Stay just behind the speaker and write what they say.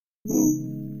Hello,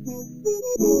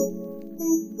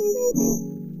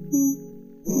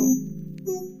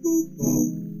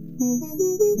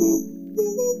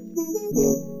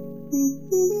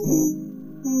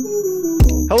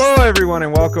 everyone,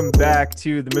 and welcome back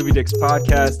to the Movie Dicks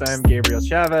podcast. I'm Gabriel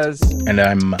Chavez. And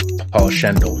I'm Paul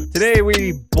Schendel. Today,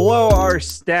 we blow our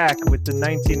stack with the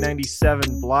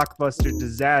 1997 blockbuster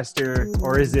disaster,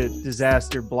 or is it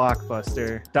disaster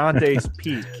blockbuster, Dante's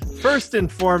Peak. First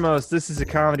and foremost, this is a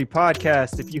comedy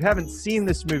podcast. If you haven't seen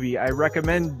this movie, I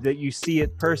recommend that you see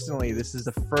it personally. This is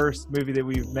the first movie that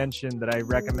we've mentioned that I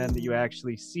recommend that you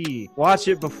actually see. Watch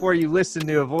it before you listen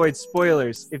to avoid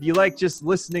spoilers. If you like just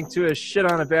listening to us shit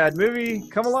on a bad movie,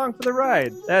 come along for the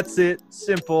ride. That's it.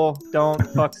 Simple. Don't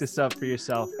fuck this up for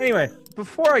yourself. Anyway,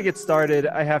 before I get started,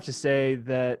 I have to say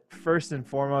that first and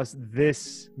foremost,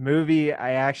 this movie,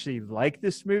 I actually like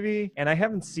this movie, and I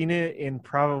haven't seen it in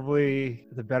probably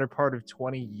the better part of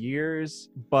 20 years,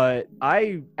 but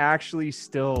I actually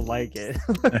still like it.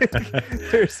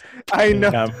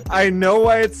 I know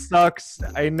why it sucks.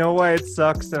 I know why it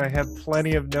sucks, and I have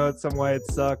plenty of notes on why it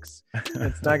sucks.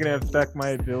 It's not going to affect my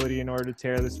ability in order to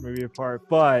tear this movie apart,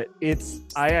 but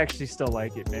I actually still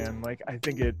like it, man. Like, I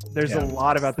think there's a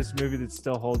lot about this movie that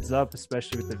still holds up,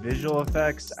 especially with the visual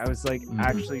effects. I was like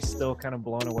actually still kind of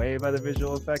blown away by the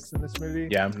visual effects in this movie.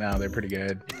 Yeah, no, they're pretty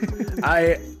good.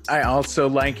 I also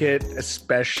like it,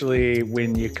 especially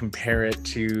when you compare it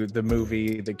to the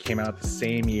movie that came out the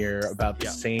same year about the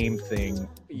same thing,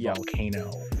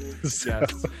 Volcano. So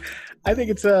Yes. I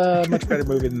think it's a much better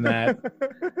movie than that.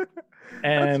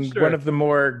 And one of the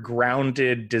more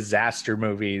grounded disaster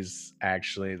movies,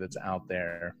 actually, that's out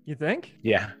there. You think?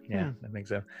 Yeah, I think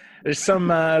so. There's some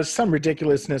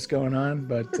ridiculousness going on,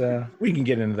 but we can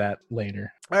get into that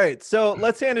later. All right, so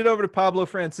let's hand it over to Pablo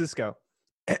Francisco.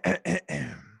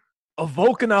 A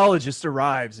volcanologist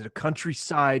arrives at a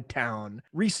countryside town,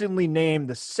 recently named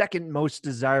the second most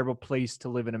desirable place to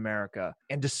live in America,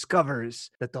 and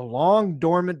discovers that the long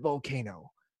dormant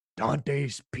volcano,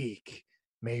 Dante's Peak,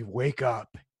 may wake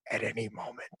up at any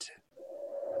moment.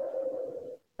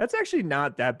 That's actually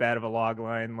not that bad of a log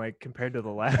line, like, compared to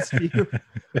the last few.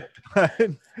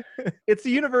 But it's a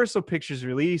Universal Pictures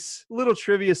release. Little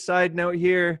trivia side note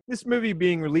here. This movie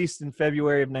being released in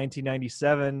February of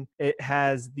 1997, it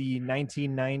has the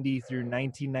 1990 through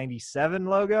 1997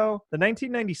 logo. The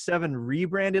 1997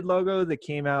 rebranded logo that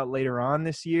came out later on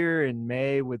this year in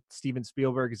May with Steven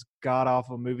Spielberg's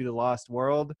god-awful movie, The Lost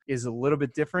World, is a little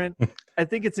bit different. I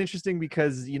think it's interesting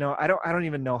because, I don't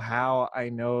even know how I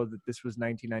know that this was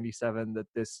 1997, that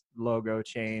this logo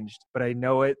changed, but I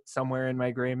know it somewhere in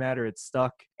my gray matter. It's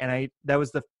stuck. And that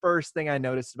was the first thing I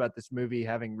noticed about this movie,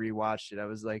 having rewatched it. I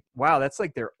was like, wow, that's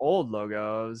like their old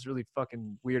logo. I was really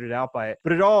fucking weirded out by it.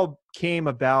 But it all came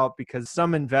about because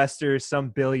some investor, some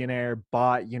billionaire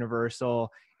bought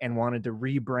Universal and wanted to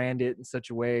rebrand it in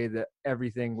such a way that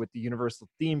everything with the Universal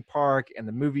theme park and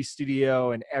the movie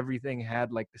studio and everything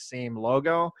had like the same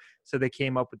logo. So they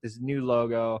came up with this new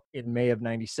logo in May of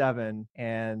 97.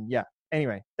 And yeah,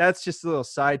 anyway, that's just a little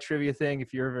side trivia thing.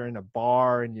 If you're ever in a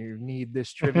bar and you need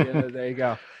this trivia, there you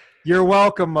go. You're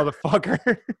welcome,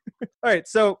 motherfucker. All right,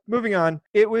 so moving on.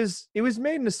 It was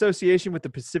made in association with the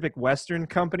Pacific Western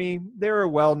Company. They're a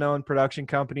well-known production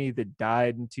company that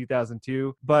died in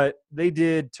 2002, but they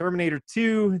did Terminator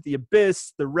 2, The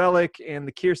Abyss, The Relic, and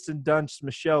the Kirsten Dunst,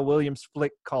 Michelle Williams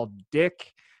flick called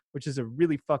Dick, which is a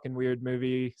really fucking weird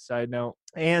movie, side note,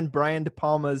 and Brian De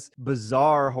Palma's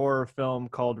bizarre horror film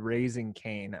called Raising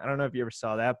Cain. I don't know if you ever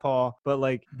saw that, Paul, but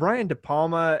like Brian De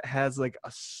Palma has like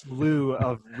a slew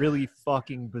of really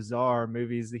fucking bizarre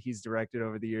movies that he's directed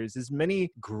over the years. As many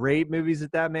great movies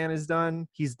that man has done,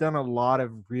 he's done a lot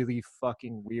of really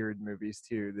fucking weird movies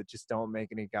too that just don't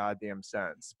make any goddamn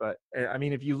sense. But I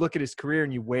mean, if you look at his career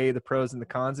and you weigh the pros and the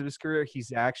cons of his career,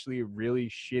 he's actually a really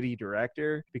shitty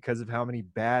director because of how many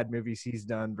bad movies he's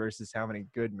done versus how many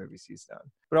good movies he's done.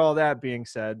 But all that being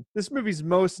said, this movie's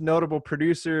most notable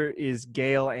producer is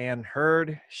Gail Ann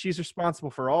Hurd. She's responsible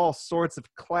for all sorts of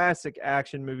classic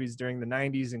action movies during the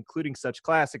 90s, including such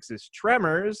classics as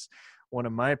Tremors, one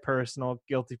of my personal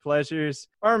guilty pleasures,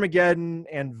 Armageddon,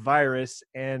 and Virus.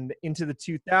 And into the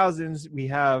 2000s, we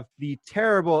have the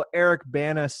terrible Eric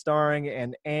Bana starring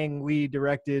and Ang Lee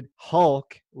directed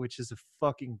Hulk, which is a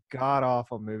fucking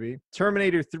god-awful movie,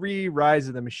 Terminator 3, Rise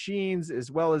of the Machines, as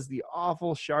well as the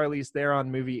awful Charlize Theron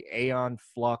movie Aeon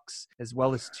Flux, as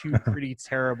well as two pretty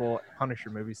terrible Punisher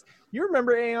movies. You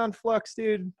remember Aeon Flux,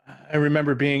 dude? I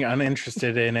remember being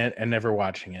uninterested in it and never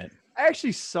watching it. I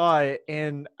actually saw it,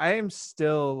 and I am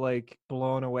still like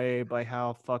blown away by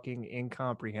how fucking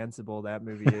incomprehensible that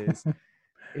movie is.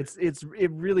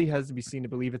 It really has to be seen to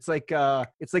believe. It's like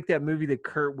that movie that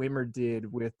Kurt Wimmer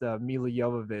did with Mila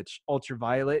Jovovich,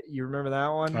 Ultraviolet. You remember that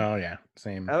one? Oh yeah,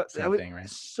 same That was thing, right?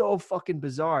 so fucking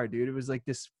bizarre, dude. It was like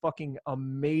this fucking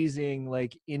amazing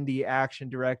like indie action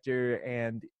director,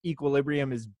 and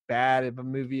Equilibrium, as bad of a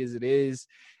movie as it is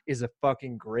a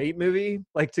fucking great movie.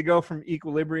 Like, to go from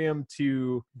Equilibrium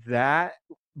to that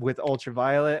with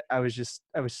Ultraviolet, I was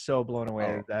so blown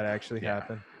away that actually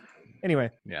happened.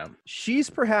 Anyway, yeah, she's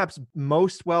perhaps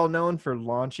most well known for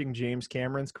launching James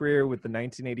Cameron's career with the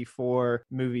 1984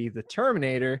 movie The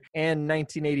Terminator and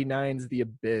 1989's The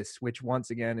Abyss, which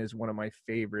once again is one of my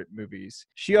favorite movies.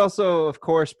 She also, of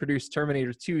course, produced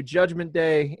Terminator 2 Judgment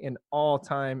Day, an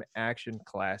all-time action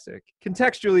classic.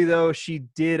 Contextually, though, she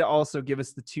did also give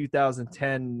us the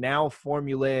 2010 now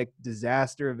formulaic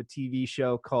disaster of a TV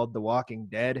show called The Walking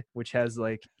Dead, which has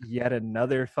like yet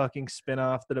another fucking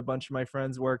spinoff that a bunch of my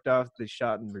friends worked off. They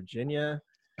shot in Virginia.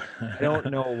 I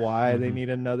don't know why they need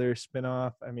another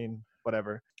spinoff. I mean,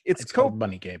 whatever. It's called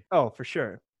Bunny Gabe. Oh, for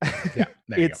sure. Yeah,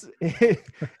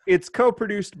 it's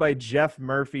co-produced by Jeff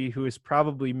Murphy, who is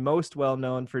probably most well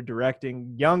known for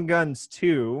directing Young Guns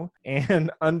 2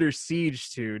 and Under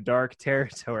Siege 2: Dark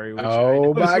Territory. Which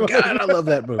oh my god, I love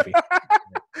that movie.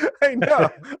 I know.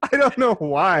 I don't know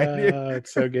why.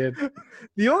 It's so good.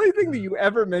 The only thing that you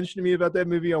ever mentioned to me about that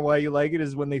movie on why you like it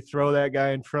is when they throw that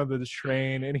guy in front of the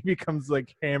train and he becomes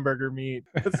like hamburger meat.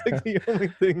 That's like the only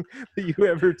thing that you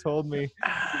ever told me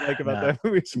you like about that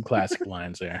movie. Some classic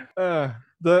lines there.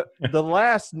 The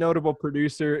last notable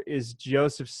producer is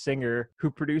Joseph Singer,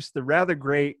 who produced the rather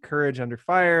great Courage Under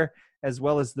Fire, as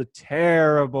well as the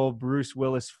terrible Bruce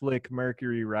Willis flick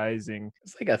Mercury Rising.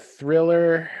 It's like a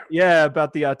thriller. Yeah,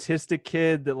 about the autistic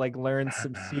kid that like learns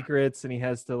some secrets and he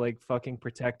has to like fucking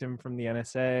protect him from the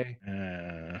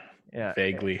NSA. Yeah,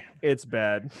 vaguely. It's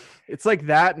bad. It's like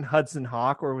that and Hudson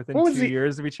Hawk were within 2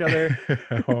 years of each other.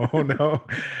 Oh no.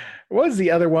 What was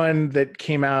the other one that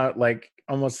came out like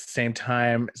almost the same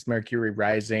time as Mercury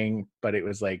Rising, but it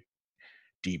was like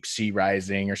Deep Sea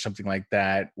Rising or something like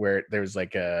that, where there was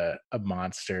like a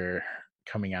monster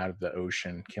coming out of the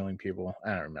ocean killing people?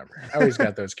 I don't remember. I always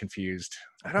got those confused.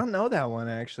 I don't know that one,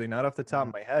 actually, not off the top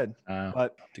of my head.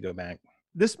 But to go back.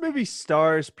 This movie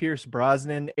stars Pierce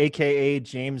Brosnan, a.k.a.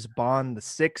 James Bond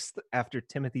VI, after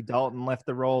Timothy Dalton left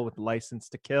the role with License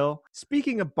to Kill.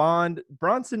 Speaking of Bond,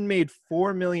 Bronson made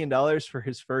 $4 million for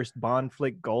his first Bond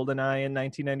flick, GoldenEye, in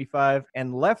 1995,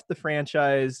 and left the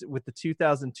franchise with the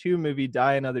 2002 movie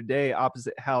Die Another Day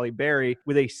opposite Halle Berry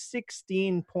with a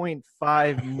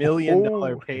 $16.5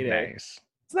 million payday. Nice.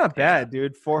 It's not bad,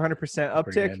 dude. 400%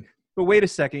 uptick. But wait a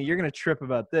second, you're going to trip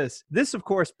about this. This, of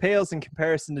course, pales in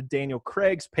comparison to Daniel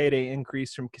Craig's payday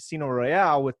increase from Casino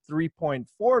Royale with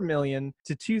 $3.4 million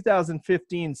to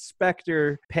 2015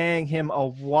 Spectre paying him a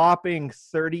whopping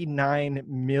 $39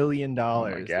 million.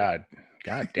 Oh my God.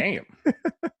 God damn.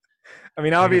 I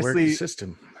mean, obviously,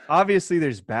 system. Obviously,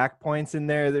 there's back points in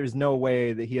there. There's no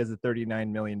way that he has a $39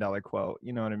 million quote.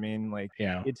 You know what I mean? Like,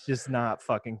 yeah, it's just not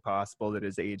fucking possible that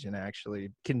his agent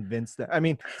actually convinced that. I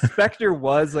mean, Spectre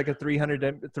was like a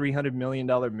 $300 million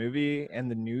movie,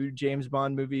 and the new James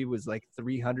Bond movie was like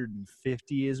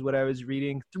 350 is what I was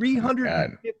reading.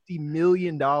 $350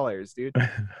 million, dude.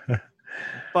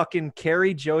 Fucking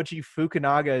Cary Joji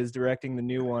Fukunaga is directing the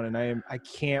new one, and I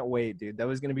can't wait, dude. That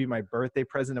was going to be my birthday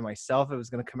present to myself. It was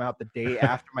going to come out the day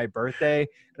after my birthday, and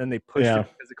then they pushed it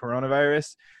because of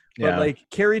coronavirus. But like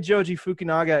Cary Joji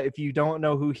Fukunaga, if you don't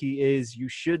know who he is, you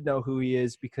should know who he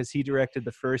is, because he directed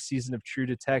the first season of True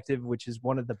Detective, which is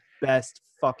one of the best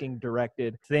fucking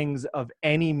directed things of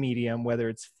any medium, whether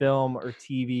it's film or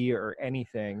TV or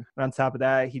anything. And on top of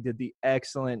that, he did the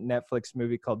excellent Netflix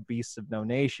movie called Beasts of No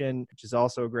Nation, which is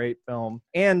also a great film.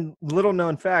 And little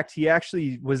known fact, he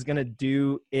actually was going to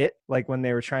do It, like when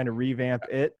they were trying to revamp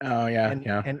It. Oh,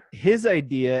 yeah. And his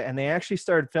idea, and they actually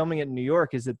started filming it in New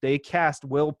York, is that they cast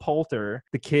Will Poulter,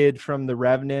 the kid from The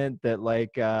Revenant that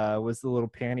like was the little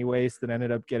panty waist that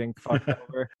ended up getting fucked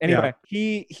over. Anyway,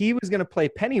 he was going to play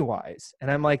Pennywise.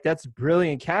 And I'm like, that's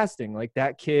brilliant casting. Like,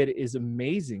 that kid is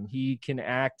amazing. He can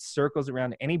act circles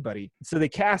around anybody. So they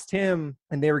cast him,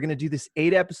 and they were going to do this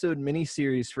 8-episode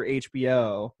miniseries for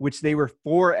HBO, which they were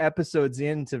 4 episodes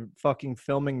into fucking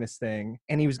filming this thing.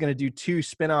 And he was going to do 2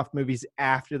 spin-off movies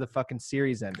after the fucking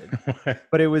series ended.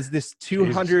 But it was this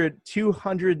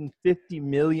 $250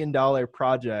 million billion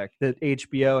project that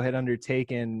HBO had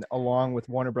undertaken along with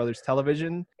Warner Brothers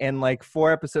Television. And like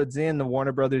 4 episodes in, the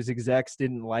Warner Brothers execs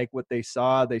didn't like what they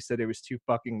saw. They said it was too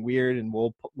fucking weird. And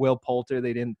Will Poulter,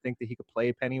 they didn't think that he could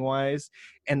play Pennywise.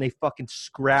 And they fucking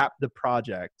scrapped the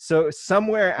project. So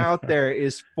somewhere out there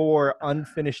is 4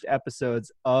 unfinished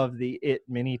episodes of the It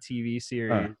mini TV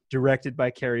series directed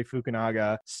by Cary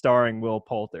Fukunaga, starring Will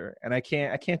Poulter. And I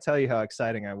can't tell you how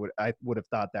exciting I would have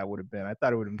thought that would have been. I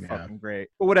thought it would have been fucking great.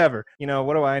 But whatever. You know,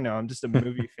 what do I know? I'm just a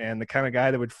movie fan, the kind of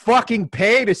guy that would fucking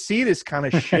pay to see this kind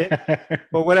of shit.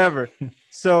 But whatever.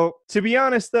 So to be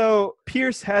honest, though,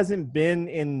 Pierce hasn't been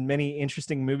in many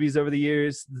interesting movies over the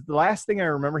years. The last thing I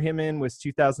remember him in was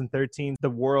 2013, The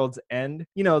World's End.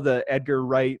 You know, the Edgar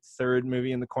Wright third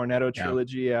movie in the Cornetto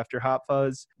trilogy after Hot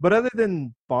Fuzz. But other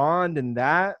than Bond and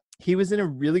that, he was in a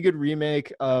really good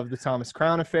remake of The Thomas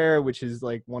Crown Affair, which is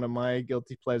like one of my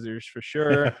guilty pleasures for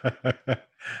sure.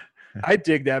 I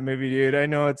dig that movie, dude. I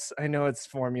know it's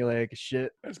formulaic as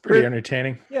shit. It's pretty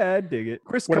entertaining. Yeah, I dig it.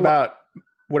 What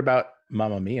about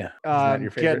Mamma Mia? Is that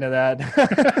your favorite? Getting to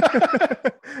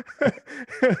that.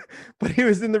 But he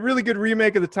was in the really good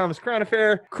remake of The Thomas Crown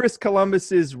Affair, Chris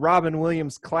Columbus's Robin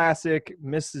Williams classic,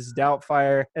 Mrs.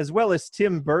 Doubtfire, as well as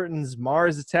Tim Burton's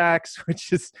Mars Attacks,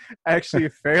 which is actually a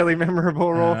fairly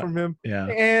memorable role from him. Yeah.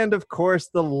 And, of course,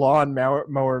 The Lawn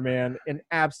Mower Man, an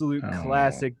absolute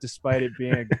classic, despite it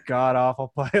being a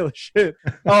god-awful pile of shit.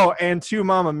 Oh, and 2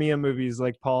 Mamma Mia movies,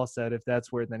 like Paul said, if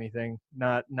that's worth anything.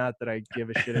 Not that I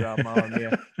give a shit about Mamma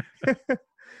Mia.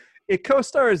 It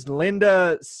co-stars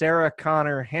Linda Sarah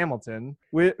Connor Hamilton,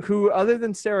 who, other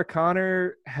than Sarah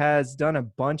Connor, has done a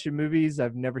bunch of movies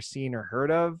I've never seen or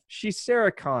heard of. She's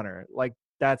Sarah Connor. Like,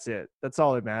 that's it. That's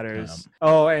all that matters.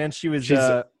 And she's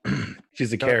a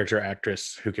character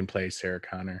actress who can play Sarah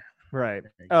Connor. Right.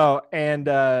 Oh,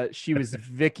 and she was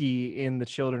Vicky in The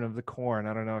Children of the Corn.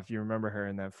 I don't know if you remember her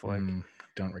in that flick.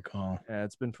 Don't recall.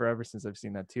 It's been forever since I've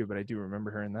seen that too, but I do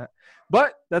remember her in that.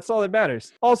 But that's all that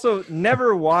matters. Also,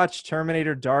 never watched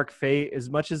Terminator Dark Fate. As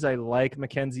much as I like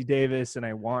Mackenzie Davis and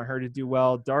I want her to do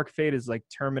well, Dark Fate is like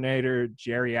Terminator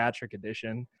geriatric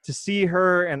edition. To see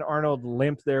her and Arnold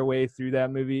limp their way through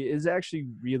that movie is actually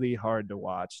really hard to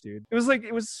watch, dude.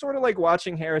 It was sort of like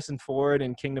watching Harrison Ford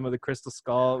in Kingdom of the Crystal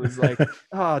Skull. It was like,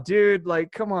 oh, dude,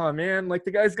 like, come on, man. Like,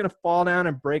 the guy's going to fall down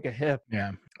and break a hip.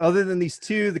 Yeah. Other than these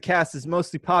 2, the cast is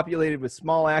mostly populated with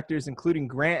small actors, including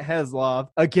Grant Heslov,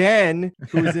 again,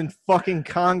 who is in fucking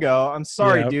Congo. I'm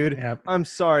sorry, dude. Yep. I'm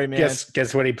sorry, man.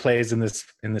 Guess what he plays in this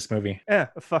movie? Yeah,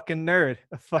 a fucking nerd,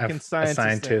 a fucking scientist. A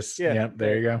scientist. Yep,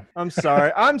 there you go. I'm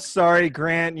sorry. I'm sorry,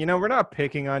 Grant. You know, we're not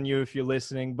picking on you if you're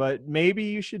listening, but maybe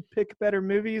you should pick better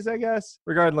movies, I guess.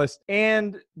 Regardless.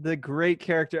 And the great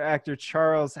character actor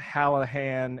Charles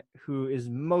Hallahan, who is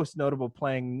most notable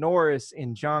playing Norris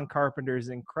in John Carpenter's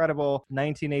incredible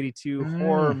 1982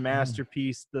 horror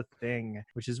masterpiece, The Thing,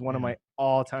 which is one of my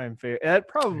all-time favorite. That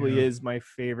probably is my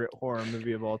favorite horror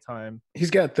movie of all time. He's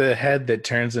got the head that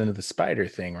turns into the spider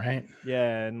thing, right?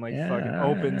 Yeah, and like fucking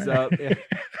opens up. Yeah.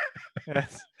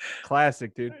 That's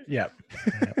classic, dude. Yep.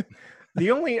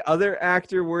 The only other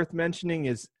actor worth mentioning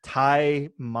is Tai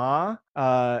Ma,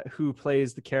 who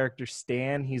plays the character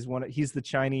Stan. He's the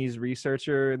Chinese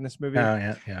researcher in this movie.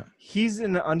 Oh, yeah. He's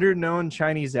an underknown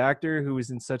Chinese actor who was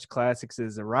in such classics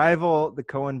as Arrival, the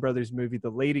Coen Brothers movie The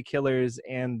Lady Killers,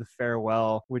 and The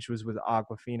Farewell, which was with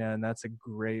Awkwafina, and that's a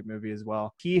great movie as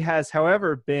well. He has,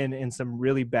 however, been in some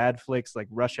really bad flicks like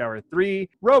Rush Hour 3,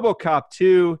 RoboCop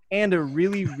 2, and a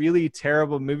really, really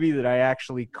terrible movie that I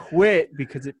actually quit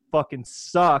because it fucking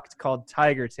sucked, called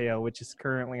Tiger Tail, which is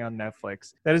currently on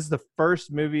Netflix. That is the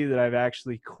first movie that I've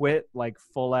actually quit, like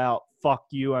full out, fuck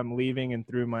you, I'm leaving, and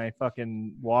threw my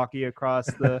fucking walkie across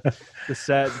the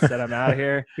set and said I'm out of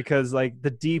here. Because like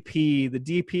the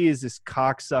DP is this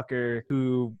cocksucker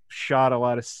who shot a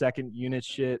lot of second unit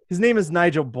shit. His name is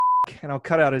Nigel and I'll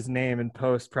cut out his name in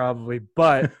post probably,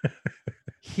 but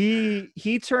he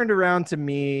turned around to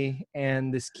me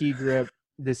and this key grip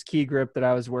that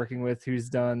I was working with, who's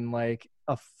done like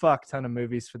a fuck ton of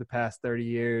movies for the past 30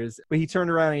 years. But he turned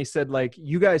around and he said, like,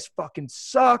 you guys fucking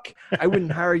suck. I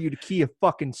wouldn't hire you to key a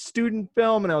fucking student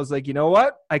film. And I was like, you know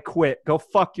what? I quit. Go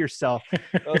fuck yourself.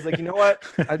 I was like, you know what?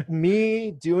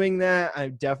 Me doing that, I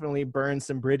definitely burned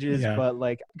some bridges, but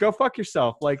like, go fuck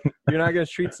yourself. Like, you're not going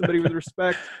to treat somebody with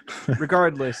respect.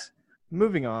 Regardless,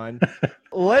 moving on.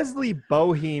 Leslie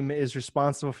Boheim is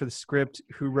responsible for the script,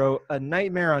 who wrote A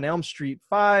Nightmare on Elm Street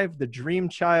 5, The Dream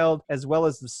Child, as well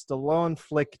as the Stallone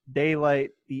flick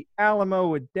Daylight, The Alamo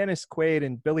with Dennis Quaid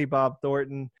and Billy Bob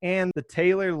Thornton, and the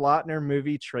Taylor Lautner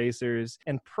movie Tracers,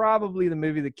 and probably the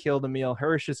movie that killed Emile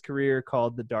Hirsch's career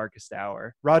called The Darkest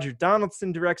Hour. Roger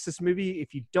Donaldson directs this movie.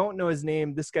 If you don't know his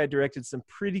name, this guy directed some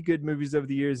pretty good movies over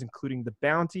the years, including The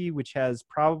Bounty, which has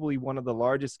probably one of the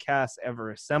largest casts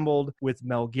ever assembled, with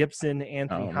Mel Gibson,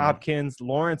 Anthony Hopkins,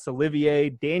 Laurence Olivier,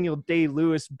 Daniel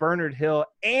Day-Lewis, Bernard Hill,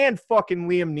 and fucking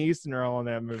Liam Neeson are all in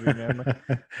that movie, man.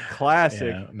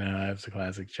 Classic. Yeah, no, that's a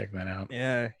classic. Check that out.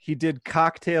 Yeah, he did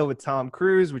Cocktail with Tom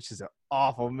Cruise, which is an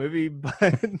awful movie,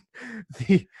 but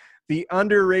the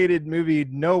underrated movie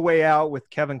No Way Out with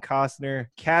Kevin Costner,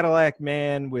 Cadillac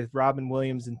Man with Robin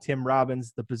Williams and Tim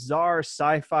Robbins, the bizarre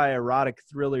sci-fi erotic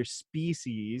thriller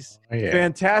Species,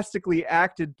 fantastically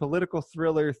acted political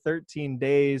thriller 13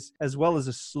 Days, as well as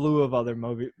a slew of other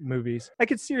movies. I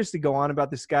could seriously go on about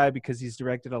this guy because he's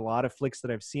directed a lot of flicks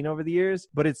that I've seen over the years,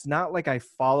 but it's not like I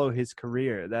follow his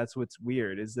career. That's what's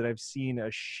weird, is that I've seen a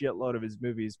shitload of his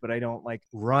movies, but I don't like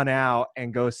run out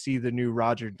and go see the new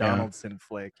Roger Donaldson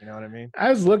flick, you know what I mean? I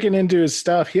was looking into his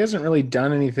stuff. He hasn't really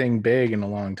done anything big in a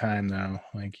long time, though.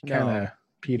 Like, he kind of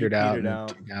petered out in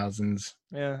the 2000s.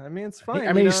 Yeah, I mean, it's fine.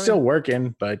 I mean, he's still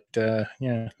working, but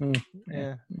yeah.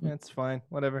 Yeah, that's fine.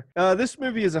 Whatever. This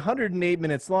movie is 108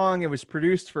 minutes long. It was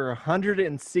produced for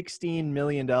 $116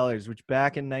 million, which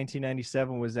back in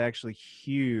 1997 was actually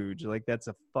huge. Like, that's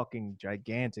a fucking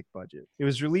gigantic budget. It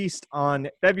was released on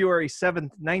February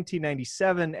 7th,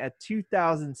 1997 at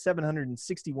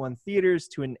 2,761 theaters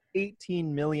to an $18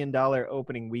 million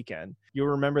opening weekend. You'll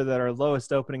remember that our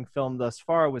lowest opening film thus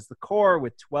far was The Core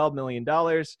with $12 million.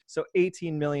 So $18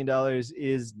 million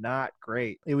is not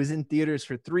great. It was in theaters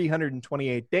for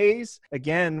 328 days.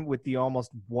 Again, with the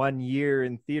almost 1 year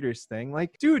in theaters thing.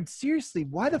 Like, dude, seriously,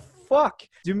 why the fuck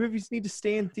do movies need to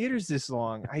stay in theaters this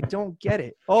long? I don't get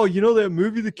it. Oh, you know that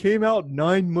movie that came out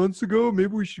 9 months ago?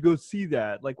 Maybe we should go see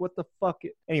that. Like, what the fuck?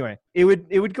 Anyway, it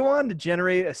would go on to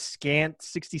generate a scant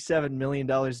 $67 million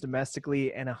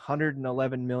domestically and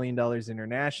 $111 million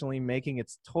internationally, making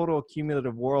its total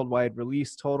cumulative worldwide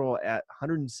release total at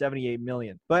 $178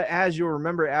 million. But as you'll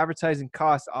remember, advertising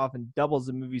cost often doubles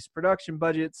a movie's production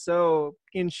budget. So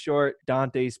in short,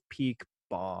 Dante's Peak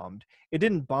bombed. It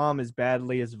didn't bomb as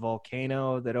badly as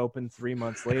Volcano that opened 3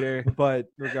 months later, but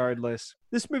regardless,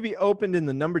 this movie opened in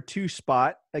the number 2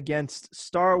 spot against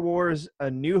Star Wars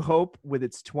A New Hope with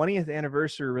its 20th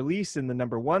anniversary release in the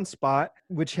number 1 spot,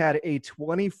 which had a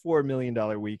 $24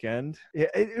 million weekend.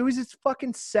 It was its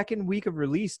fucking second week of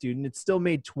release, dude, and it still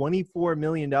made $24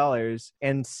 million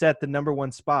and set the number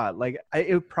 1 spot. Like,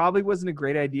 it probably wasn't a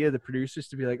great idea, the producers,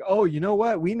 to be like, oh, you know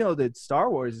what? We know that Star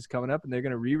Wars is coming up and they're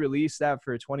going to re-release that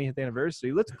for a 20th anniversary.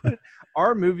 Let's put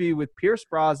our movie with Pierce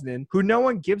Brosnan, who no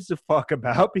one gives a fuck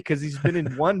about because he's been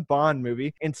in one Bond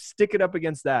movie, and stick it up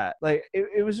against that. Like,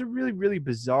 it was a really, really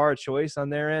bizarre choice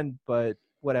on their end, but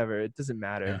whatever, it doesn't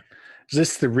matter. Yeah. Is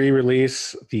this the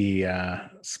re-release, the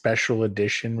special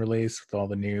edition release with all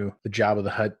the Jabba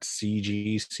the Hutt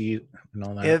CG and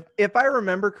all that? If I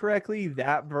remember correctly,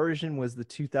 that version was the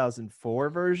 2004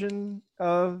 version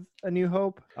of A New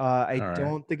Hope. I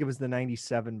don't think it was the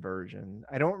 97 version.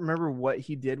 I don't remember what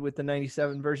he did with the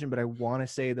 97 version, but I want to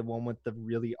say the one with the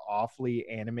really awfully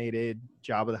animated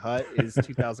Jabba the Hutt is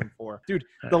 2004. Dude,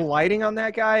 the lighting on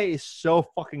that guy is so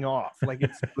fucking off. Like,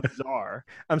 it's bizarre.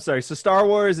 I'm sorry. So Star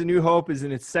Wars A New Hope is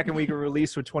in its second week of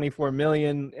release with 24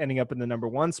 million, ending up in the number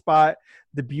 1 spot.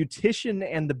 The Beautician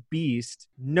and the Beast,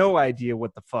 no idea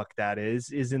what the fuck that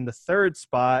is in the 3rd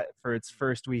spot for its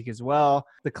first week as well.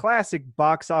 The classic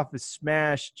box office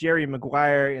smash Jerry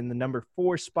Maguire in the number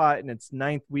 4 spot in its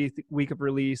 9th week of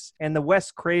release, and the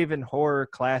Wes Craven horror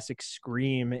classic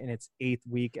Scream in its 8th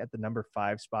week at the number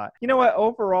 5 spot. You know what?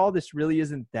 Overall, this really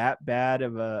isn't that bad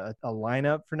of a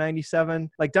lineup for 97.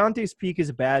 Like, Dante's Peak is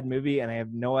a bad movie, and I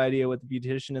have no idea what The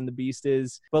Beautician and the Beast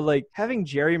is, but like, having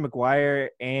Jerry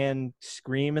Maguire and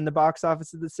Scream in the box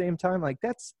office at the same time, like,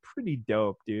 that's pretty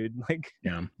dope, dude. Like,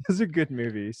 yeah, those are good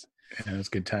movies. Yeah, it's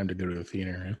a good time to go to the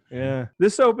theater. Right? Yeah.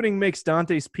 This opening makes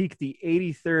Dante's Peak the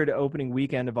 83rd opening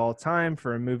weekend of all time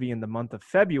for a movie in the month of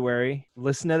February.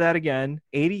 Listen to that again.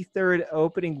 83rd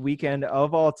opening weekend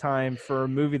of all time for a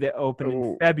movie that opened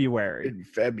in February. In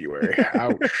February.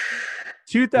 Ouch.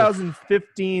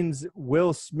 2015's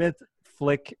Will Smith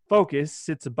flick Focus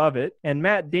sits above it, and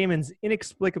Matt Damon's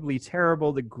inexplicably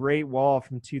terrible The Great Wall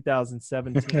from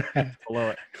 2017 sits below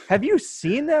it. Have you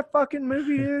seen that fucking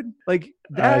movie, dude? Like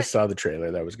that. I saw the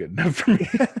trailer. That was good enough for me.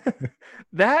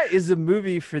 That is a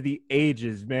movie for the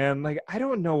ages, man. Like, I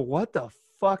don't know what the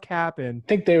fuck happened. I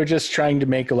think they were just trying to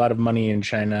make a lot of money in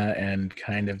China and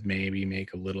kind of maybe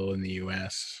make a little in the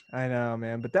US. I know,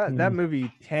 man, but that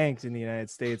movie tanked in the United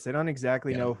States. I don't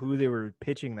exactly know who they were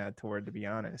pitching that toward, to be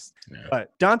honest. Yeah.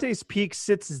 But Dante's Peak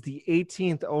sits as the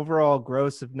 18th overall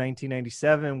gross of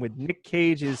 1997, with Nick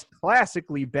Cage's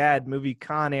classically bad movie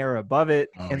Con Air above it,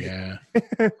 and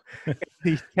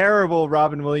the terrible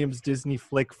Robin Williams Disney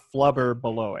flick Flubber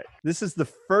below it. This is the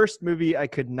first movie I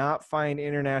could not find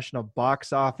international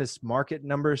box office market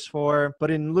numbers for,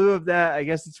 but in lieu of that, I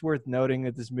guess it's worth noting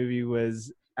that this movie was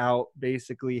out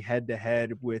basically head to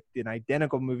head with an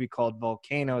identical movie called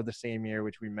Volcano the same year,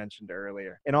 which we mentioned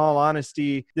earlier. In all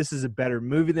honesty, this is a better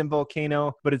movie than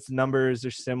Volcano, but its numbers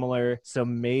are similar. So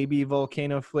maybe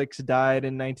Volcano Flicks died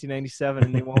in 1997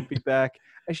 and they won't be back.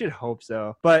 I should hope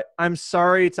so. But I'm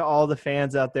sorry to all the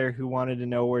fans out there who wanted to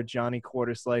know where Johnny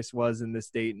Quarterslice was in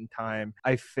this date and time.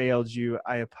 I failed you.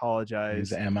 I apologize.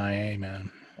 He's MIA,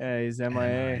 man. Yeah, he's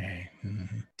MIA.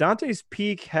 Dante's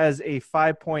Peak has a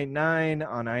 5.9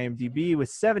 on IMDb with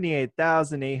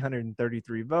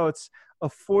 78,833 votes, a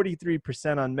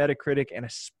 43% on Metacritic, and a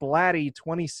splatty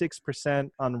 26%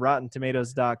 on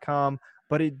RottenTomatoes.com.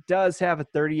 But it does have a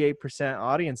 38%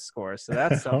 audience score, so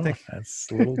that's something. That's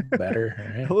a little better.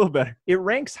 Right? A little better. It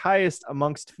ranks highest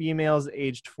amongst females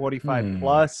aged 45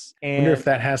 plus. And I wonder if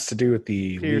that has to do with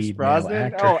the Pierce lead Brosnan. male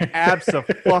actor. Oh,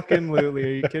 absolutely.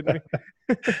 Are you kidding me?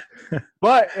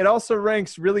 But it also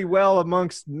ranks really well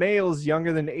amongst males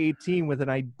younger than 18 with an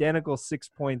identical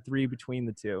 6.3 between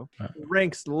the two. It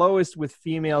ranks lowest with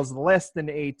females less than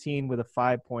 18 with a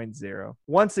 5.0.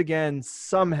 Once again,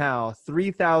 somehow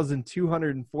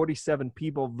 3,247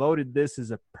 people voted this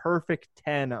as a perfect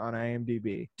 10 on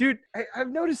IMDb. Dude, I've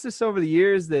noticed this over the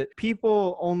years that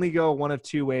people only go one of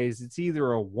two ways. It's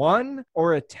either a 1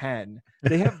 or a 10.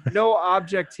 They have no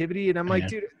objectivity. And I'm like,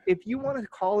 dude, if you want to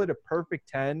call it a perfect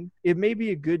 10, it may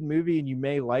be a good movie and you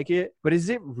may like it, but is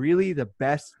it really the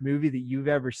best movie that you've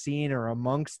ever seen or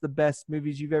amongst the best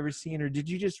movies you've ever seen? Or did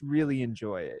you just really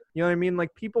enjoy it? You know what I mean?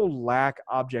 Like, people lack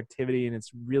objectivity and it's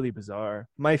really bizarre.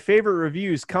 My favorite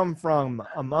reviews come from,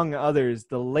 among others,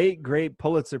 the late great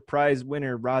Pulitzer Prize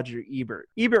winner Roger Ebert.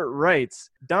 Ebert writes,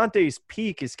 Dante's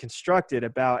Peak is constructed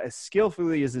about as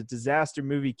skillfully as a disaster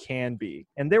movie can be.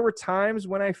 And there were times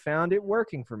when I found it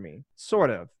working for me. Sort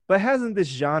of. But hasn't this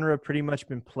genre pretty much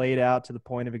been played out to the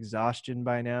point of exhaustion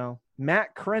by now?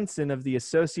 Matt Crenson of the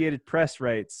Associated Press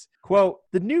writes, quote,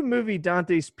 the new movie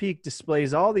Dante's Peak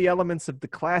displays all the elements of the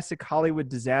classic Hollywood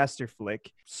disaster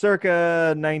flick,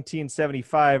 circa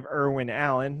 1975 Irwin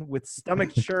Allen, with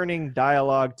stomach-churning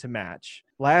dialogue to match.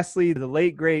 Lastly, the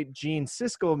late, great Gene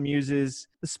Siskel muses,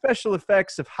 the special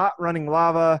effects of hot running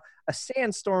lava, a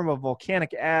sandstorm of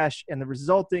volcanic ash, and the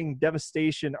resulting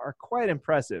devastation are quite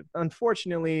impressive.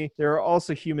 Unfortunately, there are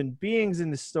also human beings in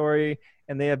the story,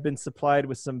 and they have been supplied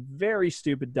with some very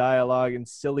stupid dialogue and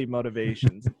silly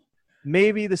motivations.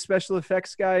 Maybe the special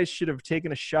effects guys should have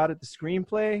taken a shot at the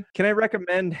screenplay. Can I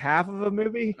recommend half of a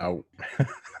movie? Oh.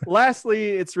 Lastly,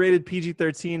 it's rated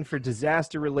PG-13 for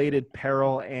disaster-related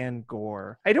peril and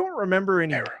gore. I don't remember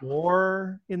any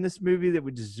gore in this movie that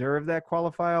would deserve that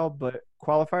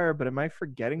qualifier, but am I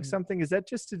forgetting something? Is that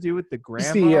just to do with the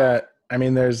grandma?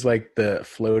 There's like the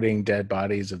floating dead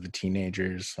bodies of the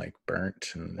teenagers, like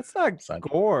burnt. And that's not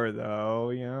gore,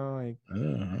 though. You know,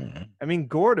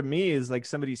 gore to me is like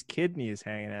somebody's kidney is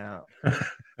hanging out.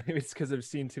 Maybe it's because I've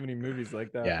seen too many movies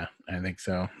like that. Yeah, I think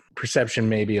so. Perception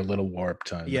may be a little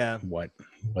warped on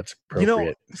what's appropriate. You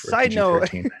know,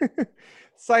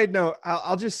 side note,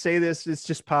 I'll just say this. It's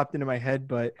just popped into my head,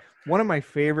 but one of my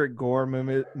favorite gore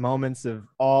moments of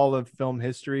all of film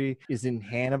history is in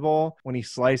Hannibal when he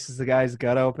slices the guy's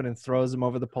gut open and throws him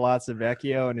over the Palazzo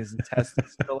Vecchio and his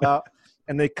intestines spill out.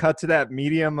 And they cut to that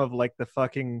medium of like the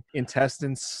fucking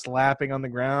intestines slapping on the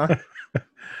ground.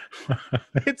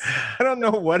 I don't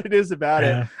know what it is about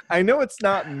it. I know it's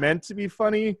not meant to be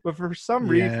funny, but for some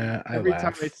reason, every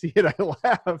time I see it, I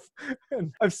laugh.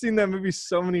 And I've seen that movie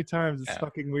so many times. It's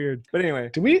fucking weird. But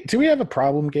anyway, do we have a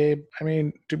problem, Gabe? I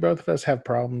mean, do both of us have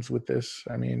problems with this?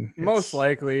 I mean, most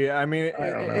likely. I mean, it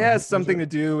has something to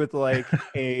do with like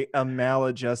a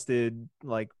maladjusted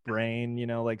like brain, you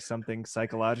know, like something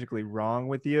psychologically wrong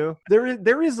with you.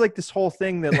 There is like this whole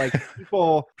thing that like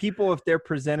people if they're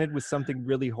presented with something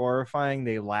really horrifying,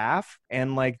 they laugh.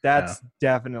 And like that's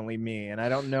definitely me. And I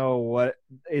don't know what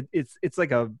it's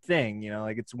like a thing,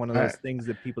 like it's one of those things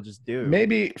that people just do.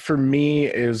 Maybe for me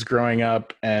it was growing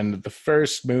up, and the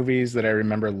first movies that I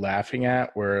remember laughing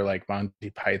at were like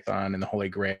Monty Python and the Holy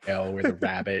Grail, where the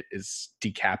rabbit is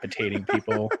decapitating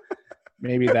people.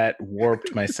 Maybe that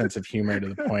warped my sense of humor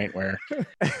to the point where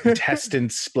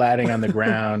intestines splatting on the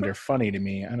ground are funny to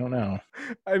me. I don't know.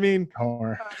 I mean,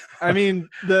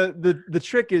 the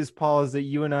trick is, Paul, is that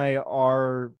you and I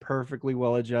are perfectly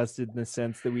well adjusted in the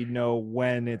sense that we know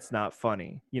when it's not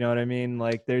funny. You know what I mean?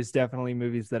 Like, there's definitely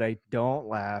movies that I don't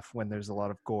laugh when there's a lot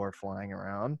of gore flying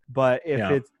around. But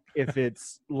if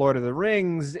it's Lord of the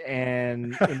Rings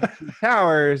and in the Two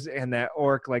Towers and that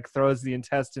orc like throws the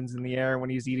intestines in the air when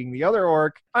he's eating the other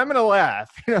orc, I'm gonna laugh.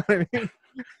 You know what I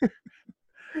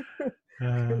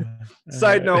mean?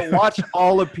 Side note: watch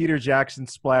all of Peter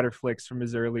Jackson's splatter flicks from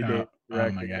his early days.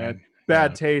 Oh my god!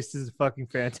 Bad Taste is a fucking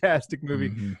fantastic movie.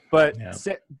 Mm-hmm. But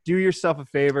do yourself a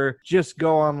favor, just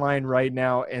go online right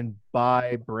now and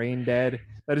buy Brain Dead.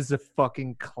 That is a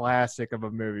fucking classic of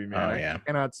a movie, man. I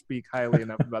cannot speak highly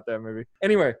enough about that movie.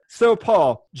 Anyway, so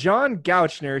Paul, John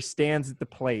Gauchner stands at the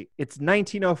plate. It's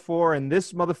 1904, and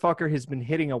this motherfucker has been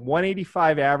hitting a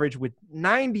 185 average with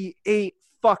 98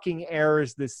 fucking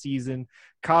errors this season,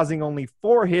 causing only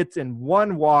 4 hits and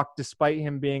 1 walk despite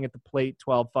him being at the plate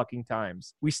 12 fucking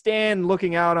times. We stand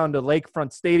looking out onto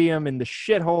Lakefront Stadium in the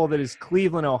shithole that is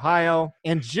Cleveland, Ohio,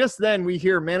 and just then we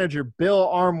hear manager Bill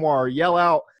Armour yell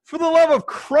out, "For the love of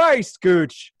Christ,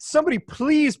 Gooch, somebody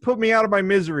please put me out of my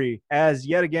misery," as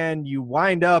yet again you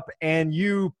wind up and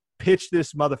you pitch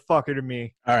this motherfucker to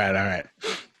me. All right.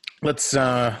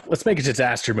 Let's make a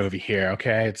disaster movie here,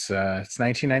 okay? It's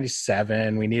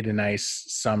 1997. We need a nice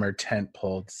summer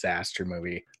tentpole disaster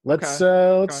movie. We'll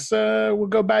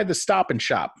go by the Stop and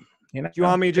Shop. Do you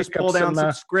want me to just pull down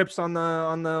some scripts on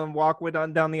the walkway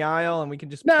down the aisle, and we can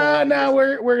just? No.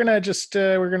 We're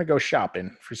gonna go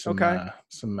shopping for some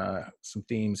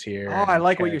themes here. Oh, I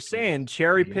like what you're saying.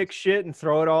 Cherry pick shit and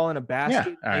throw it all in a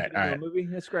basket. Yeah. All right. Movie.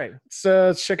 That's great. So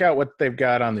let's check out what they've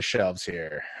got on the shelves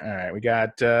here. All right, we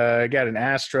got an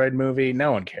asteroid movie.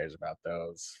 No one cares about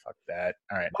those. Fuck that.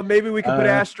 All right. Well, maybe we could put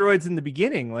asteroids in the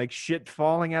beginning, like shit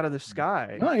falling out of the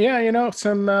sky. Oh yeah,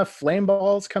 some flame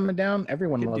balls coming down.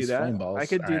 Everyone loves flame balls. I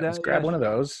could do that. Let's grab one of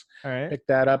those. All right. Pick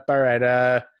that up. All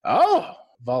right.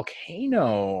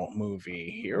 Volcano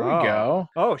movie. Here we go.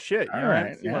 Oh shit! All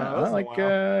right. Yeah, I like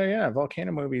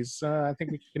volcano movies. I think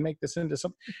we can make this into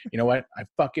something. You know what? I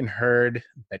fucking heard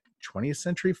that 20th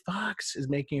Century Fox is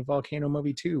making a volcano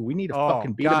movie too. We need to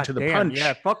fucking beat them to the punch.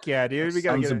 Yeah, fuck yeah, dude. We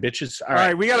gotta get some bitches. All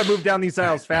right, we gotta move down these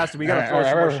aisles faster. We gotta throw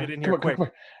some more shit in here quick. All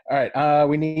right.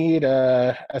 We need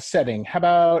a setting. How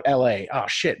about L.A.? Oh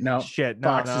shit, no.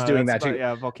 Fox is doing that too.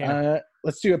 Yeah, volcano.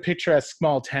 Let's do a picturesque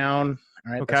small town.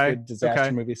 All right, that's a good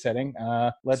disaster movie setting.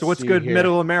 So what's good here.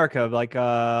 Middle America? Like,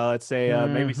 let's say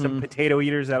maybe some potato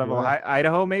eaters out of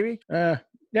Idaho, maybe?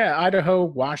 Yeah, Idaho,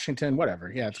 Washington, whatever.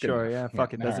 Yeah, it's good. Sure, yeah,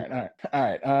 fuck it. Doesn't. All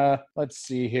right. Let's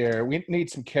see here. We need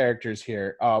some characters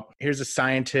here. Oh, here's a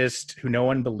scientist who no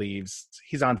one believes.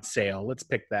 He's on sale. Let's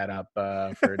pick that up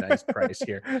for a nice price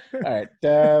here. All right.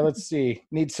 Let's see.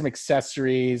 Need some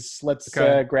accessories. Let's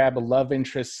grab a love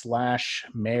interest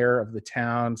 / mayor of the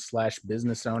town /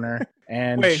 business owner.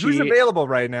 And wait, who's available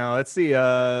right now? Let's see.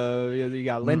 You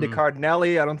got Linda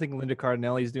Cardinelli. I don't think Linda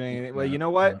Cardinelli's doing anything. Well, you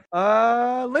know what?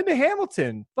 Linda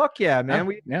Hamilton. Fuck yeah, man.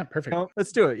 Perfect.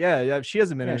 Let's do it. Yeah. She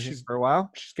hasn't been in for a while.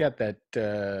 She's got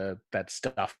that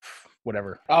stuff.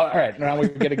 Whatever. Oh, all right. Now we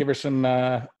got to give her some.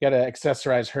 Got to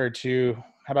accessorize her too.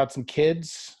 How about some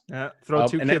kids? Yeah, throw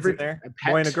 2 kids in there.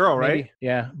 Boy and a girl, right? Maybe.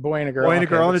 Yeah, boy and a girl. Boy and a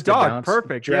girl and a dog. Balance.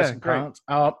 Perfect. Jurassic Park.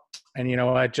 Oh, and you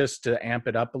know what? Just to amp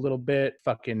it up a little bit,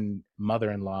 fucking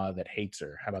mother-in-law that hates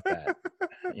her. How about that?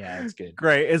 Yeah, it's good.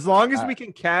 Great. As long as we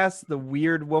can cast the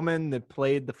weird woman that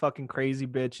played the fucking crazy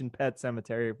bitch in Pet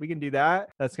Sematary. If we can do that,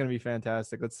 that's going to be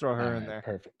fantastic. Let's throw her in there.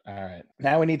 Perfect. All right.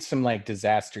 Now we need some like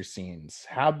disaster scenes.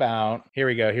 How about, here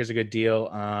we go. Here's a good deal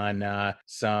on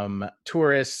some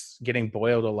tourists getting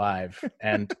boiled alive.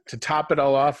 And to top it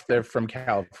all off, they're from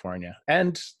California.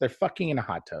 And they're fucking in a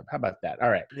hot tub. How about that? All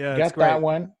right. Yeah, got that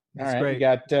one. That's great. We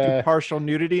got partial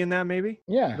nudity in that, maybe.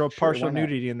 Yeah, throw partial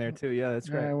nudity in there too. Yeah, that's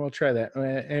great. We'll try that.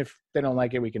 If they don't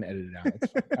like it, we can edit it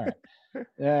out. All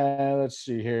right. Let's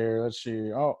see here. Let's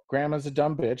see. Oh, grandma's a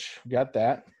dumb bitch. We got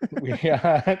that. We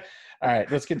got. All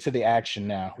right, let's get to the action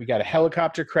now. We got a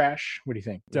helicopter crash. What do you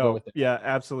think? We'll go with it. Yeah,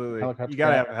 absolutely. You got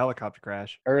to have a helicopter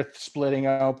crash. Earth splitting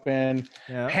open.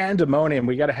 Yeah. Pandemonium.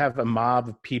 We got to have a mob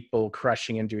of people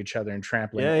crushing into each other and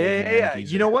trampling. Yeah.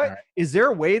 You know what? Right. Is there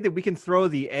a way that we can throw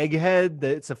the egghead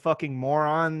that's a fucking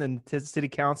moron and city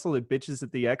council that bitches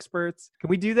at the experts?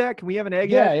 Can we do that? Can we have an egghead?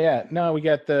 Yeah. No, we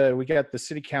got the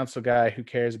city council guy who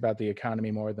cares about the economy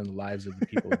more than the lives of the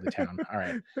people of the town. All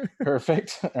right.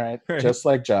 Perfect. All right. Just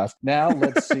like Joff. Now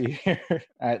let's see here.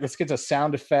 All right, let's get to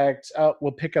sound effects. Oh,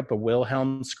 we'll pick up a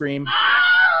Wilhelm scream.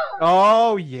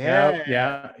 Oh yeah.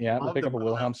 Yeah. We'll pick up a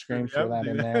Wilhelm scream, throw that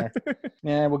in there.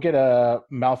 Yeah, we'll get a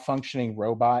malfunctioning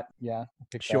robot. Yeah.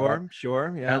 Sure.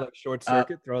 Yeah, like short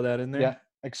circuit, throw that in there. Yeah.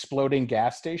 Exploding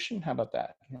gas station. How about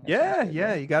that? Yeah.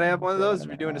 You got to have one of those. If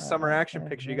you're doing a summer action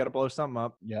picture, you got to blow something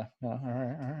up. Yeah.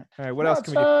 All right. What else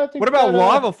can we do? What about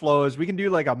lava flows? We can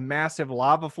do like a massive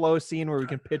lava flow scene where we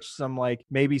can pitch some like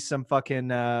maybe some fucking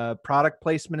product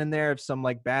placement in there of some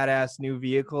like badass new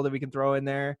vehicle that we can throw in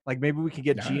there. Like maybe we could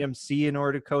get GMC in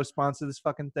order to co-sponsor this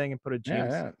fucking thing and put a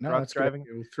GMC truck driving.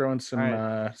 We'll throw in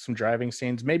some driving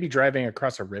scenes. Maybe driving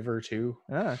across a river too.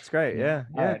 Yeah, that's great. Yeah.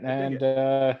 Right. And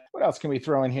what else can we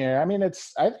throw in here? I mean, I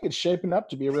think it's shaping up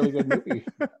to be a really good movie.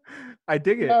 I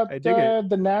dig it.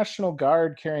 The National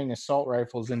Guard carrying assault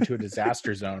rifles into a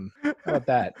disaster zone. How about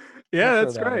that? Yeah,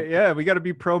 that's great. Yeah, we got to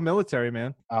be pro-military,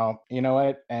 man. Oh, you know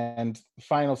what? And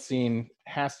final scene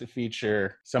has to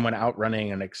feature someone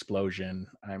outrunning an explosion.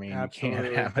 I mean, absolutely. You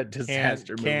can't have a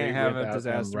disaster movie. Can't have a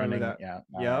disaster running. Movie. Yeah.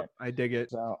 Yep, I dig it.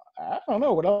 So I don't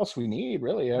know what else we need,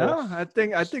 really. No, I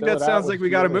think that sounds like we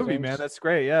got a movie, man. That's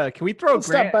great. Yeah. Can we throw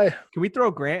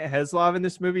Grant Heslov in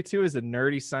this movie too as a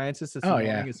nerdy scientist that's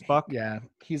annoying as fuck? Yeah,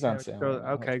 he's on sale.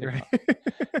 Okay, great.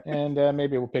 And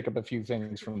maybe we'll pick up a few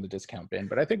things from the discount bin,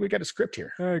 but I think we got a script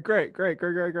here. All right, great. All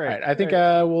right, I think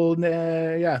we'll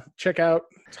check out.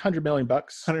 It's $100 million.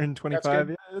 125.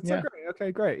 Yeah, that's great.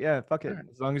 Okay, great. Yeah, fuck it. Right.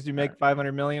 As long as you make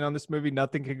 $500 million on this movie,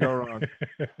 nothing can go wrong.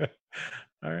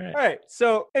 All right.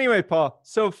 So anyway, Paul.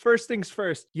 So first things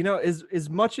first. You know, as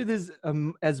much of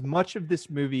this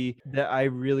movie that I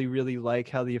really, really like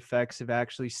how the effects have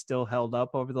actually still held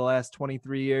up over the last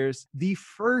 23 years. The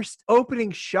first opening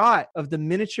shot of the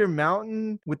miniature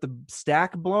mountain with the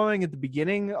stack blowing at the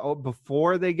beginning,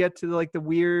 before they get to like the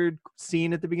weird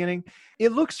scene at the beginning,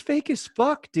 it looks fake as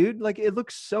fuck, dude. Like it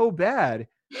looks so bad.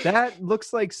 That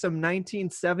looks like some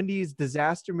 1970s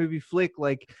disaster movie flick,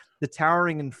 like The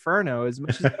Towering Inferno. As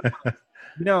much as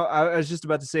I was just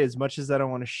about to say, as much as I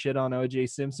don't want to shit on O.J.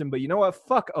 Simpson, but you know what?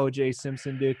 Fuck O.J.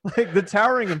 Simpson, dude. Like The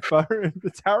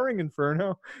Towering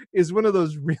Inferno is one of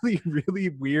those really, really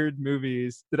weird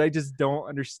movies that I just don't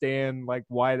understand, like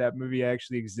why that movie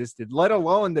actually existed. Let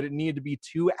alone that it needed to be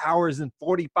 2 hours and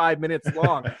 45 minutes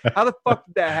long. How the fuck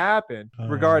did that happen?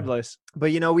 Regardless.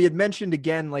 But we had mentioned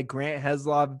again, like Grant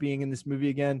Heslov being in this movie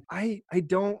again. I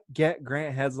don't get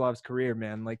Grant Heslov's career,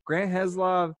 man. Like Grant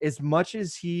Heslov, as much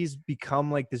as he's become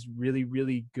like this really,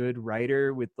 really good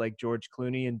writer with like George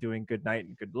Clooney and doing Good Night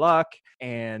and Good Luck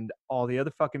and all the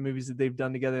other fucking movies that they've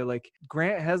done together, like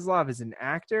Grant Heslov is an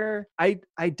actor. I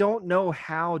don't know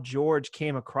how George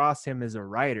came across him as a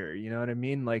writer. You know what I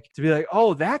mean? Like to be like,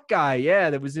 oh, that guy,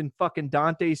 that was in fucking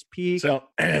Dante's Peak. So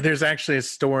there's actually a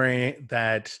story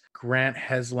that Grant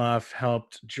Heslov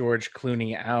helped George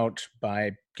Clooney out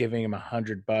by giving him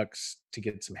 $100 to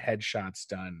get some headshots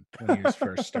done when he was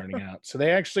first starting out. So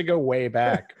they actually go way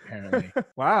back, apparently.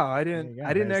 Wow, I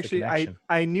didn't actually.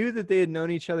 I knew that they had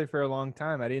known each other for a long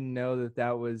time. I didn't know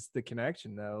that was the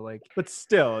connection though. Like, but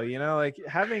still, like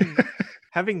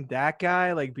having that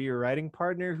guy like be your writing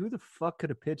partner, who the fuck could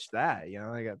have pitched that?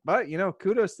 But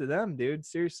kudos to them, dude.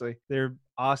 Seriously, they're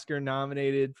Oscar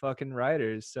nominated fucking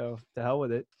writers, so to hell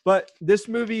with it. But this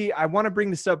movie, I want to bring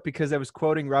this up because I was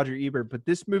quoting Roger Ebert, but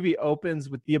this movie opens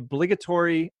with the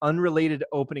obligatory unrelated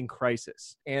opening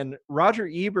crisis. And Roger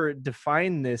Ebert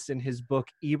defined this in his book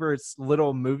Ebert's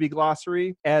Little Movie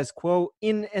Glossary as, quote,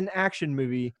 in an action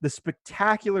movie, the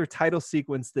spectacular title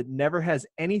sequence that never has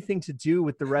anything to do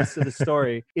with the rest of the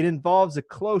story. It involves a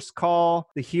close call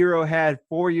the hero had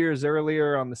 4 years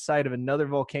earlier on the site of another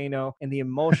volcano and the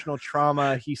emotional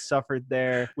trauma he suffered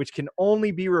there, which can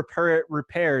only be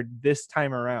repaired this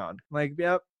time around. Like,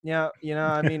 yep. Yeah,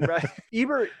 I mean, right.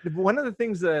 Ebert, one of the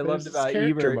things that I loved about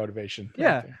Ebert, motivation.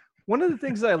 Yeah. One of the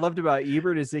things that I loved about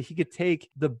Ebert is that he could take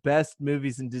the best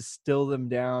movies and distill them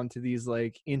down to these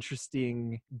like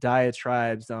interesting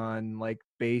diatribes on like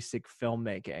basic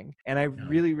filmmaking. And I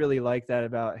really, really like that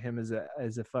about him as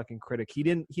a fucking critic. He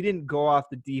didn't go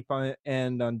off the deep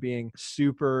end on being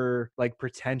super like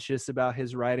pretentious about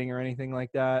his writing or anything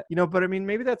like that. But I mean,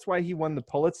 maybe that's why he won the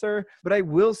Pulitzer. But I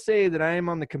will say that I am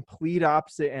on the complete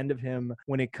opposite end of him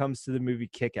when it comes to the movie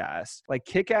Kick-Ass. Like,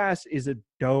 Kick-Ass is a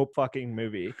dope fucking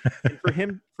movie. And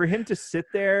for him to sit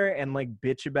there and like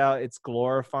bitch about its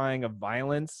glorifying of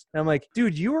violence, and I'm like,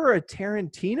 dude, you are a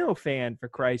Tarantino fan, for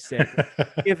Christ's sake.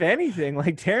 If anything,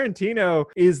 like, Tarantino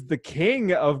is the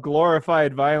king of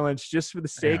glorified violence just for the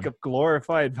sake of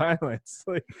glorified violence.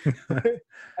 Like,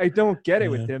 I don't get it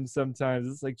with him sometimes.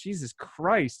 It's like, Jesus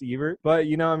Christ, Ebert. But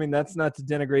I mean, that's not to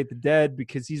denigrate the dead,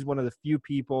 because he's one of the few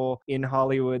people in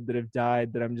Hollywood that have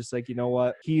died that I'm just like, you know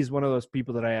what? He's one of those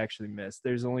people that I actually miss.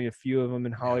 There's only a few of them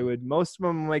in Hollywood. Most of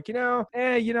them, I'm like,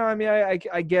 I mean,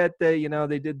 I get that,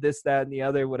 they did this, that, and the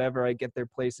other, whatever. I get their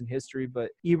place in history,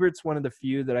 but Ebert's one of the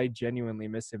few that I genuinely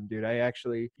miss him, dude. I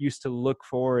actually used to look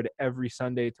forward every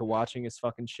Sunday to watching his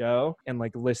fucking show and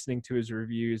like listening to his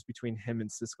reviews between him and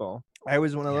Siskel. I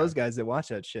was one of those guys that watched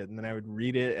that shit, and then I would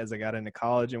read it as I got into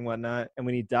college and whatnot. And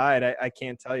when he died, I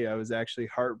can't tell you, I was actually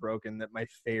heartbroken that my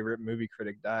favorite movie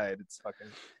critic died. It's fucking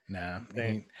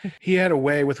he had a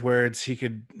way with words. He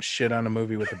could shit on a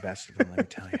movie with the best of them, let me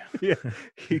tell you. Yeah,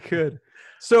 he could.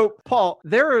 So, Paul,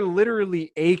 there are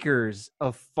literally acres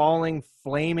of falling,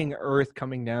 flaming earth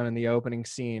coming down in the opening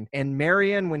scene. And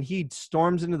Marion, when he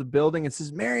storms into the building and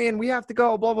says, Marion, we have to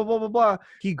go, blah, blah, blah, blah, blah,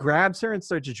 he grabs her and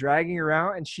starts dragging her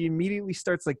out. And she immediately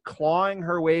starts like clawing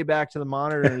her way back to the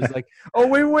monitor and is like, oh,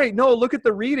 wait, no, look at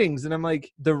the readings. And I'm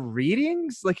like, the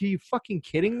readings? Like, are you fucking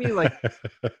kidding me? Like,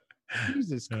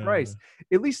 Jesus Christ.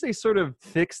 At least they sort of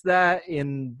fixed that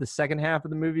in the second half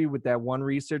of the movie with that one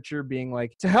researcher being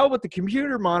like, to hell with the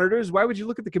computer monitors. Why would you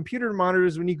look at the computer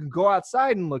monitors when you can go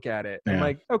outside and look at it? I'm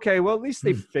like, okay, well, at least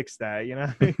they fixed that,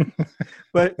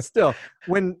 But still,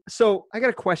 so I got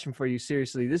a question for you.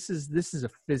 Seriously, this is a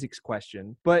physics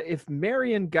question. But if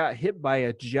Marion got hit by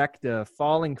a ejecta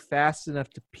falling fast enough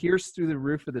to pierce through the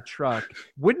roof of the truck,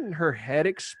 wouldn't her head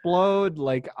explode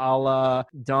like a la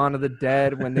Dawn of the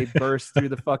Dead when they burst through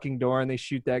the fucking door and they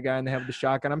shoot that guy and they have the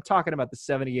shotgun? I'm talking about the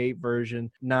 78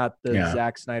 version, not the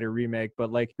Zack Snyder remake,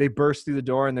 but like they burst through the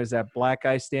door and there's that black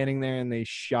guy standing there and they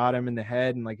shot him in the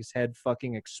head and like his head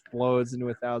fucking explodes into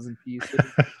 1,000 pieces.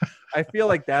 I feel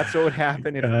like that's what would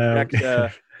happen if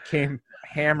Ejecta came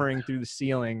hammering through the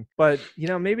ceiling. But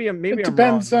maybe it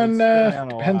depends on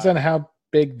how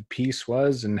big the piece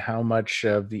was and how much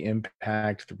of the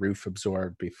impact the roof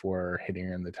absorbed before hitting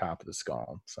her in the top of the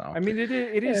skull. So I mean, it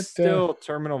is still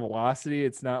terminal velocity.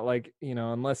 It's not like,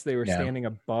 unless they were standing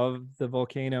above the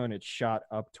volcano and it shot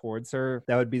up towards her,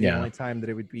 that would be the only time that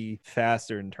it would be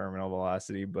faster than terminal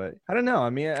velocity. But I don't know. I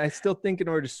mean, I still think in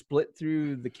order to split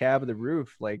through the cab of the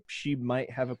roof, like she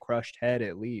might have a crushed head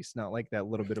at least, not like that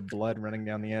little bit of blood running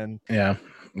down the end. Yeah.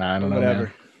 I don't know.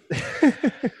 Whatever.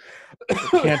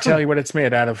 Can't tell you what it's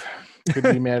made out of. Could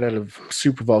be made out of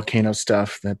super volcano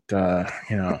stuff that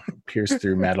pierce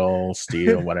through metal,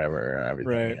 steel, whatever,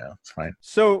 everything. Right. It's fine.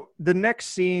 So the next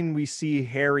scene, we see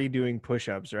Harry doing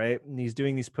push-ups, right? And he's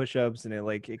doing these push-ups, and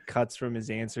it cuts from his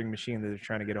answering machine that they're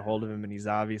trying to get a hold of him, and he's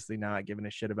obviously not giving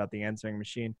a shit about the answering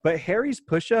machine. But Harry's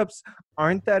push-ups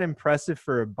aren't that impressive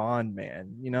for a Bond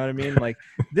man. You know what I mean? Like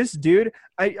this dude.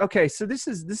 So this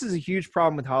is a huge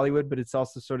problem with Hollywood, but it's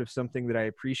also sort of something that I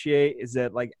appreciate is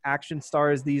that like action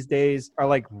stars these days are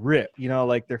like ripped,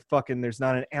 like they're fucking, there's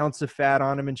not an ounce of fat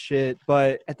on them and shit.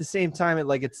 But at the same time,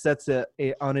 it sets a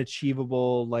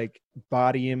unachievable like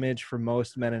body image for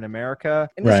most men in America.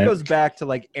 And this goes back to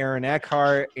like Aaron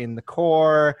Eckhart in The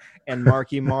Core and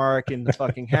Marky Mark in The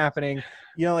Fucking Happening.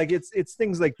 Like it's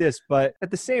things like this. But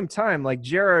at the same time, like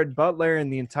Gerard Butler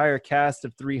and the entire cast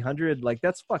of 300, like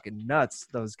that's fucking nuts,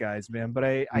 those guys, man. But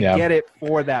I get it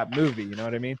for that movie, you know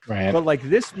what I mean? Right. But like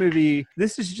this movie,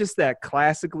 this is just that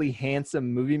classically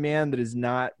handsome movie man that is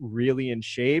not really in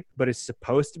shape, but is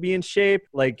supposed to be in shape,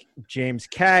 like James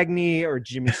Cagney or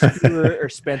Jimmy Stewart or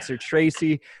Spencer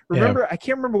Tracy. I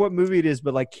can't remember what movie it is,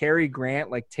 but like Cary Grant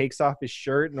like takes off his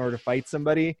shirt in order to fight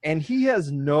somebody, and he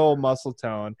has no muscle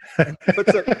tone. And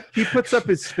he puts up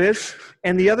his fist,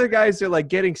 and the other guys are like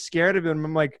getting scared of him.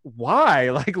 I'm like,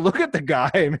 why? Like, look at the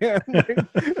guy, man.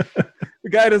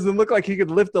 guy doesn't look like he could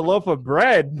lift a loaf of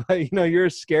bread, but you know, you're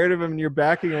scared of him and you're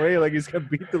backing away like he's gonna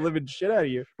beat the living shit out of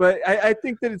you. But I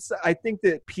think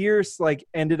that Pierce like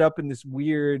ended up in this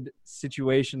weird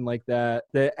situation like that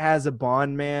as a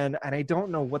Bond man, and I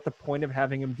don't know what the point of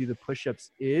having him do the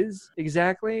push-ups is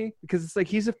exactly, because it's like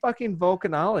he's a fucking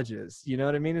volcanologist, you know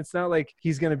what I mean? It's not like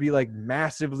he's gonna be like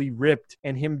massively ripped,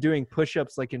 and him doing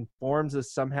push-ups like informs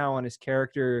us somehow on his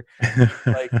character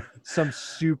like some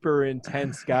super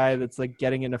intense guy that's like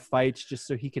getting into fights just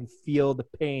so he can feel the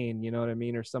pain, you know what I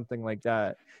mean, or something like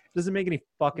that. It doesn't make any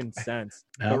fucking sense.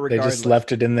 No, they just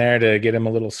left it in there to get him a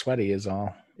little sweaty is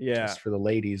all. Yeah, just for the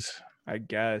ladies, I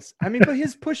guess. I mean, but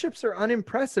his push-ups are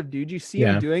unimpressive, dude. You see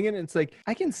him doing it, and it's like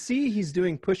I can see he's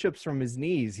doing push-ups from his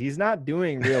knees. He's not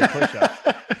doing real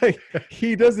push-ups. Like,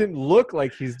 he doesn't look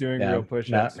like he's doing real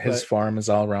push-ups. His form is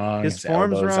all wrong. His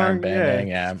form's wrong.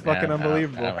 It's fucking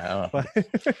unbelievable.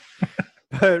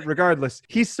 But regardless,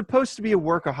 he's supposed to be a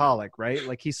workaholic, right?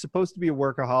 Like, he's supposed to be a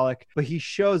workaholic, but he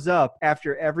shows up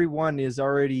after everyone is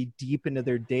already deep into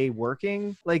their day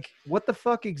working. Like, what the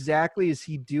fuck exactly is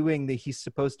he doing that he's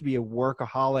supposed to be a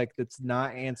workaholic that's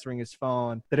not answering his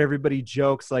phone, that everybody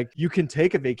jokes like, you can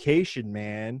take a vacation,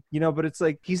 man, you know? But it's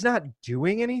like, he's not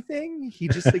doing anything. He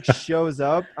just like shows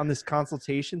up on this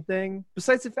consultation thing,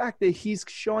 besides the fact that he's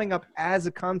showing up as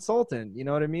a consultant, you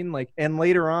know what I mean? Like, and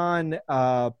later on,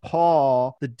 Paul,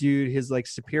 the dude, his like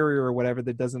superior or whatever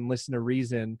that doesn't listen to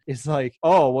reason, is like,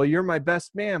 oh, well, you're my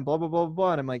best man, blah, blah, blah,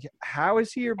 blah. And I'm like, how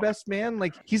is he your best man?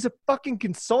 Like, he's a fucking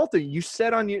consultant. You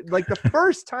said on you, like, the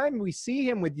first time we see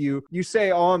him with you, you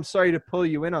say, oh, I'm sorry to pull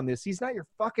you in on this. He's not your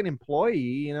fucking employee.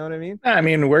 You know what I mean? I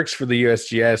mean, works for the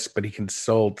USGS, but he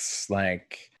consults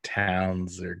like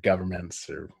towns or governments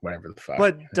or whatever the fuck.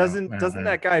 But doesn't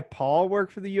that guy Paul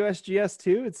work for the USGS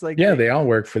too? It's like, yeah, they all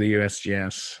work for the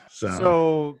USGS.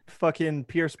 So fucking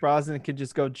Pierce Brosnan could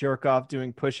just go jerk off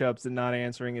doing push-ups and not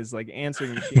answering his like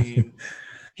answering machine.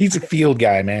 He's a field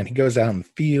guy, man. He goes out in the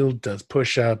field, does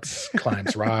push-ups,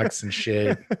 climbs rocks and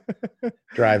shit,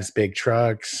 drives big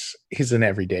trucks. He's an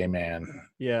everyday man.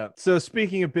 Yeah. So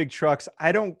speaking of big trucks,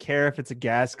 I don't care if it's a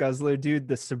gas guzzler, dude.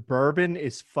 The Suburban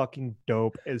is fucking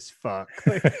dope as fuck.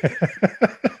 Like,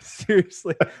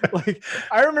 seriously. Like,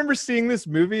 I remember seeing this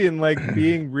movie and like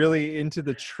being really into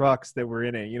the trucks that were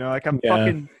in it. You know, like I'm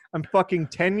fucking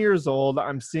 10 years old.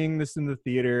 I'm seeing this in the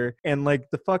theater, and like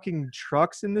the fucking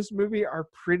trucks in this movie are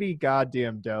pretty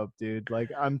goddamn dope, dude. Like,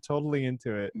 I'm totally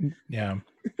into it. Yeah.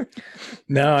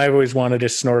 No, I always wanted to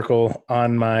snorkel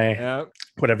on my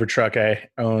whatever truck I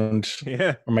owned,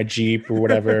 or my Jeep or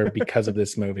whatever, because of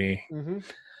this movie. Mm-hmm.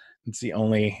 It's the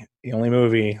only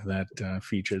movie that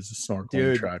features a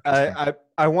snorkeling truck.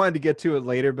 I wanted to get to it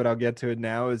later, but I'll get to it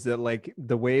now. Is that like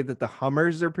the way that the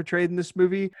Hummers are portrayed in this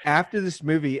movie? After this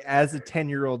movie, as a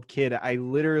 10-year-old kid, I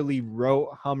literally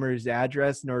wrote Hummer's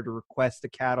address in order to request a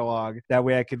catalog. That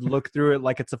way I could look through it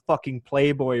like it's a fucking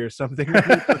Playboy or something.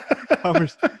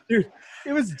 Hummers. Dude,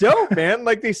 it was dope, man.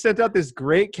 Like, they sent out this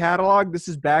great catalog. This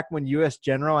is back when US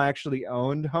General actually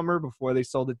owned Hummer before they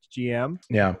sold it to GM.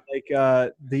 Yeah. Like,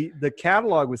 the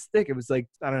catalog was thick. It was like,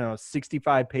 I don't know,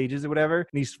 65 pages or whatever. And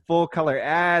these full color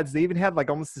ads. They even had like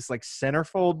almost this like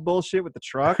centerfold bullshit with the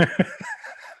truck.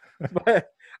 But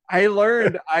I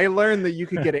learned that you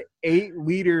could get an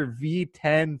 8-liter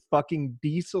V10 fucking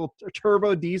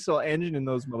turbo diesel engine in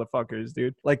those motherfuckers,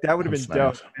 dude. Like, that would have been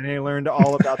dope. And I learned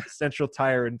all about the central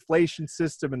tire inflation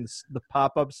system and the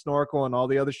pop-up snorkel and all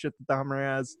the other shit that the Hummer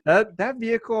has. That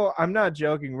vehicle, I'm not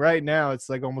joking. Right now, it's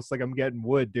like almost like I'm getting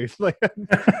wood, dude. Like,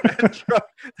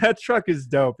 that truck is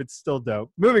dope. It's still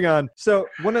dope. Moving on. So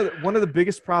one of the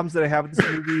biggest problems that I have with this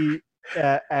movie,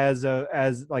 as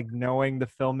like knowing the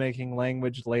filmmaking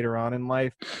language later on in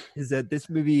life, is that this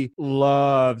movie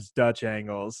loves Dutch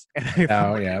angles. And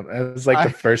it was like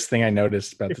the first thing I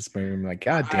noticed about this movie. I'm like,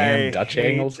 god damn, Dutch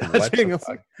angles. Dutch angles.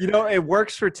 You know, it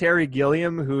works for Terry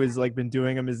Gilliam, who has like been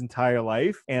doing them his entire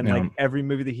life, and like every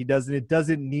movie that he does, and it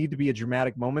doesn't need to be a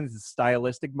dramatic moment. It's a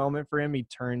stylistic moment for him. He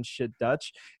turns shit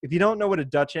Dutch. If you don't know what a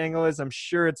Dutch angle is, I'm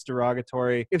sure it's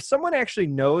derogatory. If someone actually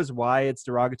knows why it's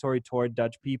derogatory toward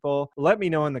Dutch people, let me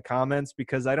know in the comments,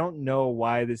 because I don't know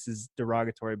why this is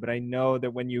derogatory, but I know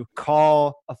that when you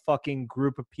call a fucking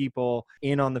group of people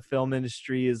in on the film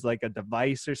industry as like a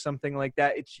device or something like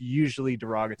that, it's usually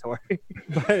derogatory.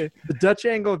 But the Dutch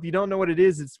angle, if you don't know what it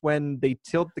is, it's when they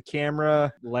tilt the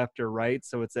camera left or right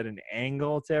so it's at an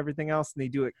angle to everything else, and they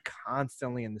do it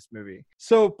constantly in this movie.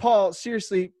 So, Paul,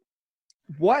 seriously,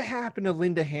 what happened to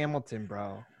Linda Hamilton,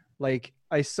 bro? Like,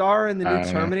 I saw her in the new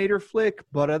Terminator flick,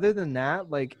 but other than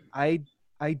that, like, I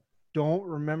don't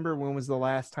remember when was the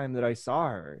last time that I saw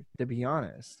her, to be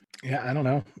honest. Yeah, I don't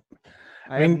know.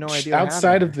 I have no idea what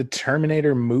outside happened of the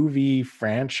Terminator movie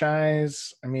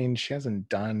franchise, I mean, she hasn't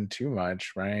done too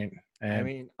much, right? there. I And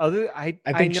mean, I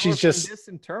I think know her she's from just, this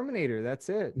and Terminator. That's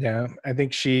it. yeah, I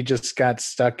think she just got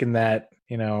stuck in that,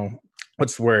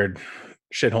 what's the word?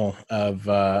 Shithole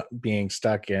of being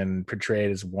stuck and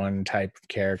portrayed as one type of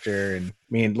character. And I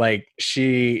mean, like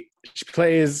she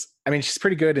plays, I mean, she's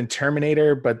pretty good in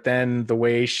Terminator, but then the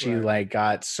way she Right. like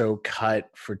got so cut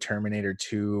for Terminator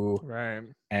 2, Right.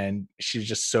 and she's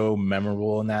just so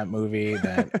memorable in that movie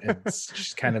that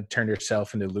she's kind of turned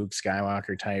herself into Luke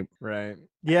Skywalker type Right.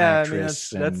 Yeah, I mean actress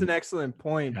that's an and excellent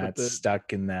point, but got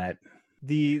stuck in that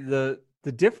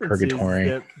the difference is purgatory.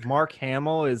 that Mark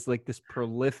Hamill is like this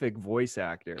prolific voice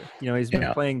actor. He's been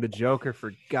Yeah. playing the Joker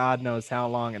for God knows how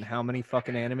long and how many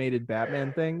fucking animated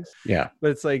Batman things. Yeah. But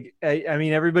it's like, I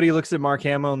mean, everybody looks at Mark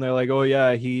Hamill and they're like, oh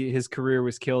yeah, his career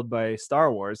was killed by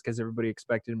Star Wars because everybody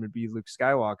expected him to be Luke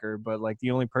Skywalker. But like the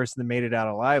only person that made it out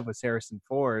alive was Harrison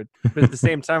Ford. But at the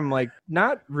same time, I'm like,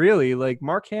 not really. Like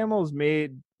Mark Hamill's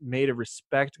made a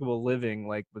respectable living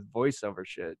like with voiceover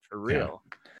shit for real.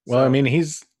 Well, I mean,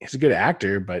 he's a good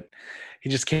actor, but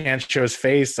he just can't show his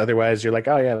face. Otherwise, you're like,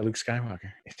 oh yeah, Luke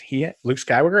Skywalker. Did Luke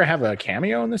Skywalker have a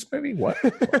cameo in this movie? What?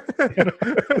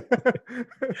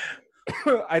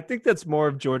 I think that's more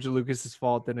of George Lucas's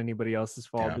fault than anybody else's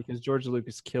fault Yeah. because George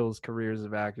Lucas kills careers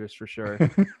of actors for sure.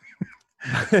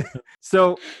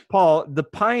 So, Paul, the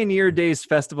Pioneer Days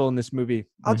Festival in this movie,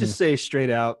 I'll just say straight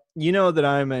out, you know that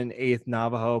I'm an 8th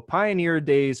Navajo. Pioneer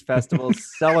Days festivals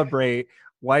celebrate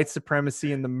white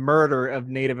supremacy and the murder of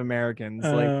Native Americans.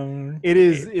 Like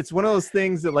it's one of those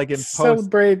things that like in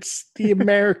celebrates the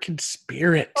American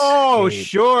spirit. Oh,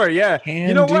 sure, yeah.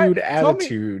 You know what?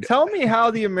 Attitude. Tell me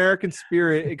how the American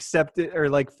spirit accepted or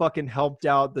like fucking helped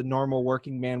out the normal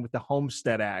working man with the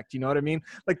Homestead Act. You know what I mean?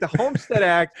 Like the Homestead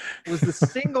Act was the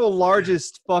single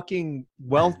largest fucking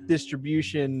wealth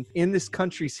distribution in this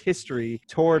country's history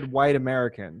toward white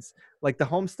Americans. Like the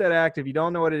Homestead Act, if you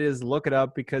don't know what it is, look it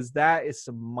up because that is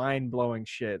some mind-blowing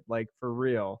shit, like for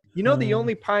real. The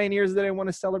only pioneers that I want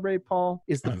to celebrate, Paul,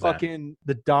 is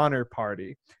the Donner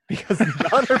Party. Because the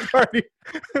Donner Party,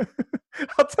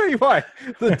 I'll tell you why.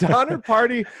 The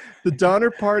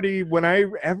Donner Party,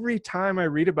 every time I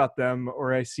read about them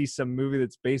or I see some movie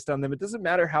that's based on them, it doesn't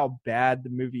matter how bad the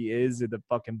movie is or the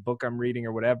fucking book I'm reading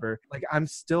or whatever. Like I'm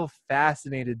still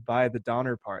fascinated by the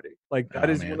Donner Party. Like that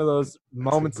is one of those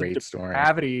moments of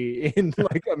depravity in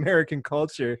like American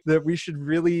culture that we should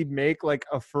really make like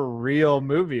a for real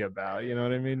movie about. You know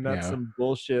what I mean? Not some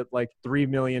bullshit like $3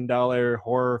 million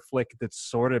horror flick that's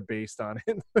sort of based on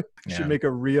it. Should make a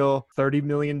real $30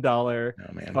 million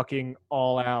fucking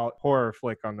all out horror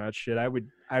flick on that shit. I would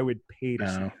pay to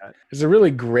see that. There's a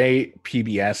really great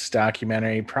PBS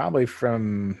documentary, probably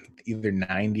from either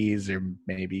 90s or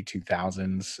maybe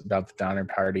 2000s, about the Donner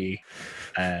Party.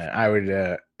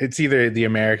 It's either The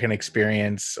American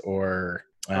Experience or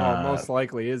most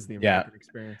likely is The American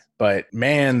Experience. But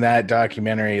man, that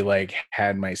documentary like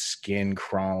had my skin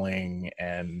crawling,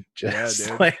 and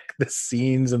just like the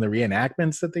scenes and the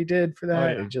reenactments that they did for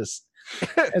that,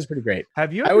 it was pretty great.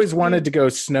 Have you? I always wanted to go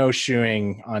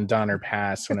snowshoeing on Donner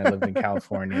Pass when I lived in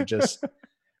California, just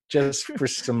for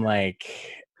some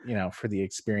for the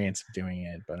experience of doing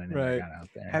it, but I never got out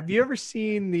there. Have you ever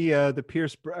seen the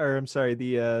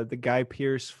Guy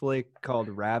Pearce flick called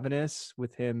Ravenous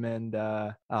with him and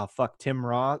Tim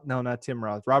Roth? No, not Tim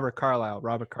Roth. Robert Carlyle.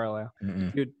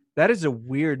 Mm-mm. Dude, that is a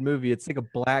weird movie. It's like a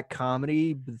black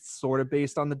comedy, but it's sort of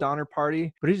based on the Donner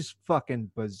Party, but it's just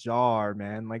fucking bizarre,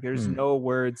 man. Like there's no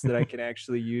words that I can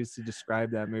actually use to describe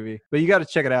that movie. But you got to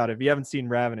check it out. If you haven't seen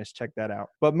Ravenous, check that out.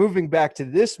 But moving back to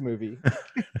this movie.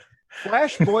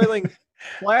 Flash boiling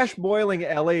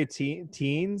LA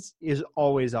teens is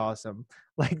always awesome.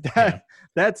 Like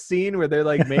that scene where they're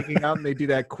like making out and they do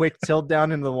that quick tilt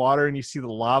down into the water and you see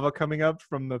the lava coming up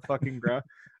from the fucking ground.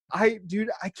 I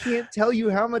can't tell you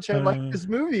how much I like this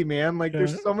movie, man. Like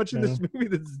there's so much in this movie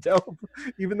that's dope,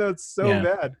 even though it's so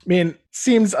bad. I mean,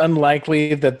 seems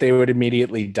unlikely that they would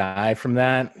immediately die from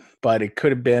that, but it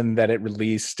could have been that it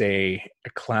released a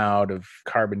cloud of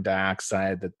carbon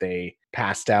dioxide that they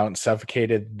passed out and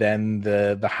suffocated. Then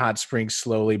the hot springs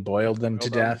slowly boiled them to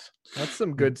death. That's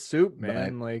some good soup,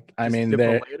 man. But, like, I mean,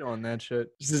 on that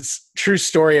shit. There's this true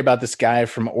story about this guy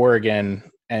from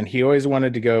Oregon, and he always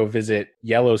wanted to go visit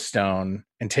Yellowstone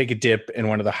and take a dip in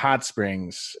one of the hot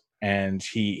springs. And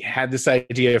he had this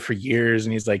idea for years,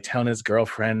 and he's like telling his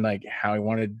girlfriend like how he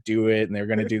wanted to do it, and they were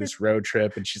going to do this road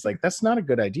trip. And she's like, "That's not a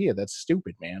good idea. That's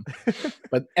stupid, man."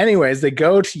 But anyways, they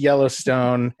go to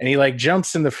Yellowstone, and he like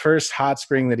jumps in the first hot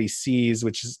spring that he sees,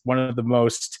 which is one of the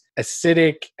most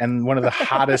acidic and one of the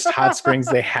hottest hot springs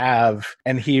they have.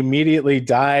 And he immediately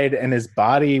died, and his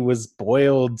body was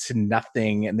boiled to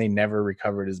nothing, and they never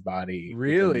recovered his body.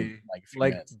 Really? Within, like, a few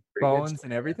Like minutes. bones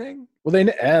and everything? Well, they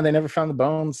never found the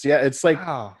bones. Yeah, it's like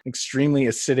Wow. extremely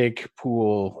acidic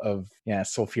pool of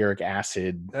sulfuric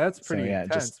acid. That's pretty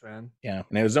intense, man. Yeah,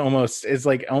 and it's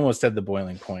like almost at the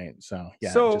boiling point. So yeah,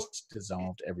 it just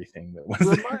dissolved everything that was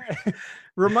there.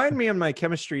 Remind me on my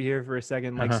chemistry here for a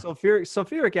second. Like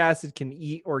sulfuric acid can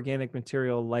eat organic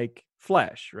material like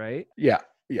flesh, right? Yeah.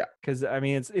 Because I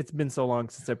mean, it's been so long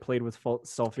since I played with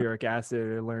sulfuric acid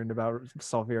or learned about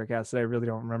sulfuric acid. I really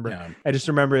don't remember. Yeah. I just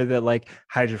remember that like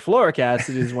hydrofluoric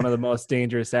acid is one of the most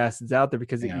dangerous acids out there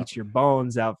because it eats your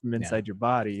bones out from inside your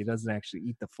body. It doesn't actually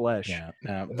eat the flesh.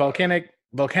 Yeah.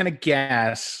 Volcanic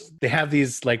gas, they have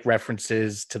these like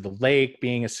references to the lake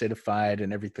being acidified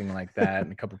and everything like that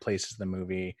in a couple places in the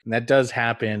movie. And that does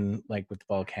happen like with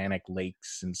volcanic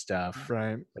lakes and stuff.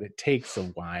 Right. But it takes a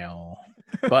while.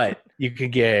 But you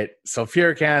could get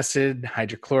sulfuric acid,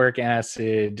 hydrochloric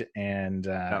acid, and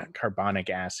carbonic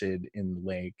acid in the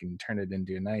lake and turn it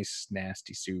into a nice,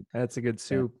 nasty soup. That's a good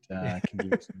soup. That can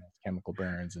give you some chemical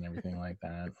burns and everything like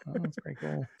that. Oh, that's pretty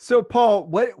cool. So, Paul,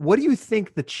 what do you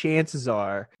think the chances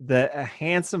are that a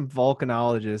handsome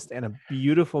volcanologist and a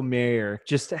beautiful mayor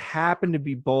just happen to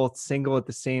be both single at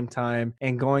the same time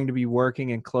and going to be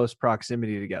working in close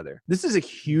proximity together? This is a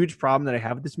huge problem that I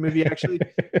have with this movie, actually.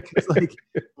 Because, like,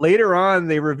 later on,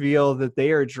 they reveal that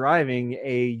they are driving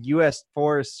a U.S.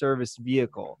 Forest Service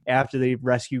vehicle after they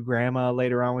rescue Grandma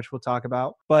later on, which we'll talk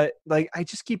about. But, like, I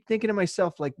just keep thinking to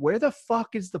myself, like, where the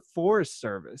fuck is the Forest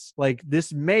Service? Like,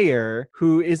 this mayor,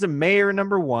 who is a mayor,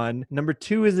 number one, number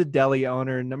two is a deli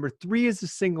owner, number three is a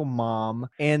single mom,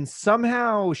 and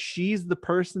somehow she's the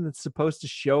person that's supposed to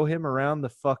show him around the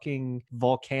fucking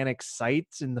volcanic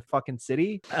sites in the fucking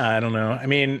city. I don't know. I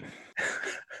mean,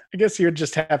 I guess you would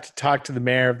just have to talk to the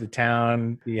mayor of the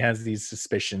town. He has these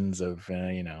suspicions of,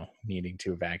 needing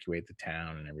to evacuate the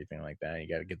town and everything like that. You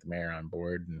got to get the mayor on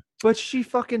board. But she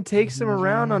fucking takes him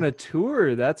around on a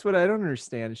tour. That's what I don't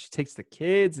understand. She takes the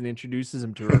kids and introduces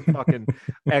them to her fucking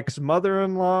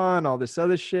ex-mother-in-law and all this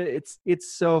other shit.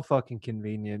 It's so fucking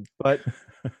convenient. But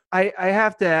I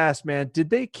have to ask, man,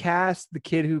 did they cast the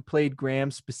kid who played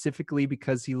Graham specifically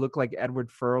because he looked like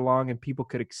Edward Furlong and people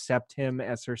could accept him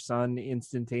as her son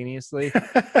instantaneously?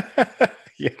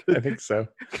 Yeah, I think so.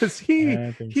 Because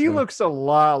he looks a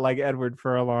lot like Edward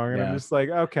Furlong, and I'm just like,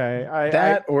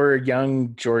 okay, or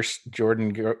young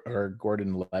Jordan or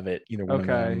Gordon Levitt, either one of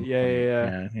them.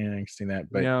 Yeah, I've seen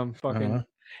that. But fucking.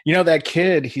 That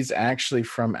kid, he's actually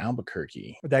from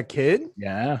Albuquerque. That kid?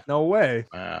 Yeah. No way.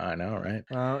 I know, right?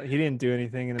 Well, he didn't do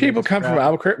anything. People come from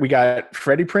Albuquerque. We got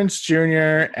Freddie Prinze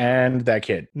Jr. and that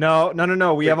kid. No.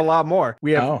 We have a lot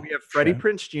we have Freddie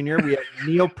Prinze Jr. We have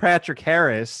Neil Patrick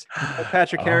Harris. Neil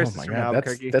Patrick Harris is from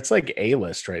Albuquerque. That's like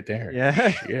A-list right there.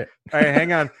 Yeah. Shit. All right,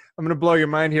 hang on. I'm going to blow your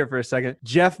mind here for a second.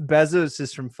 Jeff Bezos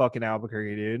is from fucking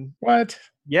Albuquerque, dude. What?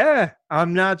 Yeah,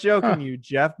 I'm not joking you.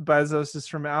 Jeff Bezos is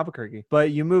from Albuquerque.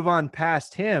 But you move on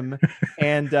past him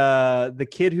and the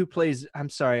kid who plays, I'm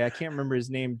sorry, I can't remember his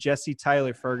name, Jesse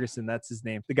Tyler Ferguson, that's his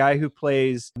name. The guy who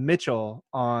plays Mitchell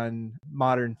on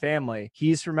Modern Family,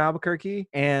 he's from Albuquerque.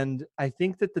 And I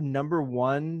think that the number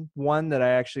one that I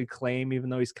actually claim, even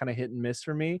though he's kind of hit and miss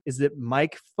for me, is that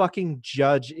Mike fucking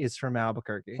Judge is from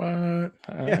Albuquerque. What?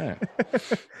 Yeah.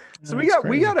 So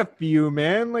we got a few,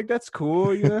 man. Like, that's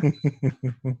cool,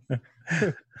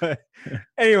 But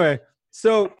anyway,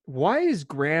 so why is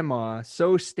Grandma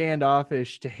so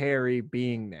standoffish to Harry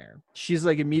being there? She's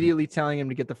like immediately telling him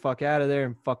to get the fuck out of there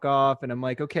and fuck off. And I'm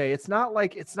like, okay, it's not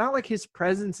like his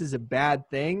presence is a bad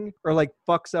thing or like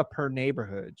fucks up her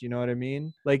neighborhood. You know what I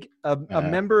mean? Like a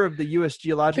member of the U.S.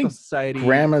 Geological Society.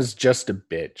 Grandma's just a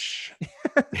bitch.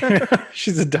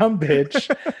 She's a dumb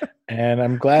bitch. And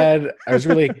I was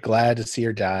really glad to see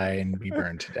her die and be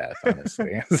burned to death,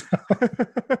 honestly.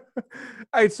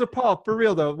 All right, so Paul, for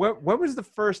real though, when was the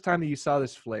first time that you saw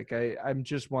this flick? I'm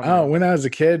just wondering. Oh, when I was a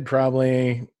kid,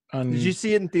 probably. Did you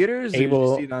see it in theaters? Cable?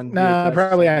 Or did you see it on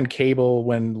probably on cable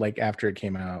after it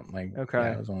came out. Like, okay,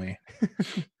 yeah, it was only.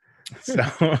 So,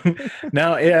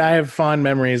 no, I have fond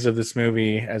memories of this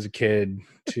movie as a kid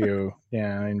too.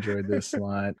 Yeah, I enjoyed this a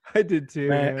lot. I did too.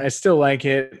 I still like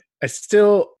it. I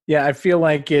feel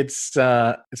like it's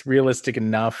realistic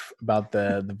enough about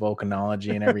the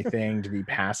volcanology and everything to be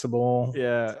passable.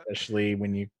 Yeah. Especially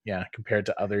when you compared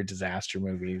to other disaster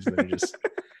movies that are just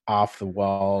off the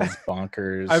walls,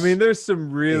 bonkers. I mean, there's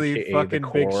some really fucking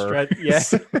big stretch. Yeah.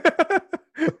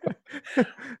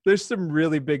 There's some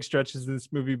really big stretches in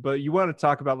this movie, but you want to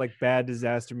talk about like bad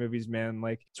disaster movies, man.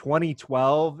 Like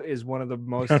 2012 is one of the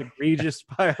most egregious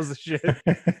piles of shit.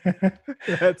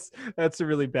 That's a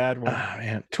really bad one. Oh,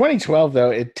 man. 2012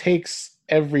 though, it takes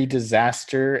every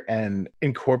disaster and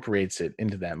incorporates it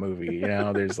into that movie. You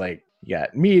know, there's like, you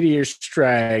got meteor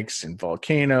strikes and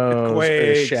volcanoes,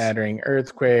 earth-shattering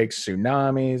earthquakes,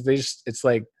 tsunamis. It's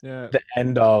like the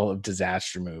end all of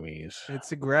disaster movies.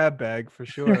 It's a grab bag for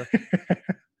sure.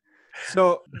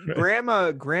 So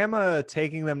grandma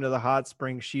taking them to the hot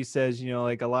springs, she says, you know,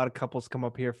 like a lot of couples come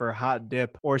up here for a hot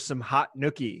dip or some hot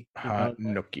nookie.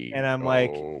 Nookie. And I'm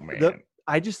like,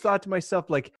 I just thought to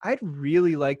myself, like, I'd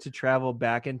really like to travel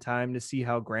back in time to see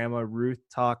how Grandma Ruth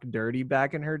talked dirty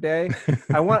back in her day.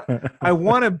 I want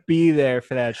to be there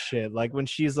for that shit. Like when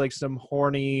she's like some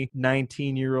horny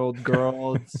 19-year-old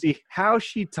girl, see how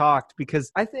she talked.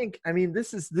 Because I mean,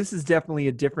 this is definitely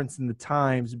a difference in the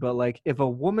times. But like, if a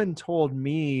woman told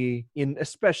me,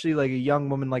 especially like a young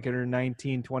woman, like in her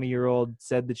 19, 20-year-old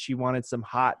said that she wanted some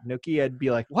hot nookie, I'd be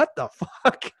like, what the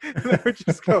fuck? And I would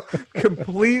just go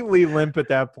completely limp at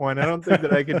that point. I don't think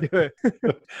that I could do it.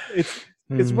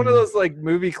 It's one of those like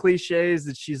movie cliches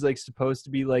that she's like supposed to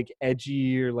be like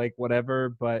edgy or like whatever,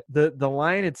 but the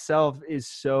line itself is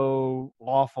so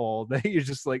awful that you're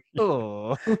just like,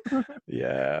 oh.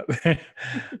 Yeah.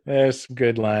 There's some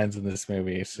good lines in this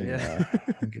movie. Some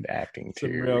good acting too.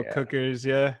 Some real cookers,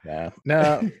 yeah.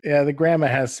 The grandma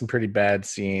has some pretty bad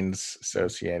scenes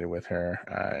associated with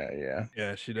her.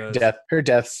 Yeah, she does. Her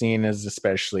death scene is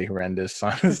especially horrendous,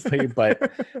 honestly. But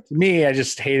to me, I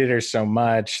just hated her so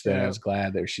much that I was glad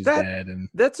that she's dead. And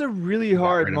that's a really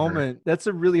hard moment. That's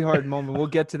a really hard moment. We'll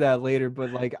get to that later,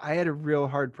 but like I had a real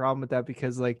hard problem with that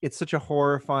because like it's such a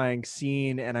horrifying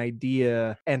scene and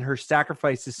idea, and her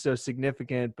sacrifice is so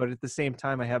significant, but at the same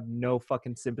time I have no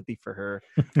fucking sympathy for her.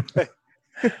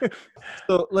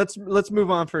 So let's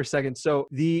move on for a second. So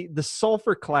the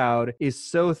sulfur cloud is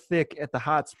so thick at the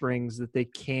hot springs that they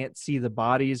can't see the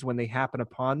bodies when they happen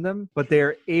upon them, but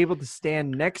they're able to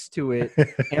stand next to it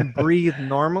and breathe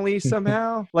normally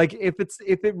somehow. Like if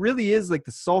it really is like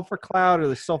the sulfur cloud or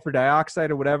the sulfur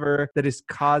dioxide or whatever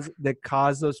that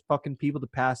caused those fucking people to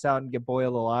pass out and get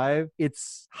boiled alive,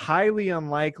 it's highly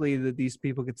unlikely that these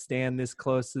people could stand this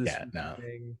close to this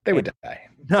thing. They would die,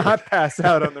 not pass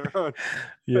out on their own.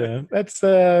 Yeah, that's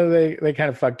they kind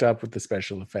of fucked up with the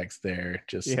special effects there.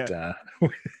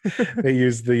 They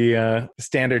used the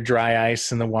standard dry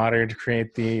ice in the water to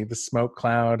create the smoke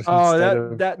cloud.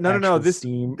 No. This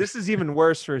is even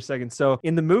worse for a second. So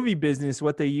in the movie business,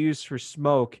 what they use for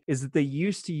smoke is that they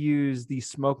used to use these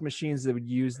smoke machines that would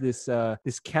use this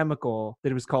chemical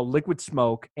that was called liquid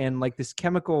smoke, and like this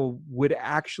chemical would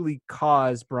actually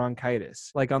cause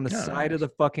bronchitis. Like on the side of the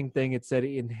fucking thing, it said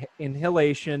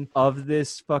inhalation of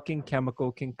this fucking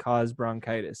chemical can cause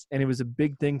bronchitis, and it was a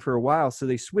big thing for a while. So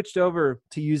they switched over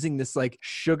to using this like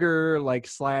sugar like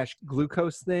 /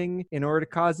 glucose thing in order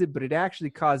to cause it, but it actually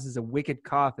causes a wicked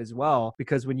cough as well,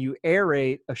 because when you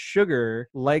aerate a sugar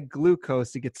like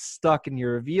glucose, it gets stuck in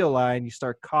your alveoli and you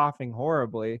start coughing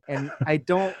horribly. And I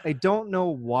don't know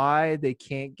why they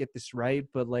can't get this right,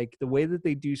 but like the way that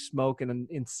they do smoke and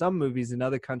in some movies in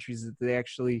other countries is that they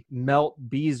actually melt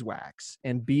beeswax,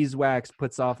 and beeswax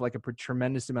puts off like a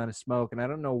tremendous amount of smoke. And I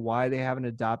don't know why they haven't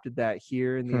adopted that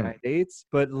here in the United States,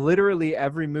 but literally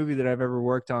every movie that I've ever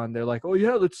worked on, they're like, oh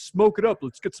yeah, let's smoke it up,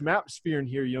 let's get some atmosphere in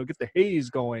here, get the haze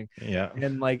going.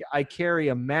 And like I carry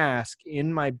a mask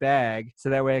in my bag so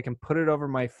that way I can put it over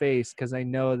my face, because I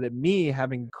know that me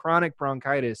having chronic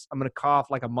bronchitis, I'm gonna cough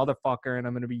like a motherfucker and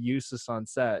I'm gonna be useless on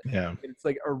set. It's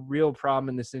like a real problem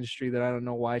in this industry that I don't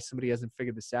know why somebody hasn't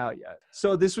figured this out yet.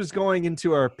 So this was going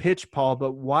into our pitch, Paul,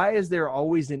 but why is there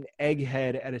always an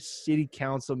egghead at a city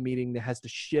council meeting that has to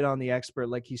shit on the expert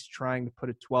like he's trying to put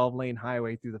a 12-lane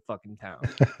highway through the fucking town?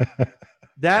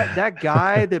 That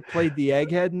guy that played the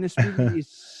egghead in this movie is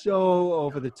so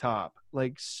over the top.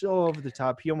 Like so over the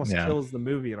top. He almost kills the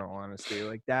movie in all honesty.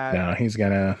 Like that. No, he's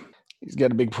got a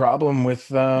big problem with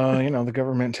the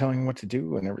government telling him what to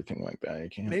do and everything like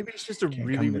that. Maybe he's just a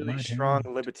really strong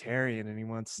libertarian and he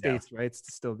wants states' rights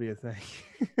to still be a thing.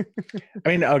 I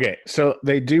mean, okay, so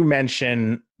they do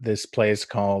mention this place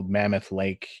called Mammoth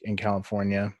Lake in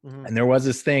California, and there was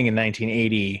this thing in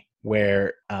 1980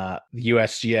 where the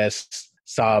USGS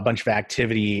saw a bunch of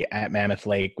activity at Mammoth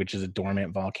Lake, which is a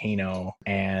dormant volcano,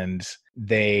 and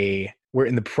they we're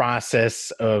in the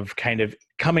process of kind of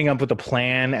coming up with a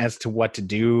plan as to what to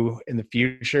do in the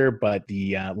future, but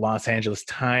the Los Angeles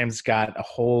Times got a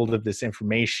hold of this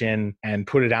information and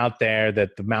put it out there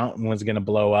that the mountain was going to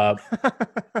blow up.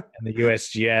 And the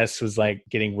USGS was like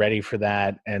getting ready for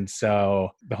that. And so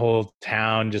the whole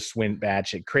town just went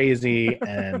batshit crazy,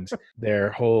 and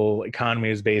their whole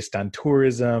economy was based on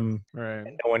tourism. Right.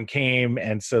 And no one came.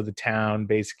 And so the town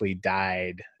basically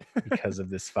died because of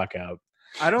this fuck up.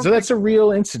 So that's a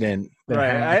real incident.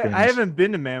 Right. I haven't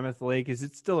been to Mammoth Lake. Is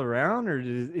it still around, or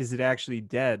is it actually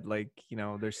dead? Like,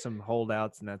 there's some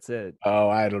holdouts and that's it. Oh,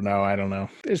 I don't know.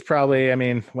 There's probably,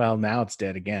 now it's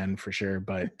dead again for sure.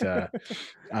 But,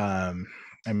 now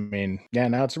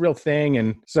it's a real thing.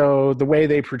 And so the way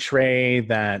they portray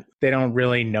that they don't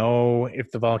really know if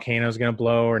the volcano is going to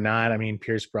blow or not.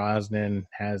 Pierce Brosnan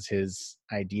has his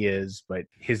ideas, but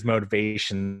his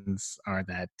motivations are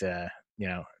that,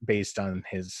 based on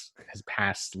his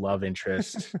past love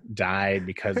interest died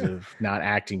because of not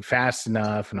acting fast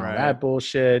enough and all that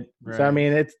bullshit. Right. So,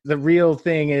 it's the real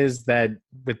thing is that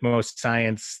with most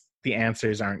science, the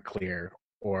answers aren't clear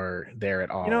or there at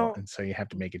all. And so you have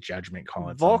to make a judgment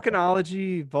call.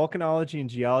 Volcanology and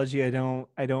geology, I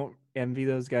don't envy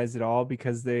those guys at all,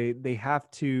 because they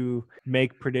have to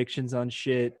make predictions on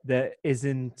shit that is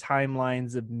in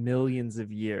timelines of millions of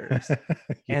years.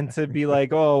 And to be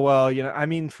like, oh, well,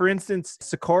 for instance,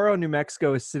 Socorro, New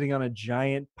Mexico is sitting on a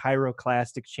giant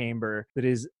pyroclastic chamber that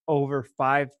is over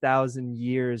 5,000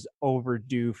 years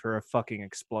overdue for a fucking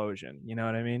explosion. You know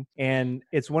what I mean? And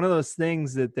it's one of those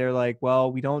things that they're like, well,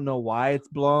 we don't know why it's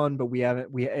blown, but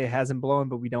it hasn't blown,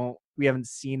 but we haven't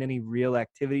seen any real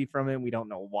activity from it. We don't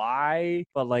know why,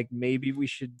 but like maybe we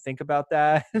should think about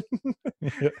that.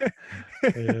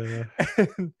 Yeah.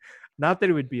 Not that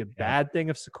it would be a bad thing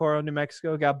if Socorro, New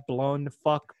Mexico got blown to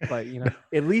fuck, but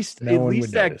at least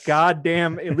that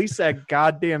goddamn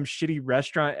shitty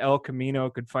restaurant El Camino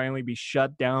could finally be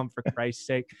shut down, for Christ's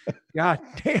sake. God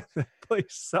damn, that place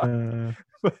sucked.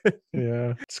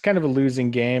 Yeah, it's kind of a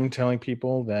losing game telling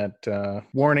people that,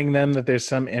 warning them that there's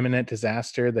some imminent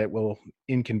disaster that will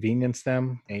inconvenience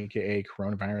them, aka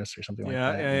coronavirus or something like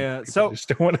that. Yeah. So just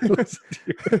don't want to listen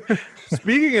to.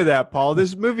 Speaking of that, Paul,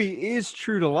 this movie is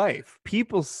true to life.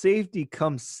 People's safety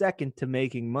comes second to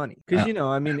making money, because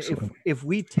if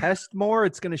we test more,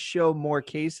 it's going to show more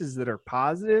cases that are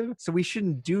positive. So we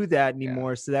shouldn't do that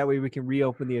anymore. So that way we can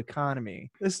reopen the economy.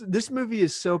 This movie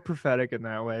is so prophetic in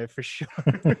that way, for sure.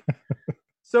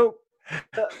 So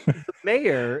the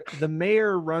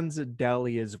mayor runs a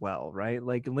deli as well, right?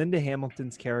 Like Linda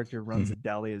Hamilton's character runs a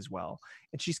deli as well.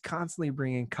 And she's constantly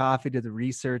bringing coffee to the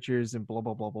researchers and blah,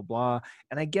 blah, blah, blah, blah.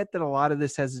 And I get that a lot of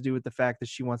this has to do with the fact that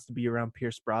she wants to be around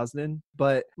Pierce Brosnan.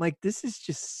 But like, this is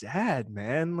just sad,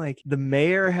 man. Like the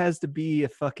mayor has to be a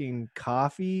fucking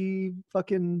coffee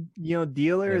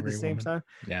dealer at the same time.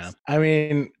 Yeah.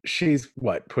 She's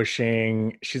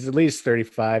she's at least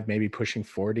 35, maybe pushing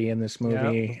 40 in this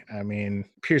movie. Yep.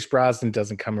 Pierce Brosnan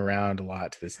doesn't come around a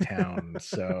lot to this town.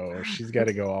 So she's got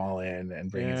to go all in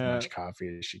and bring as much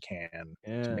coffee as she can.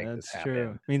 To make this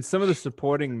happen. True. Some of the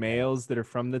supporting males that are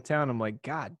from the town, I'm like,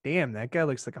 God damn, that guy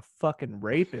looks like a fucking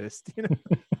rapist.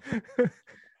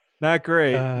 Not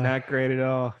great. Not great at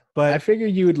all. But I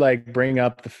figured you would bring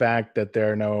up the fact that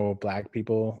there are no black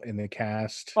people in the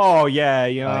cast. Oh yeah,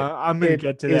 I'm gonna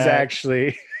get to that. Is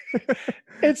actually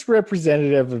it's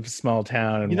representative of a small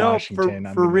town in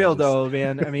Washington. For real though,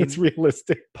 man. It's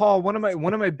realistic. Paul, one of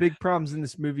my big problems in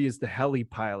this movie is the heli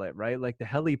pilot, right? Like the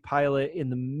heli pilot in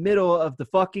the middle of the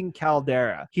fucking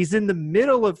caldera. He's in the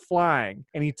middle of flying,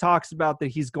 and he talks about that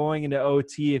he's going into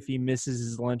OT if he misses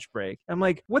his lunch break. I'm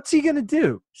like, what's he gonna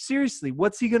do? Seriously,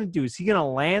 what's he gonna do? Is he gonna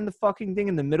land the fucking thing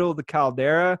in the middle of the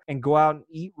caldera and go out and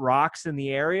eat rocks in the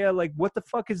area? Like, what the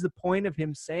fuck is the point of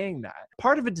him saying that?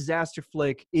 Part of a disaster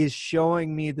flick is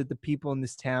showing me that the people in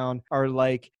this town are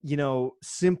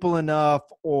simple enough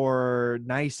or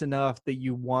nice enough that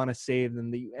you want to save them,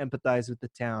 that you empathize with the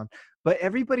town. But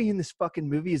everybody in this fucking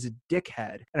movie is a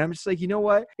dickhead. And I'm just like, you know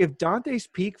what? If Dante's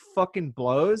Peak fucking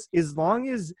blows, as long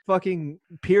as fucking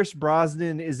Pierce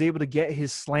Brosnan is able to get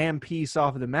his slam piece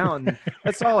off of the mountain,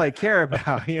 that's all I care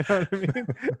about. You know what I mean?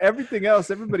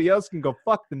 Everybody else can go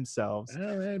fuck themselves.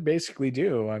 Well, they basically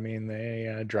do.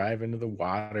 They drive into the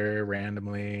water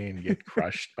randomly and get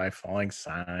crushed by falling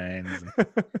signs.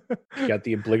 You got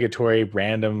the obligatory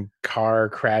random car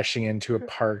crashing into a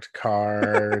parked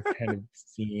car kind of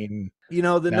scene. I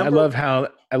love how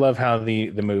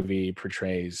the movie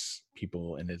portrays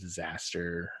people in a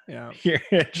disaster. Yeah. You're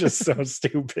just so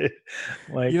stupid.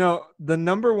 Like, you know, the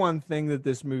number one thing that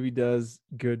this movie does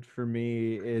good for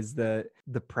me is that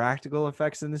the practical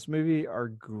effects in this movie are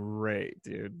great,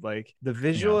 dude. Like the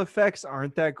visual effects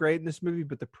aren't that great in this movie,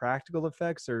 but the practical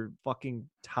effects are fucking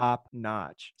top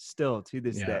notch still to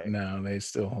this day. No, they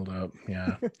still hold up.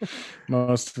 Yeah.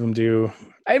 Most of them do.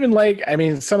 I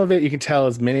mean, some of it you can tell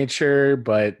is miniature,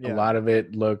 but a lot of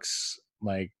it looks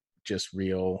like just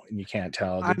real, and you can't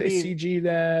tell. Did they CG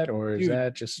that, or is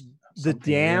that just the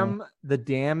dam at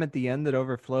the end that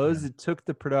overflows? It took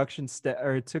the production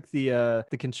or it took the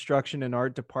construction and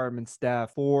art department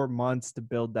staff 4 months to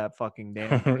build that fucking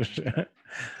dam.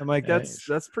 I'm like,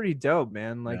 that's pretty dope,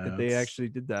 man. Like that they actually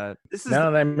did that.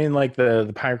 I mean, like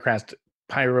the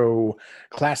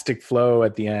pyroclastic flow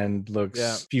at the end looks.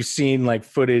 If you've seen like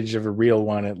footage of a real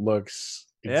one, it looks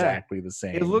exactly the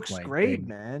same. It looks great,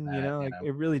 man.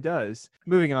 It really does.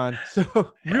 Moving on.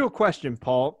 So, real question,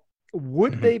 Paul.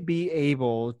 Would they be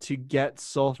able to get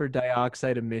sulfur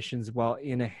dioxide emissions while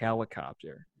in a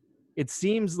helicopter? It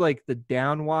seems like the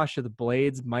downwash of the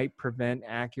blades might prevent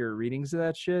accurate readings of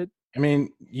that shit. I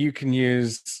mean, you can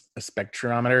use a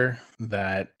spectrometer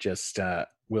that just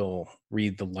will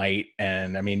read the light,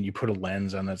 and I mean, you put a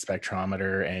lens on that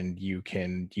spectrometer and you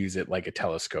can use it like a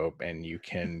telescope, and you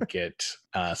can get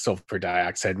sulfur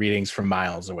dioxide readings from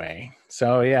miles away.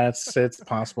 So yeah, it's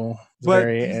possible.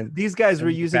 These guys were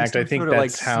using some sort of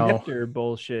like snifter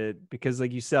bullshit, because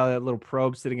like you saw that little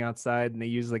probe sitting outside, and they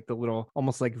use like the little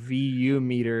almost like VU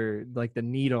meter, like the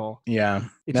needle. Yeah.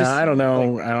 I don't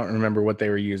know. I don't remember what they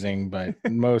were using, but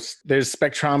there's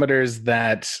spectrometers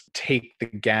that take the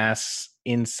gas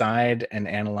inside and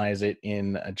analyze it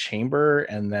in a chamber,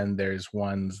 and then there's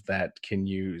ones that can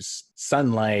use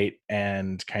sunlight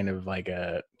and kind of like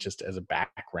just as a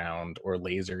background, or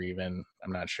laser even.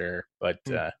 I'm not sure, but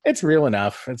it's real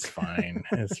enough. It's fine.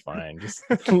 It's fine. Just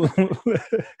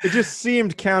it just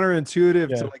seemed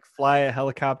counterintuitive to like fly a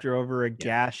helicopter over a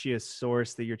gaseous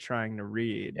source that you're trying to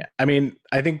read. Yeah. I mean,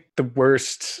 I think the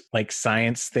worst like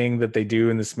science thing that they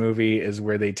do in this movie is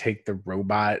where they take the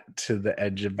robot to the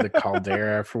edge of the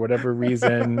caldera for whatever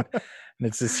reason. And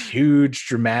it's this huge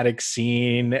dramatic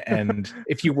scene, and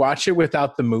if you watch it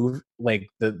without the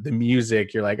the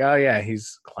music, you're like, oh yeah,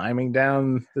 he's climbing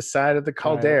down the side of the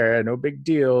caldera, no big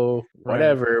deal,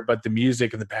 whatever. But the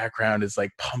music in the background is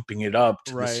like pumping it up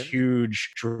to this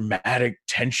huge dramatic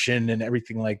tension and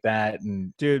everything like that.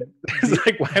 And dude, it's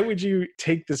like, why would you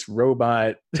take this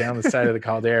robot down the side of the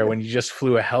caldera when you just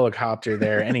flew a helicopter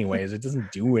there anyways? It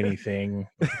doesn't do anything.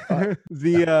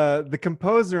 The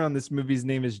composer on this movie's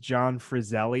name is John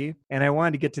Frizzelli, and I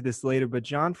wanted to get to this later, but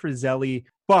John Frizzelli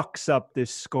fucks up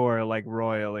this score like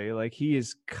royally. Like he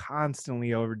is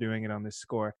constantly overdoing it on this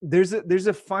score. There's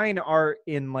a fine art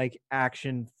in like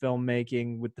action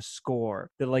filmmaking with the score,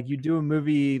 that like you do a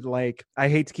movie like, I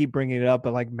hate to keep bringing it up,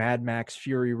 but like Mad Max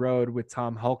Fury Road with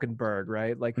Tom Hulkenberg,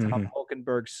 right? Like Tom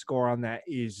Hulkenberg's score on that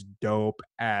is dope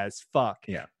as fuck.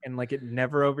 Yeah. And like it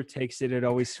never overtakes it. It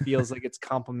always feels like it's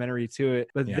complementary to it.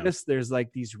 But there's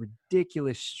like these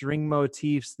ridiculous string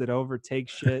motifs that overtake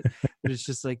shit. But it's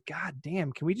just like, God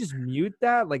damn, can we just mute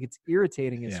that? Like it's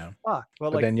irritating as fuck.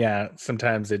 But like, then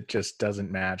sometimes it just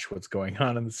doesn't match what's going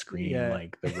on the screen,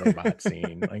 like the robot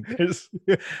scene. Like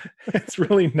it's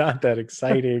really not that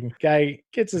exciting. Guy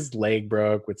gets his leg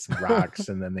broke with some rocks,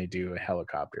 and then they do a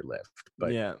helicopter lift.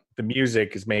 But the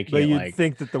music is making it like,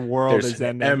 think that the world is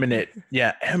an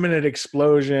imminent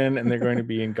explosion, and they're going to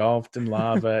be engulfed in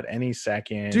lava at any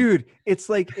second. Dude, it's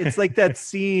like that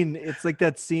scene. It's like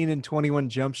that scene in 21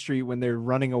 Jump Street when they're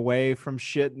running away from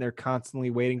shit and they're constantly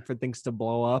waiting for things to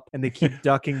blow up, and they keep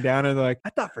ducking down, and they're like, I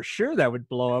thought for sure that would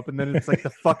blow up, and then it's like the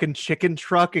fucking chicken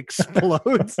truck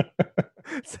explodes.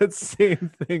 It's that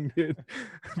same thing, dude.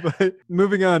 But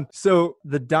moving on. So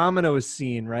the dominoes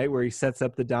scene, right, where he sets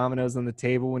up the dominoes on the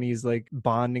table when he's like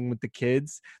bonding with the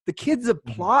kids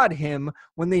applaud him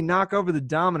when they knock over the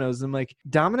dominoes. I'm like,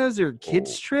 dominoes are a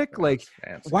kid's trick? Like,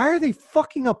 why are they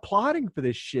fucking applauding for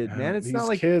this shit, man? It's not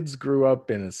like kids grew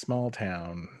up in a small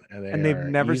town and they've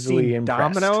never seen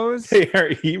dominoes. They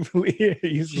are easily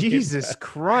Jesus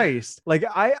Christ. Like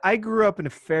I grew up in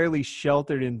a fairly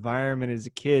sheltered environment as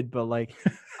a kid, but like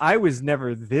I was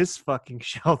never this fucking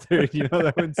sheltered, that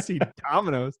I wouldn't see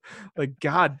dominoes. Like,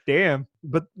 god damn.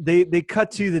 But they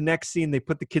cut to the next scene. They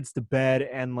put the kids to bed,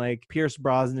 and like Pierce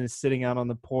Brosnan is sitting out on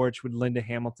the porch with Linda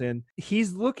Hamilton.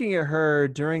 He's looking at her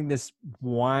during this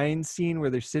wine scene where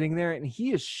they're sitting there, and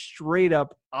he is straight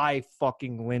up, I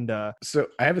fucking Linda. So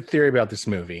I have a theory about this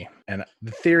movie, and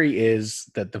the theory is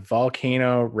that the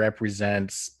volcano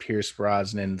represents Pierce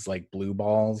Brosnan's like blue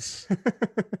balls.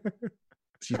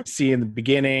 You see in the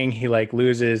beginning, he like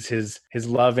loses his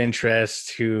love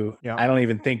interest, who I don't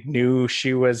even think knew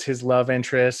she was his love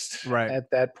interest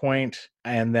at that point.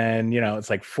 And then,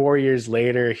 it's like 4 years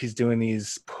later, he's doing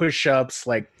these push-ups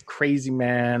like crazy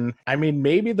man. I mean,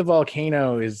 maybe the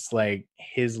volcano is like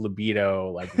his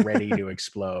libido, like ready to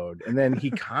explode. And then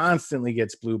he constantly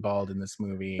gets blue balled in this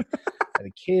movie. The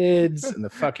kids and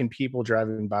the fucking people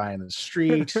driving by in the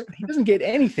street. He doesn't get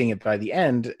anything by the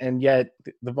end, and yet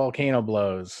the volcano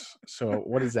blows. So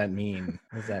what does that mean?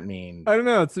 What does that mean? I don't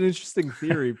know. It's an interesting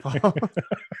theory, Paul.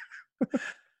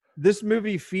 This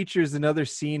movie features another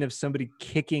scene of somebody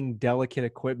kicking delicate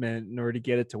equipment in order to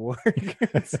get it to work.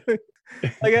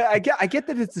 I get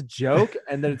that it's a joke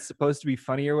and that it's supposed to be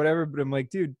funny or whatever, but I'm like,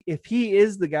 dude, if he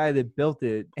is the guy that built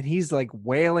it and he's like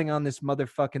wailing on this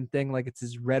motherfucking thing like it's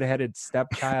his redheaded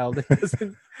stepchild,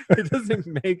 it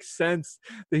doesn't make sense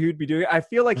that he would be doing it. I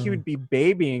feel like he would be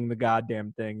babying the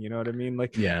goddamn thing. You know what I mean?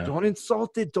 Like, don't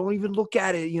insult it. Don't even look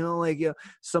at it.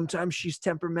 Sometimes she's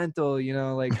temperamental,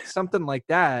 like something like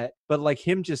that. But like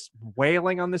him just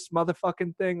wailing on this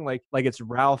motherfucking thing, like it's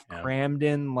Ralph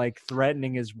Cramden, like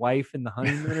threatening his wife in The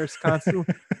Honeymooners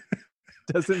constantly.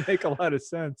 Doesn't make a lot of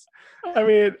sense. I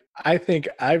mean, I think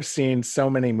I've seen so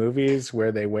many movies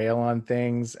where they wail on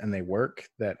things and they work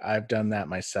that I've done that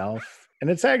myself. And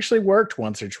it's actually worked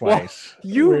once or twice.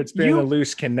 Where it's been a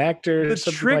loose connector or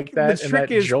something like that. The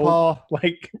trick is, jolt, Paul,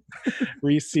 like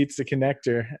reseats the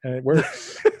connector, and it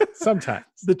works sometimes.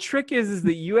 The trick is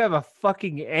that you have a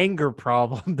fucking anger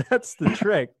problem. That's the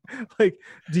trick. Like,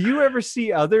 do you ever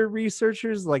see other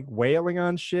researchers like wailing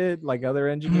on shit, like other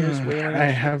engineers wailing on shit? I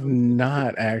have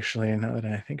not actually, now that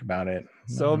I think about it.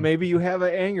 So maybe you have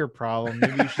an anger problem.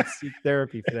 Maybe you should seek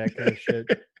therapy for that kind of shit.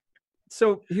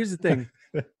 So here's the thing.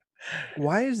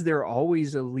 Why is there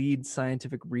always a lead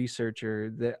scientific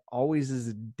researcher that always is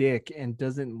a dick and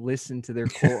doesn't listen to their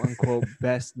quote unquote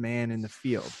best man in the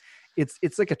field?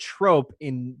 It's like a trope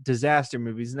in disaster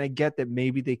movies, and I get that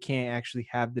maybe they can't actually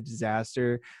have the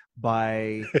disaster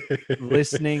by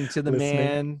listening to the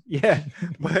man. Yeah,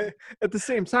 but at the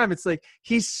same time, it's like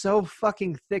he's so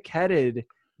fucking thick-headed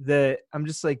that I'm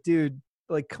just like, dude,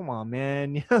 like, come on,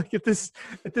 man. Like at this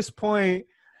point.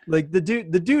 Like the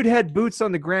dude had boots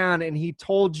on the ground, and he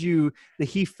told you that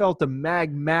he felt a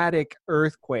magmatic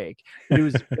earthquake. It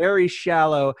was very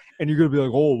shallow, and you're gonna be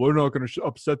like, "Oh, we're not gonna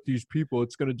upset these people.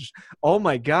 It's gonna just, oh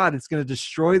my god, it's gonna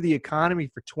destroy the economy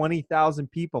for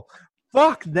 20,000 people."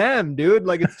 Fuck them, dude.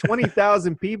 Like it's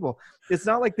 20,000 people. It's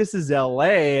not like this is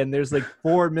LA and there's like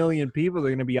 4 million people that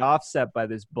are gonna be offset by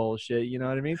this bullshit. You know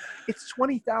what I mean? It's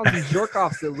 20,000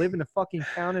 jerk-offs that live in a fucking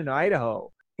town in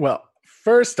Idaho. Well,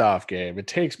 first off, Gabe, it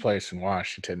takes place in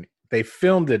Washington. They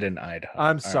filmed it in Idaho.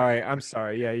 I'm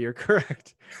sorry. Yeah, you're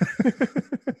correct.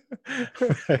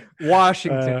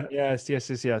 Washington. Yes.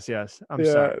 I'm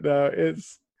sorry. No,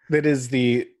 that is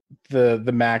the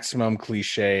maximum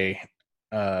cliche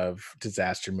of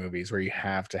disaster movies, where you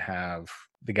have to have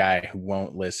the guy who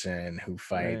won't listen, who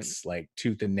fights like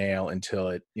tooth and nail until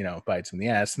it, bites him in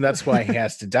the ass. And that's why he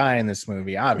has to die in this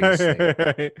movie, obviously.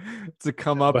 To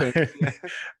come up.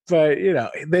 But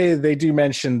they do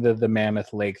mention the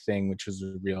Mammoth Lake thing, which was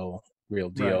a real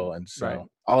deal. Right. And so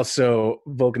also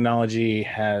volcanology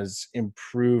has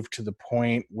improved to the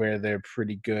point where they're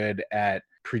pretty good at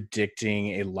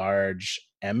predicting a large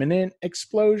imminent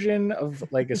explosion of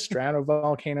like a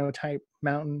stratovolcano type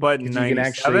mountain. But you can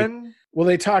actually, well,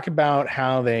 they talk about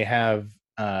how they have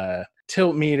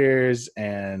tilt meters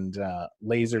and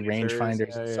laser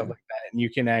rangefinders and stuff like that, and you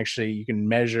can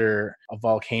measure a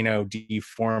volcano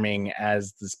deforming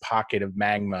as this pocket of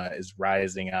magma is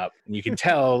rising up, and you can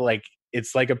tell like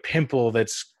it's like a pimple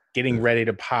that's getting ready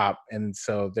to pop. And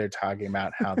so they're talking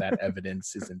about how that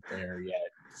evidence isn't there yet.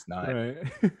 It's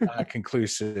not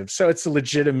conclusive. So it's a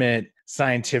legitimate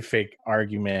scientific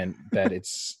argument that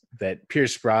that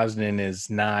Pierce Brosnan is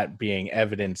not being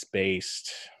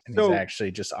evidence-based and he's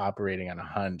actually just operating on a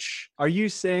hunch. Are you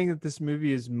saying that this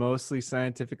movie is mostly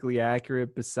scientifically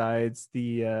accurate basides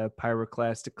the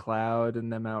pyroclastic cloud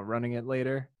and them outrunning it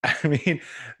later? I mean,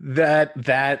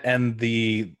 that and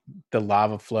the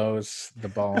lava flows, the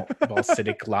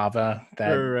balsitic lava,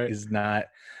 that is not,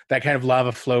 that kind of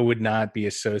lava flow would not be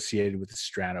associated with a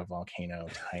stratovolcano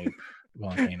type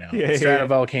volcano.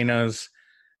 Stratovolcanoes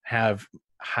have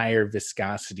higher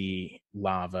viscosity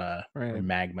lava or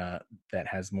magma that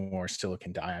has more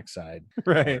silicon dioxide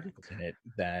in it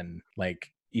than,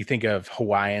 like, you think of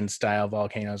Hawaiian style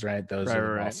volcanoes, right? Those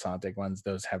are the basaltic ones.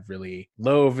 Those have really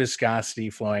low viscosity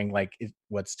flowing, like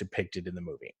what's depicted in the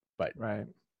movie. But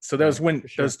so those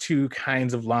those two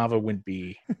kinds of lava wouldn't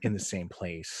be in the same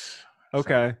place.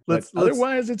 Okay,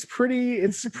 otherwise it's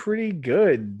pretty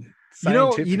good.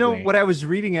 You know what I was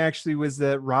reading actually was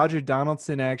that Roger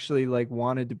Donaldson actually like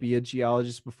wanted to be a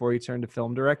geologist before he turned to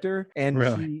film director,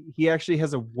 and he actually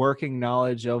has a working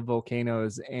knowledge of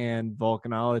volcanoes and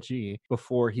volcanology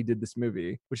before he did this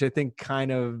movie, which I think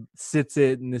kind of sits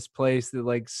it in this place that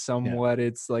like somewhat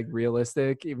it's like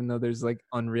realistic, even though there's like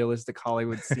unrealistic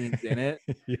Hollywood scenes in it.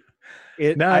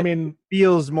 It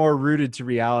feels more rooted to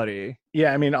reality.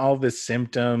 Yeah, I mean, all the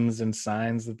symptoms and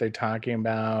signs that they're talking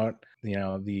about, you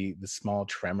know, the small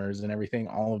tremors and everything,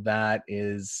 all of that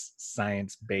is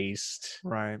science based.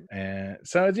 Right. And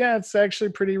so, yeah, it's actually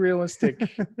pretty realistic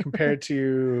compared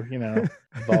to, you know,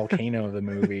 Volcano, the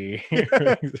movie.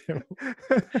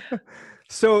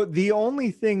 So the only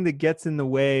thing that gets in the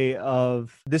way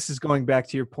of this is going back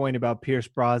to your point about Pierce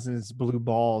Brosnan's blue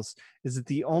balls, is that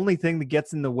the only thing that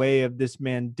gets in the way of this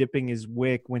man dipping his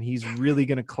wick when he's really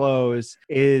going to close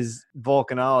is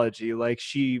volcanology. Like,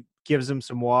 she gives him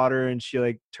some water and she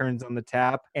like turns on the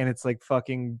tap and it's like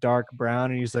fucking dark brown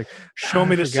and he's like, show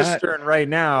me the cistern right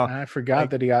now. I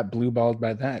forgot that he got blue balled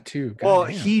by that too.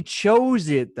 He chose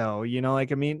it though, you know,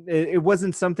 like, I mean, it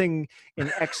wasn't something,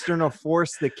 an external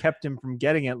force that kept him from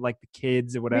getting it, like the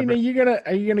kids or whatever. I mean,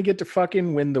 are you gonna get to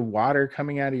fucking when the water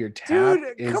coming out of your tap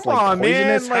is come like on,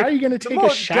 poisonous? man. How are you gonna take a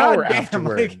shower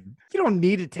afterward? Like, you don't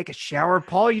need to take a shower,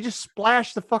 Paul. You just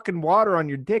splash the fucking water on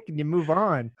your dick and you move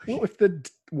on. Well, if the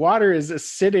water is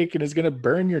acidic and is going to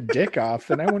burn your dick off,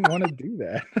 then I wouldn't want to do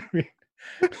that.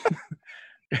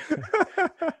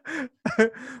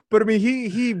 But I mean,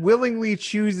 he willingly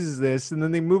chooses this, and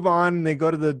then they move on and they go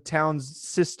to the town's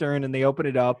cistern and they open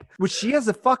it up, which she has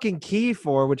a fucking key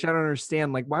for, which I don't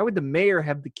understand. Like, why would the mayor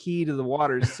have the key to the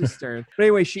water cistern? But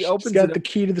anyway, she opens got the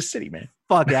key to the city, man.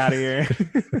 Fuck out of here.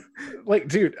 Like,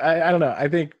 dude, I don't know. I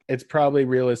think it's probably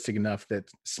realistic enough that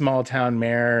small town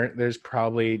mayor, there's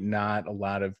probably not a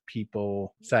lot of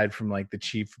people aside from like the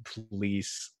chief of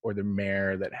police or the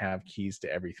mayor that have keys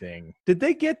to everything. Did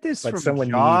they get this but from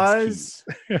someone Jaws?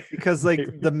 Because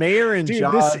like the mayor in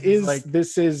Jaws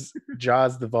this is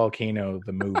Jaws the Volcano,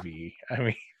 the movie. I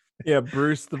mean, yeah,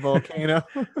 Bruce the Volcano.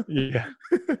 Yeah.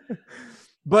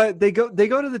 But they go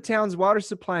to the town's water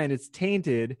supply and it's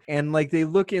tainted, and like they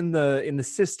look in the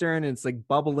cistern and it's like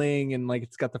bubbling and like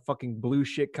it's got the fucking blue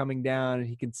shit coming down and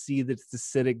he can see that it's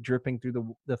acidic dripping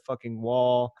through the fucking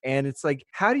wall. And it's like,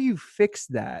 how do you fix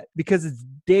that? Because it's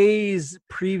days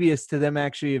previous to them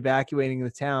actually evacuating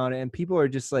the town, and people are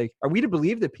just like, are we to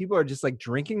believe that people are just like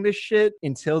drinking this shit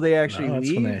until they actually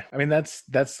leave? I mean, that's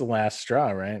the last straw,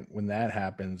 right? When that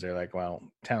happens, they're like,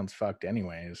 well, town's fucked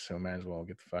anyways, so might as well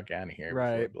get the fuck out of here.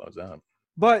 Right. Before it blows up.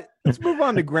 But let's move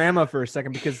on to Grandma for a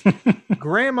second, because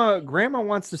grandma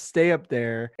wants to stay up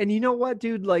there. And you know what,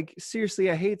 dude? Like, seriously,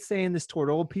 I hate saying this toward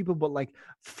old people, but like,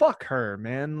 fuck her,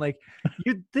 man. Like,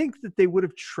 you'd think that they would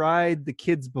have tried the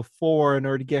kids before in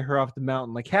order to get her off the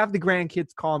mountain. Like, have the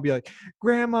grandkids call and be like,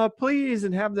 Grandma, please,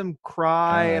 and have them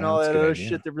cry and all that other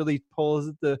shit that really pulls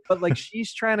at the. But like,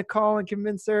 she's trying to call and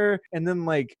convince her, and then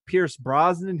like Pierce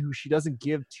Brosnan, who she doesn't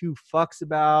give two fucks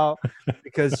about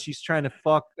because she's trying to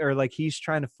fuck, or like he's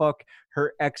trying to fuck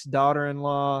her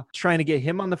ex-daughter-in-law, trying to get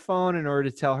him on the phone in order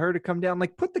to tell her to come down.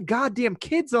 Like, put the goddamn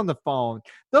kids on the phone.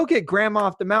 They'll get Grandma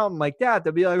off the mountain like that.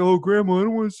 They'll be like, oh, Grandma, I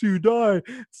don't want to see you die.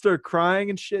 Start crying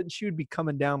and shit, and she would be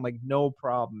coming down like no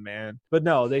problem, man. But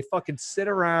no, they fucking sit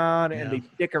around and they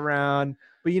dick around.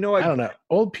 But you know what? I don't know.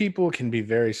 Old people can be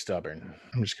very stubborn.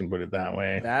 I'm just gonna put it that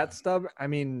way. That stubborn? I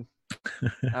mean,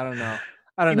 I don't know.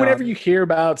 Whenever you hear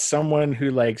about someone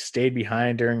who like stayed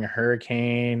behind during a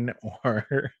hurricane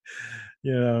or,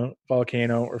 you know,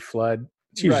 volcano or flood,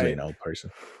 it's usually an old person.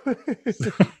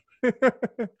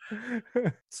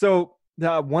 So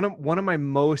one of my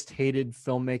most hated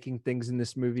filmmaking things in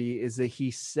this movie is that he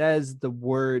says the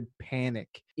word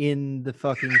panic in the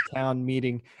fucking town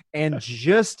meeting. And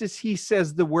just as he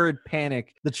says the word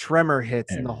panic, the tremor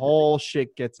hits and the whole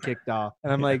shit gets kicked off.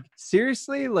 And I'm like,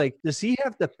 seriously? Like, does he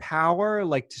have the power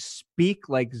like to speak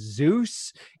like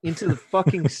Zeus into the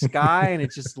fucking sky and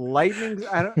it's just lightning?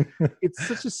 It's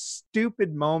such a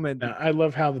stupid moment. Now, I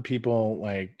love how the people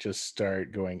like just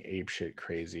start going apeshit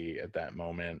crazy at that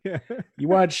moment. You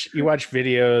watch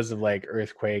videos of like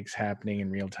earthquakes happening in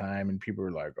real time, and people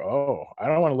are like, "Oh, I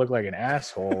don't want to look like an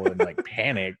asshole and like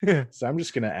panic, so I'm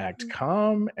just gonna act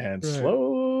calm and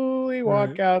slowly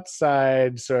walk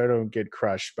outside so I don't get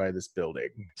crushed by this building."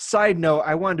 Side note,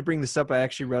 I wanted to bring this up. I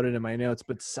actually wrote it in my notes,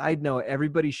 but side note,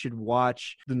 everybody should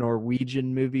watch the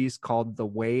Norwegian movies called The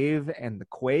Wave and The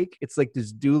Quake. It's like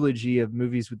this duology of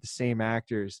movies with the same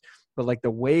actors. But like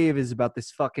The Wave is about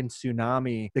this fucking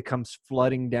tsunami that comes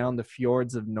flooding down the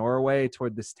fjords of Norway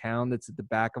toward this town that's at the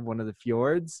back of one of the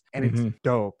fjords. And it's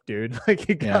dope, dude. Like,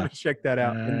 you gotta check that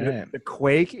out. And the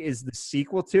Quake is the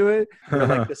sequel to it. Where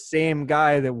like the same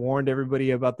guy that warned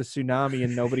everybody about the tsunami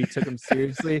and nobody took him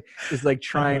seriously is like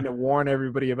trying to warn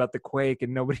everybody about the Quake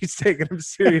and nobody's taking him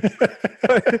seriously.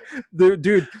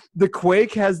 Dude, the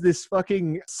Quake has this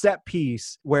fucking set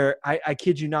piece where I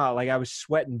kid you not, like I was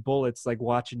sweating bullets like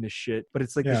watching this shit, but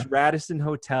it's like this Radisson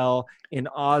hotel in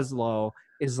Oslo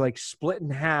is like split in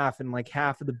half, and like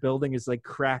half of the building is like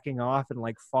cracking off and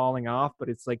like falling off, but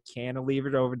it's like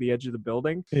cantilevered over the edge of the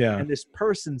building. And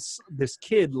this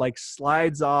kid like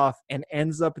slides off and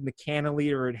ends up in the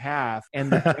cantilevered half,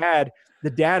 and the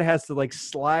dad has to like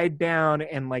slide down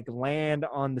and like land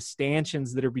on the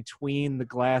stanchions that are between the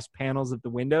glass panels of the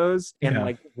windows and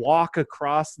like walk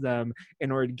across them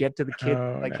in order to get to the kid.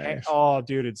 Oh,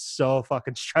 dude, it's so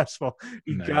fucking stressful.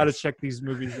 You gotta check these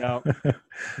movies out.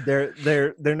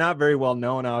 They're not very well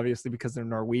known, obviously, because they're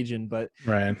Norwegian, but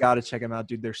you gotta check them out,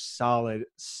 dude. They're solid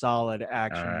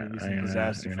action movies and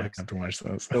disaster flicks. Have to watch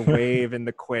those. The Wave and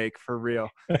The Quake, for real.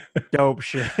 Dope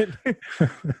shit.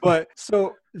 But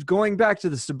so going back to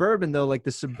the Suburban, though, like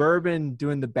the Suburban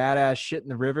doing the badass shit in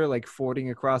the river, like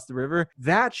fording across the river,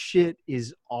 that shit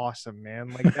is awesome, man.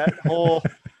 Like that whole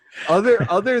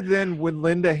other than when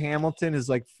Linda Hamilton is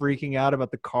like freaking out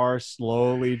about the car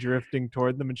slowly drifting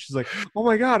toward them and she's like, oh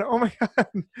my god.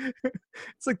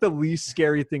 It's like the least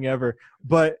scary thing ever.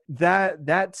 But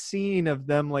that scene of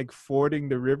them like fording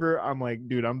the river, I'm like,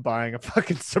 dude, I'm buying a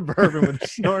fucking Suburban with a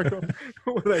snorkel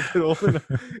when I get old enough.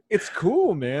 It's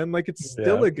cool, man. Like, it's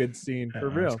still a good scene, for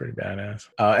real. It's pretty badass.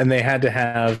 And they had to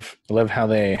have, I love how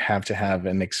they have to have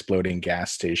an exploding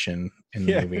gas station in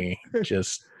the movie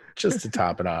just to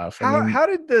top it off. How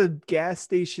did the gas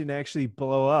station actually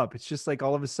blow up? It's just like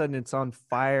all of a sudden it's on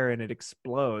fire and it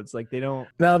explodes. Like, they don't.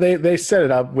 No, they set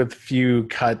it up with few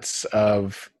cuts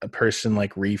of a person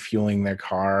like refueling their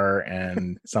car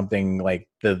and something like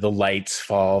the lights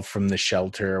fall from the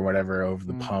shelter or whatever over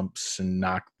the pumps and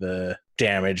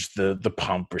damage the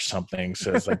pump or something.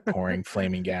 So it's like pouring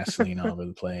flaming gasoline all over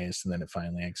the place, and then it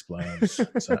finally explodes.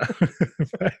 So.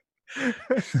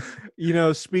 You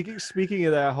know, speaking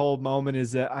of that whole moment,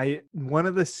 is that one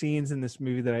of the scenes in this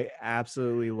movie that I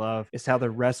absolutely love is how the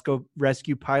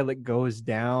rescue pilot goes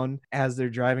down as they're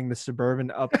driving the Suburban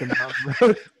up the mountain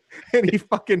road. And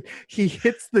he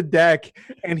hits the deck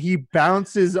and he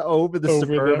bounces over the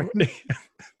Suburban.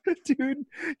 Dude,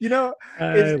 you know,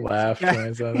 I laughed when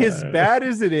I saw that. As bad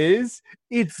as it is,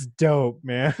 it's dope,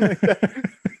 man.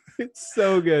 It's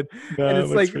so good. And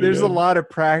it's like there's a lot of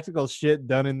practical shit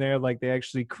done in there. Like, they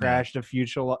actually crashed a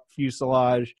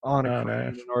fuselage on a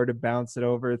crane in order to bounce it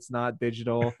over. It's not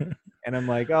digital. And I'm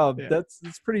like, oh, that's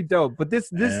pretty dope. But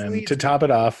this leads to top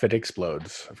it off, it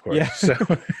explodes, of course. Yeah. So.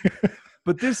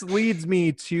 But this leads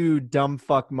me to dumb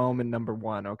fuck moment number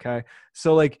 1, okay?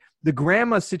 So, like, the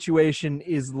grandma situation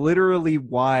is literally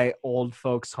why old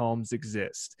folks' homes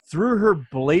exist. Through her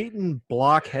blatant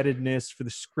blockheadedness for the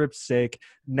script's sake,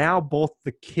 now both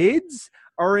the kids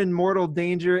are in mortal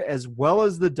danger as well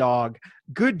as the dog.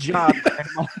 Good job,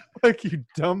 grandma. Like, you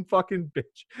dumb fucking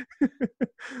bitch.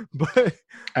 But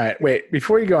all right, wait,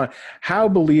 before you go on, how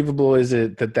believable is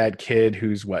it that kid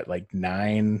who's like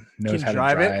 9 knows how to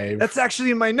drive it? That's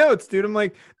actually in my notes, dude. I'm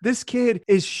like, this kid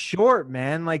is short,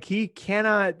 man. Like, he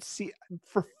cannot see,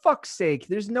 for fuck's sake.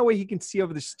 There's no way he can see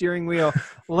over the steering wheel,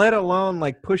 let alone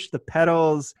like push the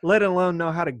pedals, let alone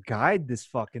know how to guide this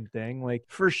fucking thing. Like,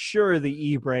 for sure the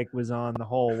e-brake was on the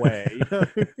whole way.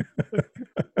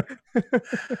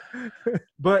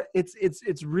 But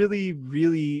it's really,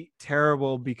 really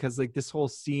terrible because like this whole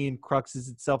scene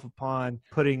cruxes itself upon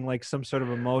putting like some sort of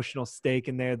emotional stake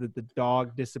in there that the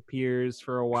dog disappears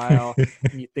for a while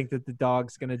and you think that the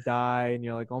dog's gonna die and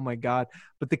you're like, oh my god.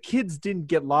 But the kids didn't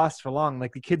get lost for long.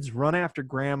 Like the kids run after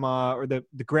grandma, or the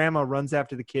grandma runs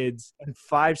after the kids, and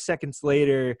 5 seconds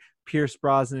later Pierce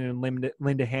Brosnan and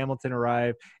Linda Hamilton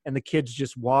arrive, and the kids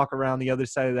just walk around the other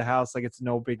side of the house like it's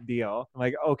no big deal. I'm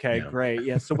like, okay, great.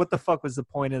 Yeah. So what the fuck was the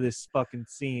point of this fucking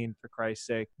scene, for Christ's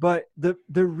sake? But the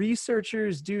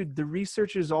researchers, dude, the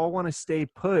researchers all want to stay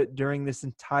put during this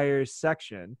entire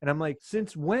section. And I'm like,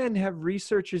 since when have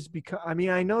researchers become, I mean,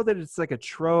 I know that it's like a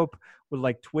trope with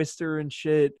like Twister and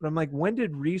shit, but I'm like, when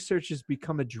did researchers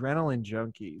become adrenaline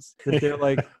junkies? That they're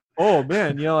like, oh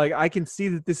man, you know, like I can see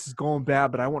that this is going bad,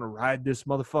 but I want to ride this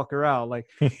motherfucker out. Like,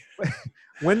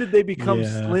 when did they become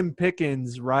Slim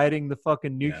Pickens riding the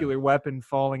fucking nuclear weapon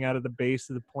falling out of the base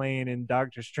of the plane in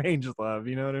Doctor Strangelove?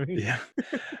 You know what I mean? Yeah.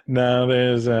 No,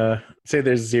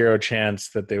 there's zero chance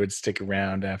that they would stick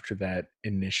around after that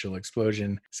initial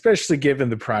explosion, especially given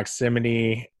the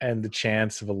proximity and the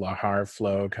chance of a Lahar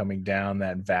flow coming down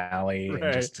that valley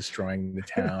and just destroying the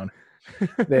town.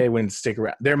 They wouldn't stick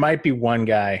around. There might be one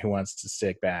guy who wants to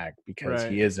stick back because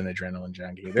he is an adrenaline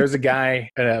junkie. There's a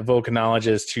guy, a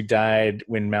volcanologist, who died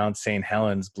when Mount St.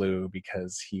 Helens blew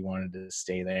because he wanted to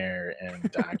stay there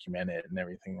and document it and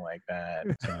everything like that.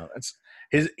 So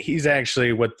he's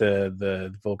actually what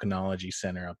the volcanology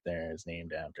center up there is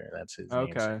named after. That's his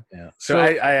name. Yeah. So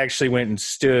I actually went and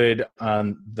stood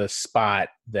on the spot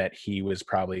that he was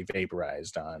probably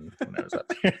vaporized on when I was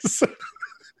up there.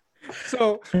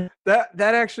 So that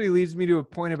actually leads me to a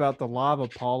point about the lava,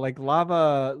 Paul. Like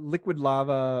liquid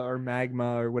lava or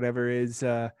magma or whatever is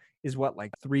what,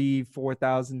 like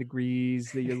 4,000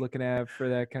 degrees that you're looking at for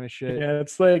that kind of shit? Yeah,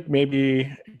 it's like maybe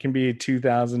it can be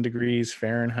 2,000 degrees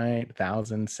Fahrenheit,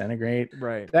 1,000 centigrade.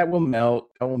 Right. That will melt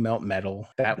metal.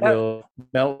 That will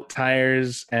melt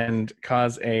tires and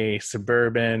cause a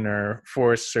Suburban or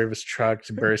Forest Service truck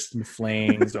to burst in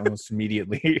flames almost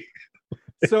immediately.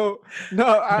 So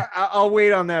no, I'll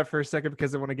wait on that for a second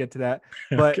because I want to get to that.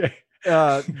 But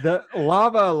the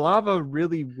lava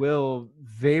really will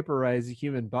vaporize a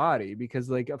human body,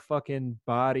 because like a fucking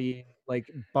body, like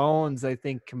bones, I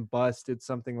think combust at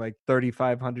something like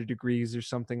 3,500 degrees or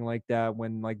something like that.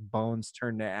 When like bones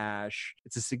turn to ash,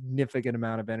 it's a significant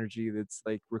amount of energy that's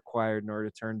like required in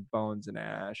order to turn bones into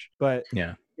ash. But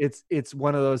it's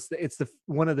one of those, it's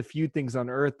one of the few things on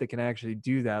earth that can actually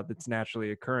do that, that's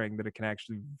naturally occurring, that it can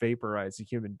actually vaporize a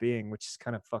human being, which is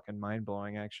kind of fucking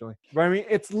mind-blowing actually. But I mean,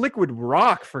 it's liquid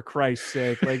rock, for Christ's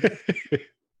sake. Like it's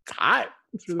hot.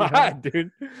 It's really hot,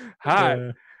 dude. Hot.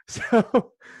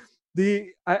 So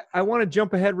I want to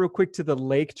jump ahead real quick to the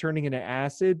lake turning into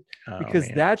acid, because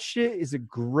that shit is a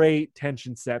great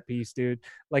tension set piece, dude.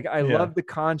 Like I love the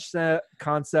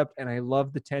concept, and I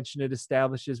love the tension it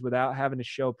establishes without having to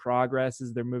show progress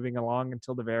as they're moving along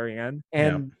until the very end.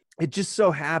 And it just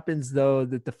so happens, though,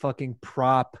 that the fucking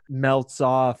prop melts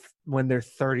off when they're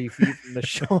 30 feet from the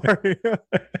shore.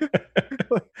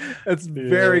 That's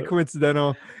very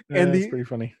coincidental. And that's pretty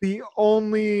funny. The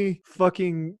only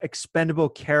fucking expendable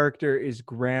character is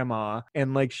Grandma.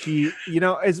 And like she, you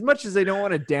know, as much as I don't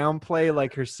want to downplay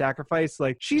like her sacrifice,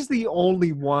 like she's the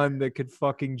only one that could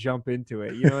fucking jump into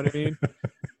it. You know what I mean?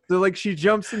 So like she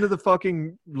jumps into the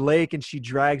fucking lake and she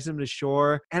drags him to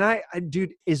shore. And I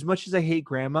dude, as much as I hate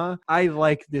Grandma, I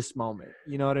like this moment.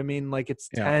 You know what I mean? Like it's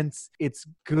tense. It's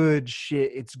good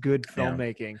shit. It's good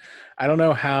filmmaking. I don't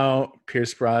know how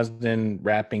Pierce Brosnan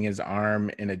wrapping his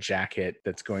arm in a jacket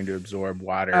that's going to absorb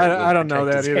water. I don't know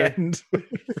that either.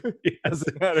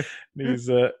 Doesn't matter.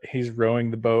 He's rowing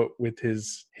the boat with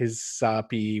his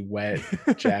soppy, wet,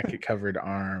 jacket covered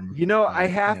arm. You know, I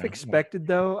half expected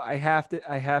though. I half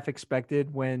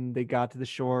expected when they got to the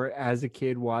shore as a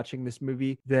kid watching this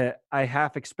movie, that I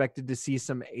half expected to see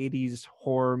some 80s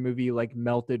horror movie like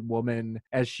Melted Woman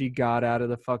as she got out of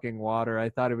the fucking water. I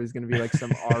thought it was going to be like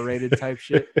some R-rated type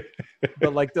shit.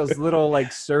 But like those little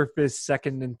like surface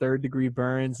second and third degree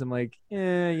burns, I'm like,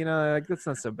 you know, like that's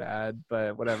not so bad,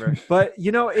 but whatever. But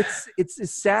you know, it's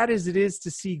as sad as it is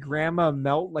to see Grandma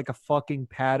melt like a fucking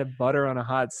pat of butter on a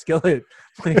hot skillet.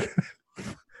 Like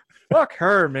fuck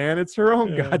her, man. It's her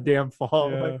own goddamn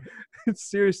fault. Like,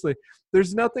 seriously,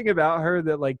 there's nothing about her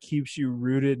that like keeps you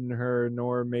rooted in her,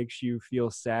 nor makes you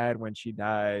feel sad when she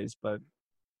dies. But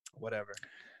whatever.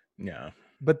 Yeah.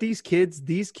 But these kids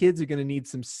are gonna need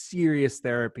some serious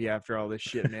therapy after all this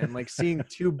shit, man. Like seeing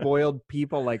two boiled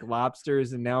people like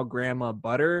lobsters and now grandma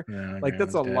butter, No, like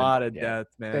that's a Grandma's dead. lot of Yeah. death,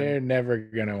 man. They're never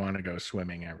gonna want to go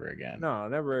swimming ever again. No,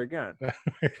 never again.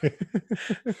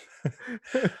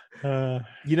 uh,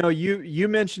 You know, you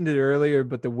mentioned it earlier,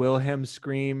 but the Wilhelm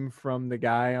scream from the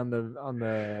guy on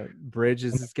the bridge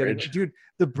is just getting, dude.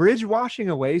 The bridge washing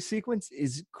away sequence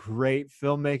is great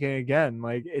filmmaking again.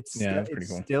 Like it pretty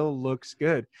cool. still looks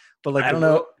good, but like I don't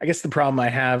know. I guess the problem I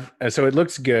have, so it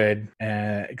looks good,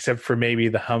 except for maybe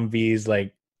the Humvees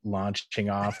like launching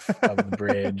off of the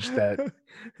bridge. That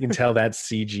you can tell that's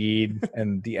CG'd,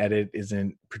 and the edit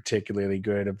isn't particularly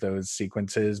good of those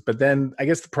sequences. But then I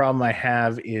guess the problem I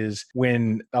have is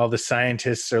when all the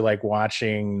scientists are like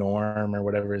watching Norm or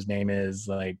whatever his name is,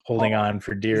 like holding on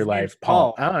for dear life.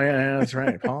 Paul. Oh yeah, that's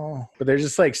right, Paul. But they're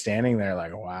just like standing there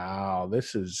like, wow,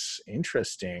 this is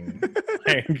interesting.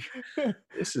 Like,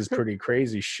 this is pretty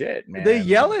crazy shit, man. They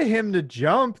yell at him to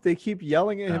jump. They keep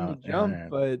yelling at him to jump, yeah.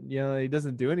 but you know, he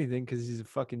doesn't do anything because he's a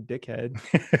fucking dickhead.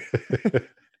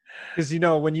 Because, you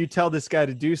know, when you tell this guy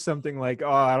to do something like,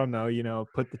 oh, I don't know, you know,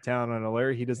 put the town on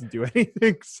alert, he doesn't do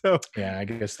anything. So yeah, I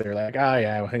guess they're like, oh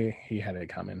yeah, well, he had it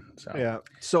coming. So yeah.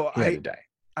 So he had to die.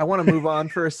 I want to move on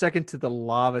for a second to the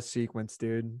lava sequence,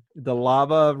 dude. The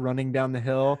lava running down the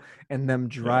hill and them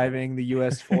driving the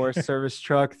U.S. Forest Service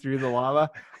truck through the lava.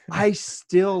 I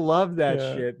still love that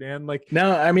shit, man. Like,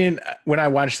 no, I mean, when I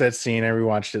watched that scene, I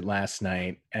rewatched it last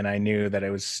night, and I knew that it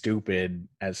was stupid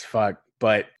as fuck.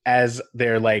 But as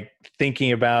they're like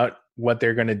thinking about what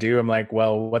they're going to do, I'm like,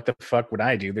 well, what the fuck would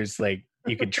I do? There's like,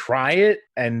 you could try it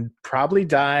and probably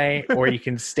die, or you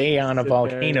can stay on a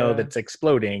volcano that's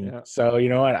exploding. Yeah. So you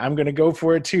know what? I'm going to go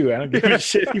for it too. I don't give a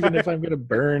shit, even if I'm going to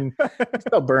burn.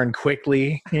 I'll burn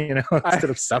quickly, you know, instead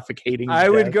of suffocating. I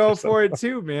would go for it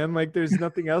too, man. Like there's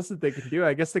nothing else that they can do.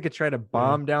 I guess they could try to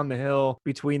bomb down the hill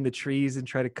between the trees and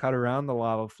try to cut around the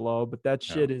lava flow. But that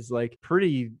shit is like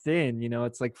pretty thin, you know,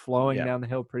 it's like flowing down the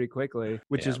hill pretty quickly,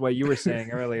 which is what you were saying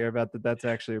earlier about that's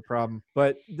actually a problem.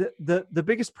 But the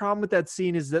biggest problem with that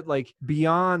scene is that like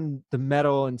beyond the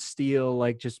metal and steel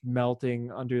like just melting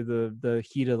under the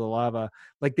heat of the lava,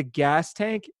 like the gas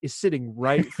tank is sitting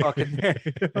right fucking there.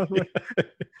 Like,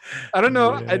 I don't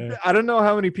know. I don't know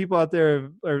how many people out there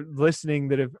are listening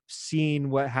that have seen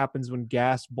what happens when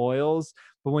gas boils,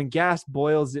 but when gas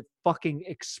boils, it fucking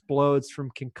explodes from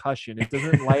concussion. It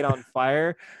doesn't light on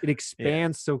fire. It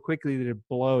expands so quickly that it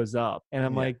blows up. And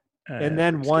I'm like, and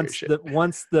then once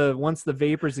the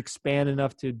vapors expand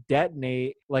enough to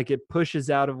detonate, like it pushes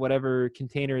out of whatever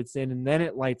container it's in, and then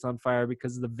it lights on fire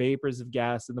because the vapors of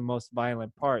gas are the most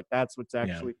violent part. That's what's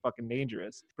actually fucking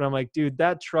dangerous. But I'm like, dude,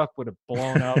 that truck would have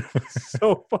blown up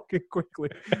so fucking quickly.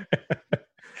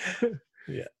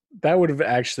 Yeah. That would have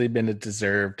actually been a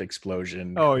deserved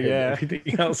explosion. Oh yeah.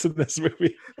 Everything else in this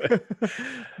movie.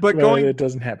 But it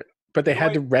doesn't happen. But they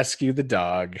had to rescue the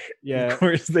dog. Yeah. Of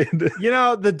course they did. You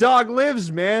know, the dog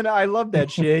lives, man. I love that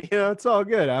shit. You know, it's all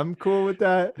good. I'm cool with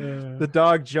that. The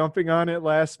dog jumping on it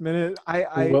last minute. I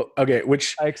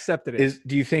accepted it.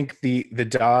 Do you think the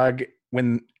dog,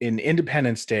 when in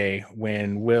Independence Day,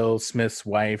 when Will Smith's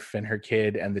wife and her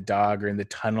kid and the dog are in the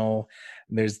tunnel,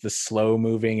 and there's the slow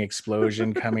moving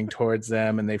explosion coming towards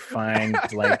them, and they find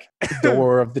like the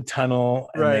door of the tunnel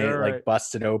and they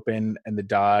bust it open, and the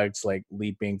dog's like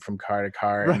leaping from car to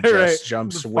car and just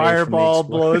jumps away. Fireball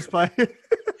blows by.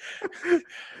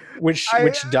 Which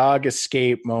dog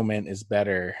escape moment is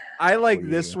better? I like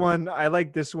this one. I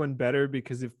like this one better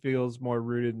because it feels more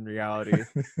rooted in reality.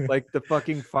 Like the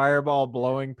fucking fireball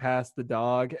blowing past the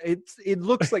dog. It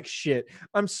looks like shit.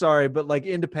 I'm sorry, but like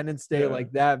Independence Day, like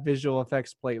that visual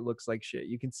effects plate looks like shit.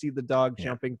 You can see the dog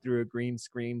jumping through a green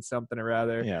screen, something or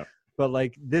other. Yeah. But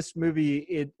like this movie,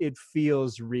 it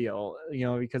feels real, you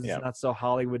know, because it's not so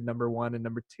Hollywood number one and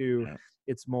number two. Yeah.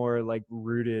 It's more like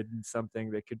rooted in something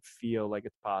that could feel like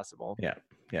it's possible. Yeah.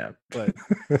 Yeah. But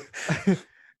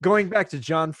going back to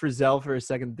John Frizzell for a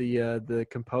second, the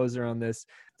composer on this,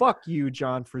 fuck you,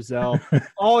 John Frizzell.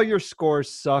 All your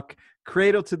scores suck.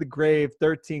 Cradle to the Grave,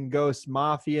 13 Ghosts,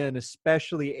 Mafia, and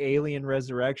especially Alien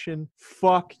Resurrection.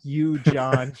 Fuck you,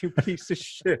 John, you piece of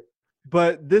shit.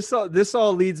 But this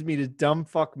all leads me to dumb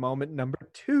fuck moment number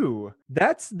 2.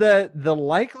 That's the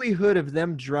likelihood of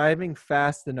them driving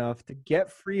fast enough to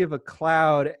get free of a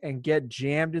cloud and get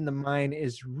jammed in the mine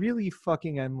is really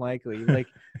fucking unlikely. Like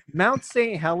Mount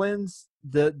St. Helens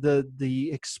the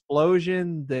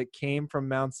explosion that came from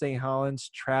Mount St. Helens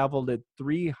traveled at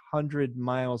 300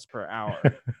 miles per hour.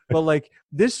 But like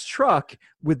this truck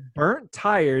with burnt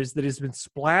tires that has been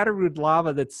splattered with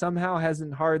lava that somehow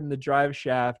hasn't hardened the drive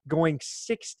shaft, going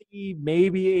 60,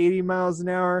 maybe 80 miles an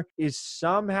hour, is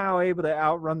somehow able to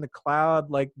outrun the cloud.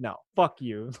 Like, no, fuck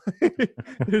you.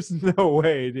 There's no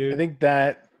way, dude. I think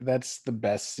that's the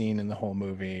best scene in the whole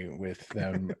movie, with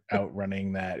them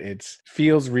outrunning that. It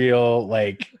feels real,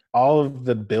 like all of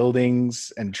the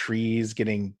buildings and trees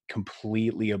getting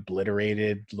completely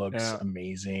obliterated looks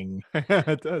amazing.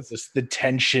 It does. Just the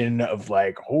tension of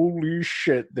like, holy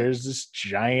shit, there's this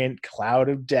giant cloud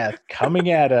of death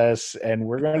coming at us and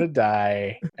we're gonna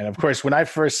die. And of course, when I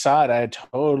first saw it, I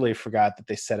totally forgot that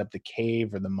they set up the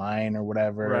cave or the mine or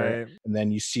whatever. Right. And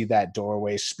then you see that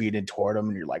doorway speeding toward them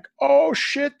and you're like, oh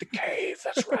shit, the cave.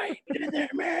 That's right. Get in there,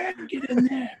 man. Get in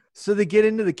there. So they get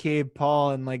into the cave,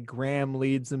 Paul, and like Graham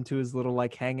leads them to his little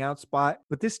like hangout spot.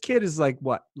 But this kid is like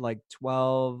what, like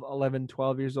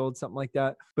 12 years old, something like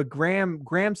that. But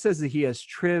Graham says that he has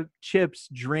chips,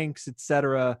 drinks,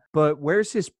 etc. But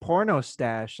where's his porno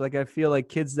stash? Like I feel like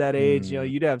kids that age,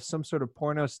 you'd have some sort of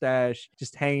porno stash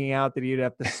just hanging out that he'd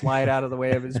have to slide out of the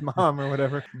way of his mom or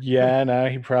whatever. Yeah, no,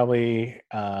 he probably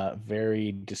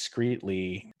very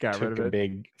discreetly got took rid of a it.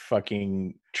 big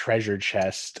fucking treasure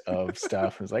chest of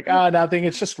stuff. It's like, nothing,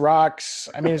 it's just rocks.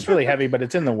 I mean, it's really heavy, but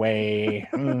it's in the way.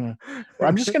 Or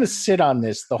I'm just gonna sit on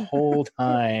this the whole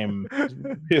time. There's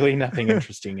really nothing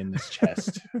interesting in this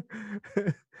chest.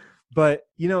 But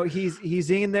he's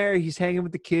in there, he's hanging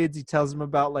with the kids. He tells them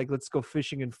about like, let's go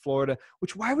fishing in Florida.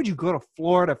 Which, why would you go to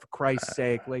Florida, for Christ's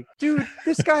sake? Like, dude,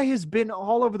 this guy has been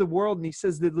all over the world, and he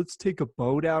says that let's take a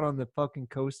boat out on the fucking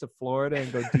coast of Florida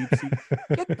and go deep sea.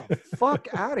 Get the fuck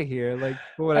out of here! Like,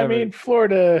 whatever. I mean,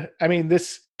 Florida. I mean,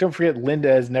 don't forget, Linda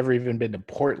has never even been to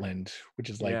Portland, which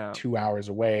is like 2 hours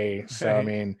away. So, right. I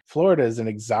mean, Florida is an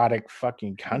exotic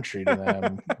fucking country to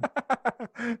them.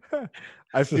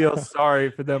 I feel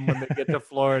sorry for them when they get to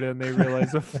Florida and they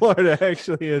realize what Florida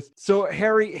actually is. So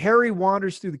Harry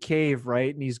wanders through the cave,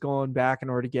 right? And he's going back in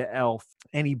order to get Elf.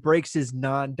 And he breaks his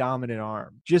non-dominant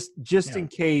arm. Just in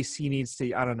case he needs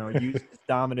to, I don't know, use his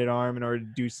dominant arm in order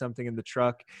to do something in the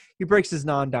truck. He breaks his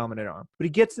non-dominant arm. But he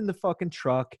gets in the fucking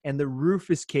truck and the roof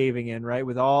is caving in, right?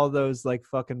 With all those like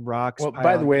fucking rocks. Well,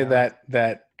 by the way,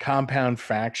 that compound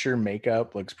fracture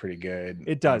makeup looks pretty good.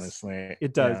 It does. Honestly.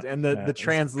 It does. And the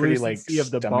translucency of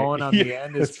the bone on the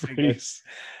end is pretty good.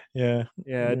 Yeah,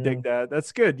 I dig that.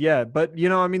 That's good. Yeah. But,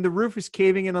 I mean, the roof is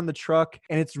caving in on the truck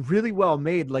and it's really well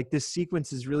made. Like, this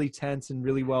sequence is really tense and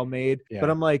really well made. Yeah. But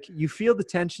I'm like, you feel the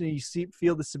tension and you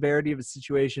feel the severity of a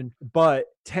situation, but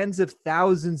tens of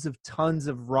thousands of tons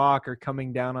of rock are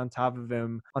coming down on top of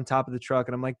him, on top of the truck.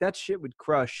 And I'm like, that shit would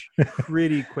crush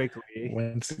pretty quickly.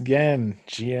 Once again,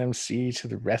 GMC to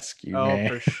the rescue,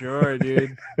 man. For sure,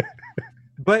 dude.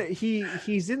 But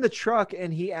he's in the truck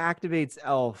and he activates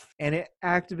Elf, and it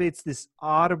activates this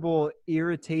audible,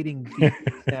 irritating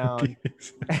beeping sound.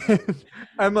 And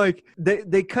I'm like,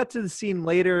 they cut to the scene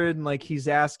later, and like he's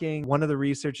asking, one of the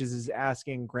researchers is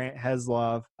asking Grant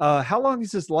Heslov, how long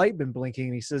has this light been blinking?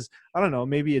 And he says, I don't know,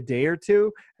 maybe a day or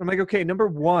two. I'm like, okay, number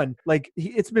one, like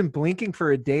it's been blinking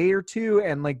for a day or two,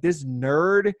 and like this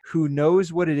nerd who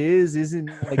knows what it is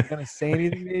isn't like gonna say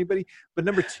anything to anybody. But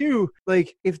number two,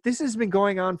 like if this has been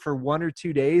going on for 1 or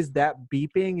 2 days, that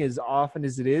beeping as often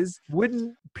as it is,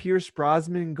 wouldn't Pierce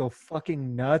Brosnan go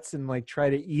fucking nuts and like try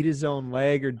to eat his own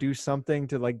leg or do something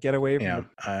to like get away from it?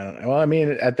 I don't know. Well, I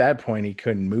mean, at that point he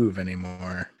couldn't move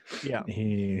anymore. Yeah,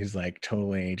 he's like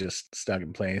totally just stuck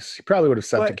in place. He probably would have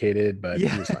suffocated, but he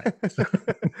was fine.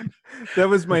 That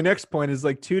was my next point, is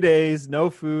like 2 days, no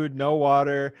food, no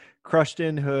water, crushed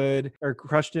in hood or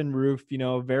crushed in roof,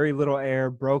 very little air,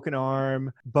 broken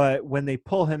arm. But when they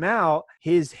pull him out,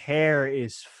 his hair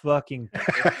is fucking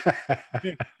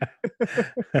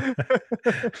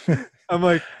I'm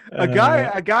like, a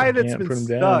guy that's been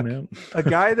stuck, a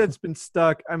guy that's been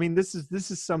stuck. I mean, this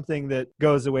is something that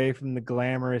goes away from the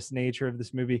glamorous nature of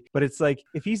this movie, but it's like,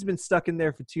 if he's been stuck in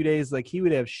there for 2 days, like he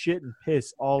would have shit and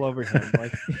piss all over him.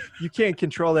 Like you can't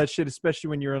control that shit, especially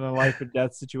when you're in a life or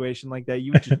death situation like that.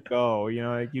 You would just go,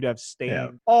 like you'd have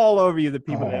stain all over you that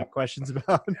people have questions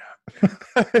about.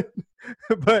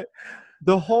 But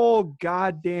the whole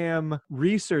goddamn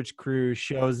research crew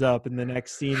shows up in the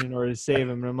next scene in order to save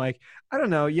him. And I'm like, I don't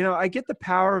know. I get the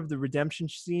power of the redemption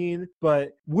scene,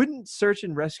 but wouldn't search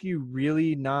and rescue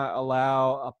really not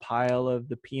allow a pile of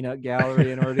the peanut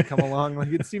gallery in order to come along? Like,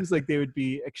 it seems like they would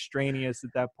be extraneous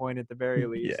at that point at the very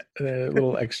least. Yeah, a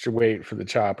little extra weight for the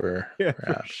chopper. Yeah,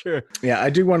 for sure. Yeah, I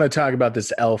do want to talk about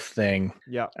this elf thing.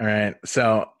 Yeah. All right.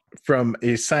 So from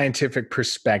a scientific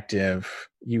perspective,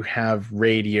 you have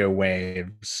radio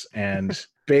waves, and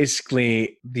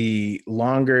basically the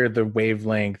longer the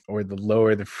wavelength or the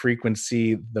lower the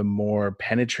frequency, the more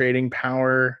penetrating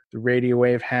power the radio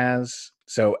wave has.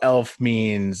 So ELF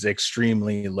means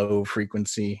extremely low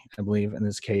frequency, I believe, in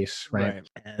this case, right?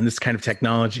 And this kind of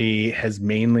technology has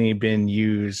mainly been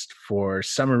used for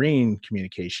submarine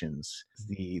communications.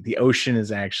 The ocean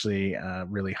is actually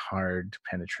really hard to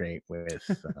penetrate with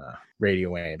radio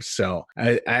waves. So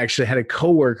I actually had a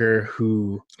coworker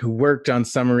who worked on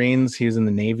submarines. He was in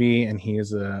the Navy, and he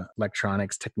is a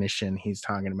electronics technician. He's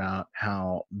talking about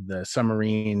how the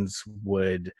submarines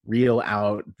would reel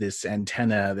out this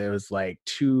antenna that was like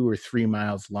 2 or 3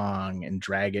 miles long and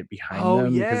drag it behind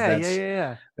them.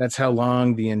 Yeah. That's how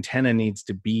long the antenna needs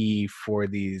to be for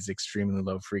these extremely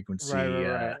low frequency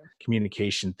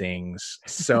communication things.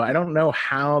 So I don't know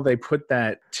how they put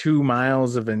that 2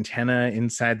 miles of antenna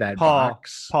inside that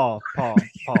box. Paul.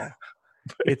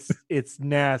 It's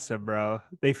NASA, bro.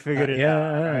 They figured it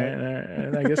out.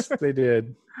 Right? I guess they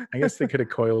did. I guess they could have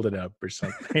coiled it up or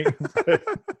something.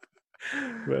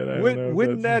 But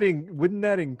wouldn't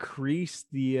that increase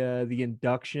the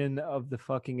induction of the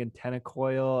fucking antenna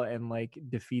coil and like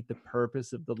defeat the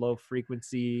purpose of the low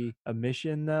frequency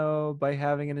emission though, by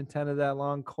having an antenna that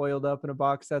long coiled up in a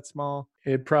box that small?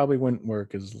 It probably wouldn't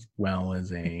work as well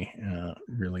as a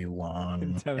really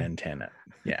long antenna.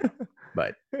 Yeah,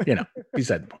 but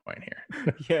beside the point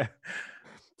here. Yeah.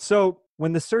 So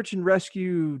when the search and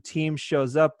rescue team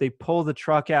shows up, they pull the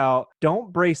truck out,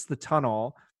 don't brace the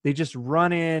tunnel. They just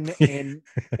run in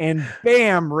and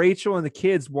bam, Rachel and the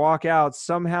kids walk out,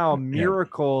 somehow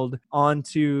miracled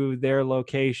onto their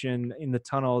location in the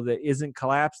tunnel that isn't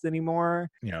collapsed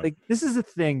anymore. Yeah. Like, this is a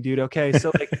thing, dude. Okay.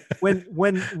 So like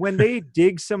when they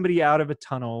dig somebody out of a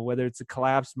tunnel, whether it's a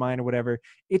collapsed mine or whatever,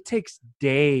 it takes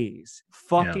days,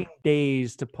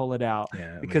 days to pull it out,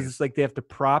 because it's like they have to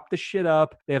prop the shit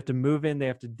up. They have to move in. They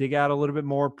have to dig out a little bit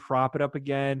more, prop it up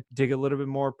again, dig a little bit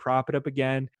more, prop it up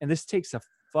again. And this takes a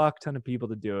fuck ton of people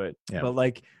to do it. But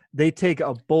like, they take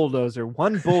one bulldozer,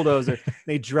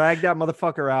 they drag that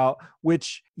motherfucker out,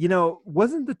 which,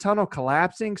 wasn't the tunnel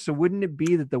collapsing? So wouldn't it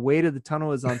be that the weight of the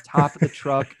tunnel is on top of the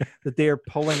truck that they are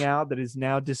pulling out that is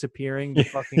now disappearing, the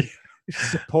fucking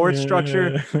support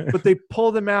structure? But they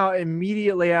pull them out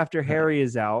immediately after Harry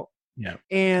is out. Yeah.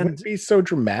 And it would be so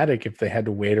dramatic if they had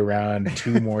to wait around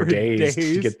 2 more days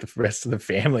to get the rest of the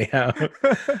family out.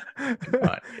 Come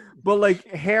on. But like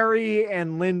Harry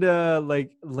and Linda,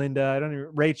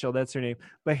 Rachel, that's her name.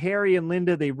 But Harry and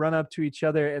Linda, they run up to each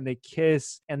other and they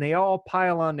kiss, and they all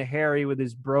pile on to Harry with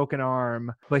his broken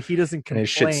arm, but he doesn't complain. And his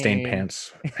shit-stained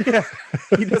pants. Yeah,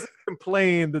 he doesn't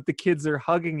complain that the kids are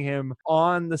hugging him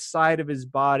on the side of his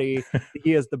body.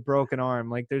 He has the broken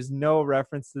arm. Like, there's no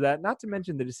reference to that. Not to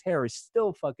mention that his hair is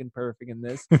still fucking perfect in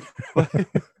this.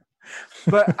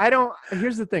 But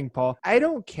here's the thing, Paul. I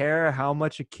don't care how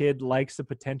much a kid likes a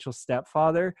potential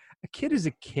stepfather. A kid is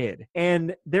a kid,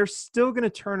 and they're still going to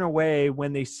turn away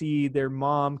when they see their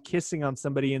mom kissing on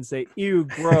somebody and say, ew,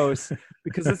 gross,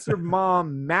 because it's their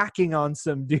mom macking on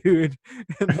some dude.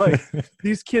 And like,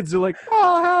 these kids are like,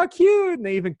 oh, how cute. And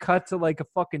they even cut to like a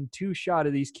fucking 2-shot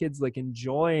of these kids like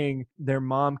enjoying their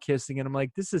mom kissing. And I'm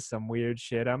like, this is some weird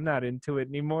shit. I'm not into it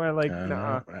anymore. Like,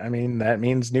 nah. I mean, that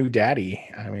means new daddy.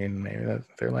 I mean, maybe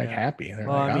they're like happy.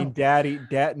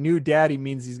 They're new daddy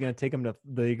means he's going to take him to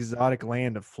the exotic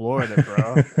land of Florida,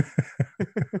 bro.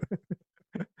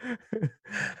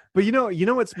 But you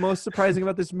know what's most surprising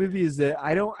about this movie is that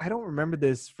I don't remember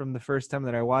this from the first time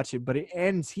that I watched it, but it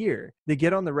ends here. They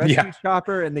get on the rescue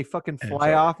chopper and they fucking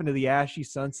fly off into the ashy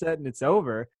sunset, and it's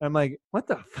over. And I'm like, what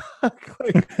the fuck?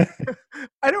 Like,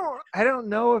 I don't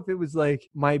know if it was like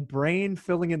my brain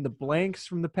filling in the blanks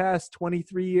from the past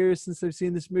 23 years since I've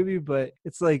seen this movie, but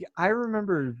it's like I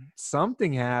remember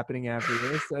something happening after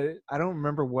this. I don't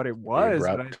remember what it was.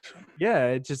 But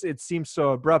it seems so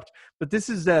abrupt. But this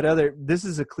is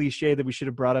a cliche cliche that we should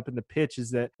have brought up in the pitch is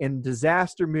that in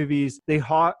disaster movies, they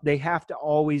have to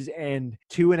always end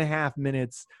 2.5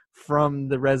 minutes from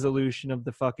the resolution of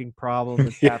the fucking problem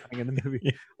that's happening in the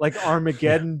movie. Like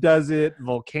Armageddon does it,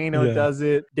 Volcano does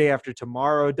it, Day After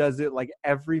Tomorrow does it. Like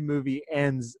every movie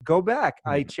ends. Go back.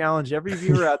 I challenge every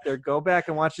viewer out there, go back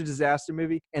and watch a disaster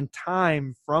movie and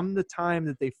time from the time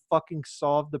that they fucking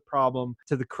solve the problem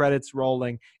to the credits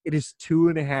rolling. It is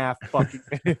 2.5 fucking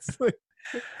minutes.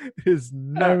 It is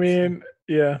nuts. I mean,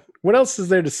 yeah. What else is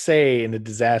there to say in a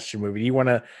disaster movie? You want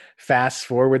to fast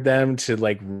forward them to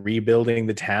like rebuilding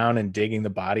the town and digging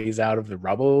the bodies out of the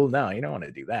rubble? No, you don't want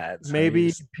to do that. So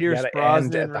maybe Pierce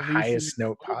Brosnan at the highest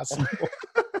note possible.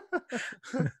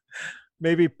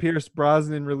 Maybe Pierce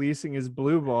Brosnan releasing his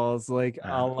blue balls, like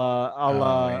a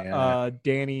la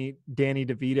Danny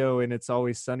DeVito, and It's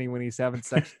Always Sunny when he's having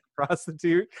sex with a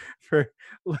prostitute for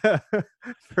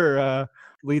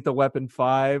Lethal Weapon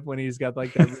 5 when he's got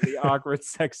like that really awkward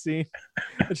sex scene.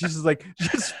 And she's just like,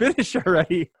 just finish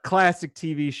already. Classic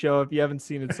TV show. If you haven't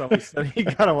seen It's Always Sunny, you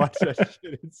gotta watch that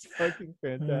shit. It's fucking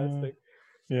fantastic.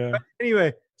 Yeah. But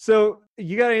anyway, so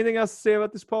you got anything else to say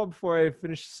about this, Paul, before I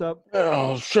finish this up?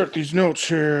 I'll shut these notes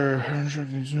here.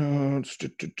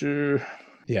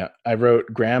 Yeah, I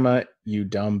wrote, Grandma, you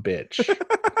dumb bitch.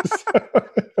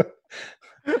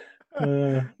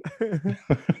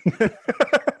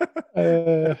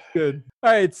 Good.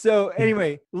 All right. So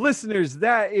anyway, listeners,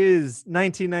 that is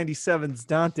 1997's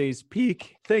Dante's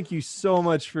Peak. Thank you so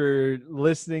much for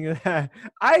listening to that.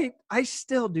 I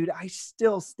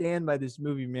still stand by this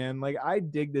movie, man. Like I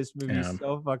dig this movie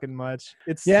so fucking much.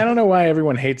 I don't know why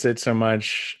everyone hates it so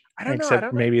much.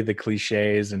 Except maybe the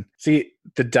cliches and see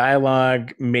the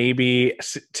dialogue. Maybe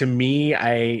to me,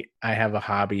 I have a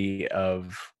hobby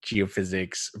of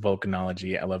geophysics,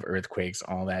 volcanology. I love earthquakes,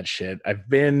 all that shit. I've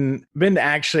been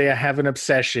actually, I have an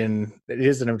obsession. It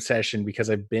is an obsession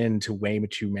because I've been to way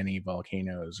too many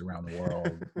volcanoes around the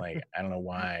world. Like, I don't know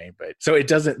why, but so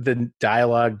the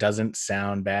dialogue doesn't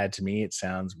sound bad to me. It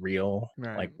sounds real,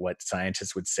 right, like what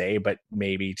scientists would say, but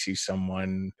maybe to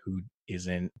someone who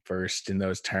isn't versed in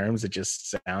those terms, it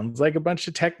just sounds like a bunch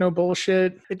of techno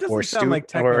bullshit. It doesn't sound like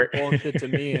techno bullshit to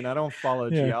me, and I don't follow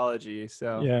geology,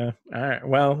 so yeah. All right.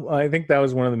 Well, I think that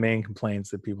was one of the main complaints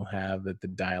that people have, that the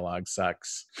dialogue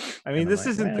sucks. I mean, this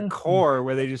isn't the core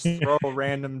where they just throw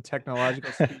random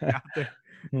technological speak out there.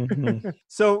 Mm-hmm.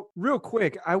 So real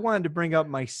quick, I wanted to bring up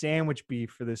my sandwich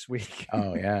beef for this week.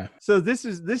 Oh yeah. So this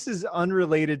is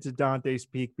unrelated to Dante's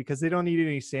Peak because they don't eat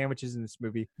any sandwiches in this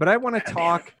movie. But I want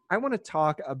to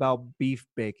talk about beef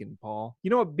bacon, Paul.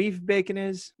 You know what beef bacon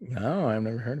is? No, I've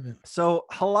never heard of it. So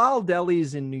halal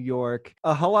delis in New York.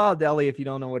 A halal deli, if you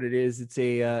don't know what it is,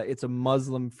 it's a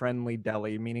Muslim friendly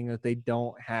deli, meaning that they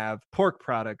don't have pork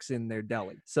products in their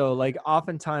deli. So like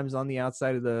oftentimes on the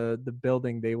outside of the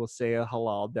building, they will say a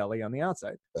halal deli on the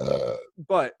outside.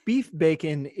 But beef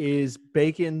bacon is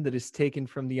bacon that is taken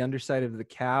from the underside of the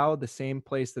cow, the same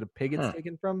place that a pig is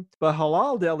taken from. But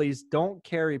halal delis don't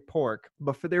carry pork,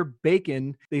 but for their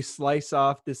bacon, they slice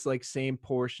off this like same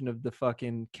portion of the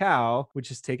fucking cow,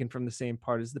 which is taken from the same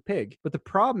part as the pig. But the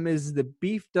problem is the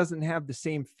beef doesn't have the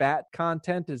same fat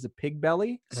content as a pig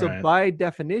belly. So by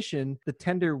definition, the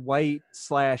tender white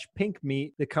 / pink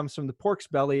meat that comes from the pork's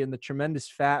belly and the tremendous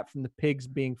fat from the pigs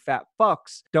being fat fucks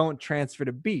don't transfer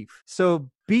to beef. So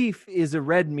beef is a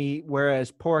red meat, whereas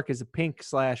pork is a pink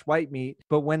 / white meat.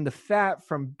 But when the fat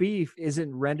from beef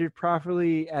isn't rendered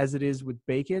properly as it is with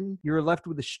bacon, you're left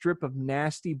with a strip of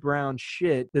nasty brown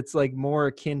shit that's like more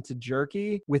akin to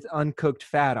jerky with uncooked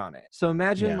fat on it. So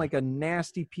imagine like a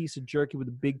nasty piece of jerky with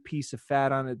a big piece of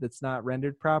fat on it that's not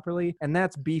rendered properly. And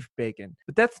that's beef bacon.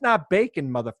 But that's not bacon,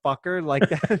 motherfucker. Like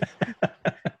that.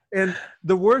 And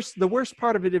the worst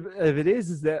part of it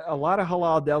is that a lot of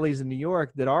halal delis in New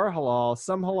York that are halal,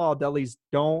 some halal delis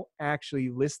don't actually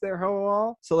list their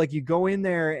halal. So like you go in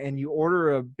there and you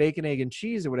order a bacon, egg, and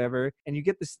cheese or whatever, and you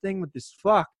get this thing with this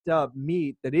fucked up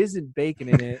meat that isn't bacon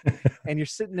in it, and you're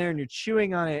sitting there and you're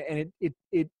chewing on it, and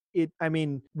I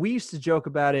mean, we used to joke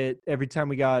about it every time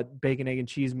we got bacon, egg, and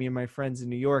cheese, me and my friends in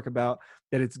New York, about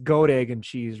that it's goat, egg, and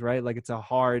cheese, right? Like it's a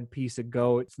hard piece of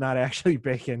goat. It's not actually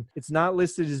bacon. It's not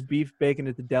listed as beef bacon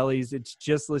at the delis. It's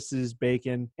just listed as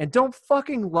bacon. And don't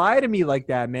fucking lie to me like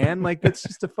that, man. Like that's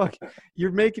just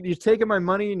you're taking my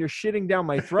money and you're shitting down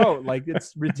my throat. Like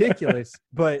it's ridiculous.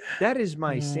 But that is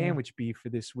my sandwich beef for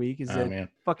this week, is that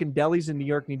fucking delis in New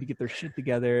York need to get their shit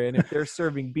together. And if they're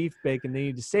serving beef bacon, they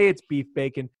need to say it's beef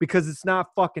bacon, because it's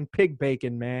not fucking pig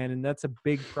bacon, man. And that's a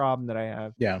big problem that I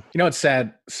have. Yeah. You know, it's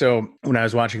sad. So when I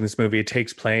was watching this movie, it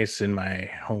takes place in my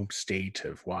home state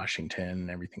of Washington and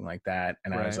everything like that.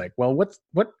 And I was like, well,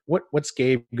 what's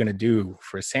Gabe going to do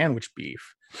for a sandwich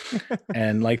beef?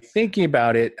 And like thinking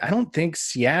about it, I don't think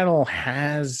Seattle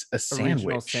has a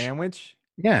Original sandwich. sandwich?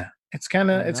 Yeah. It's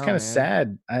kind of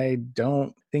sad. I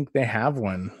don't think they have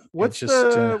one. What's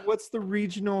the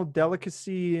regional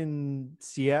delicacy in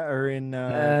Seattle or in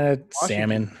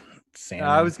salmon?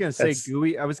 I was gonna say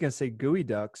gooey. I was gonna say gooey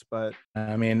ducks, but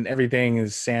I mean everything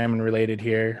is salmon related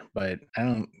here. But I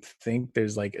don't think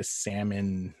there's like a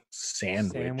salmon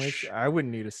sandwich. I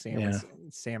wouldn't need a salmon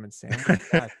sandwich.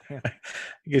 God damn. I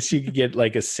guess you could get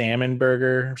like a salmon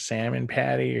burger, salmon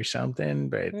patty, or something.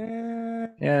 But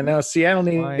yeah, no, Seattle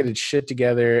needs to get its shit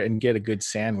together and get a good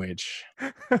sandwich.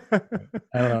 I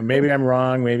don't know. Maybe I'm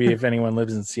wrong. Maybe if anyone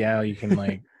lives in Seattle, you can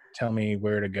like tell me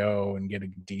where to go and get a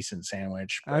decent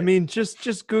sandwich. But I mean, just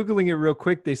Googling it real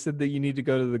quick, they said that you need to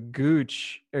go to the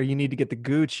Gooch, or you need to get the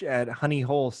Gooch at Honey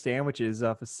Hole Sandwiches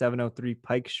off of 703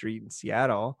 Pike Street in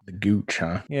Seattle. The Gooch,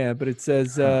 huh? Yeah, but it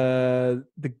says the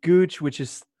Gooch, which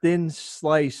is thin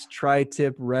sliced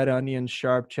tri-tip red onion,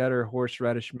 sharp cheddar,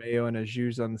 horseradish mayo, and a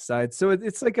jus on the side. So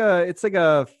it's like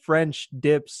a French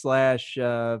dip /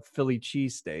 Philly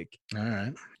cheesesteak. All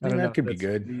right, I think that could be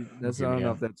good. I don't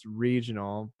know if that's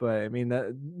regional, but I mean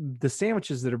that the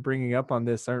sandwiches that are bringing up on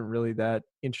this aren't really that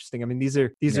interesting. I mean these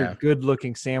are good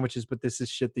looking sandwiches, but this is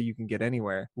shit that you can get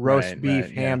anywhere. Roast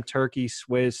beef, ham, turkey,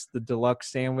 Swiss, the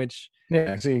deluxe sandwich.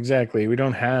 Yeah, see, exactly. We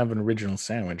don't have an original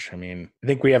sandwich. I mean, I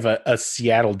think we have a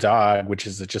Seattle dog, which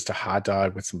is just a hot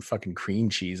dog with some fucking cream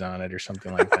cheese on it or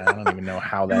something like that. I don't even know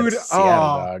how that's Seattle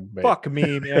dog. But fuck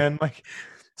me, man. Like,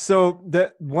 so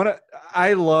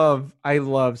I love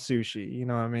sushi. You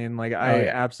know what I mean? Like, I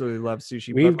absolutely love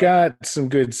sushi. We've got some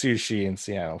good sushi in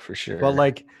Seattle for sure. But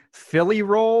like Philly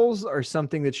rolls are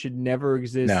something that should never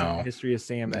exist in the history of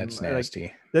salmon. That's nasty.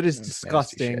 Like, that is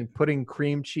disgusting. Putting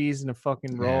cream cheese in a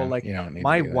fucking roll. Like, you don't need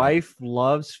my wife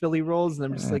loves Philly rolls, and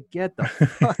I'm just like, get the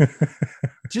fuck.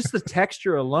 Just the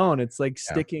texture alone, it's like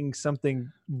sticking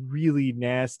something really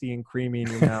nasty and creamy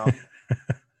in your mouth.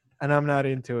 And I'm not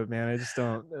into it, man. I just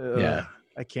don't.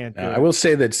 I can't do it. I will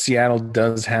say that Seattle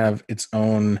does have its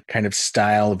own kind of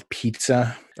style of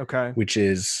pizza. Okay. Which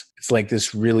is, it's like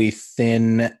this really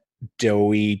thin,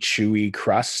 doughy, chewy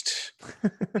crust.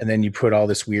 And then you put all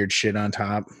this weird shit on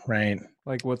top, right?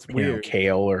 Like what's weird?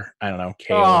 Kale or, I don't know,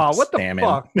 kale. Oh, what salmon. the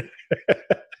fuck?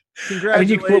 I mean,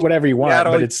 you can put whatever you want,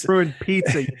 but it's ruined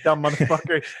pizza, you dumb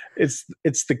motherfucker.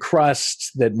 It's the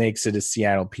crust that makes it a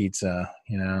Seattle pizza,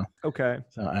 you know. Okay.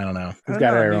 So I don't know. We've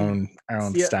got our own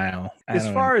style. As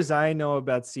far as I know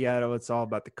about Seattle, it's all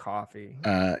about the coffee.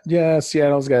 Yeah,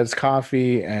 Seattle's got its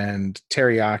coffee, and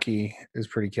teriyaki is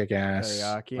pretty kick-ass.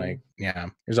 Teriyaki. Like, yeah,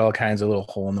 there's all kinds of little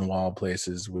hole-in-the-wall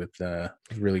places with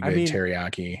really good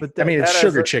teriyaki. But it's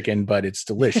sugar chicken, but it's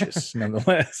delicious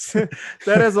nonetheless.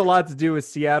 That has a lot to do with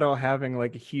Seattle having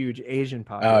like a huge Asian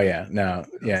population. Oh yeah, no,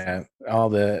 yeah.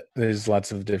 There's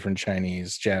lots of different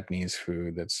Chinese, Japanese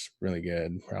food that's really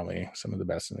good. Probably some of the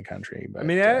best in the country. But I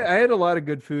mean, I had a lot of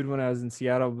good food when I was in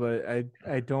Seattle, but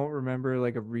I don't remember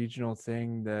like a regional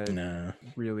thing that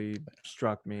really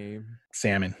struck me.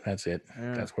 Salmon, that's it.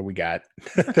 Yeah. That's what we got.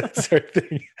 That's our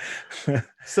thing.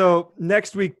 So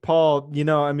next week, Paul, you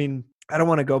know, I mean, I don't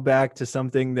want to go back to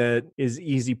something that is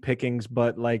easy pickings,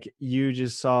 but like you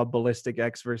just saw Ballistic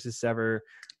X versus Sever,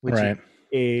 which is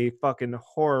a fucking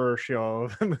horror show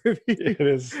of a movie. It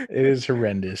is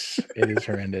horrendous. It is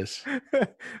horrendous.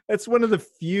 That's one of the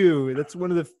few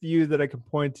that I can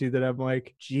point to that I'm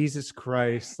like, Jesus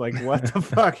Christ, like what the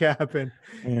fuck happened?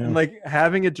 Yeah. And like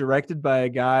having it directed by a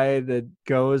guy that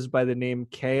goes by the name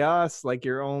Chaos, like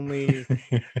you're only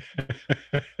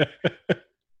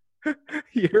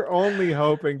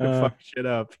hoping to fuck shit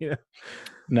up, you know?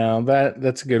 No,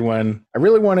 that's a good one. I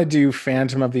really want to do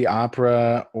Phantom of the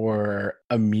Opera or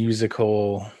a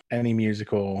musical, any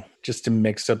musical, just to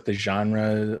mix up the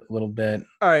genre a little bit.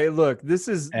 All right, look, this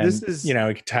is you know,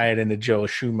 we could tie it into Joel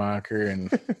Schumacher and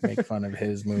make fun of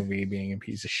his movie being a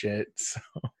piece of shit. So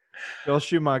Joel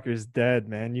Schumacher's dead,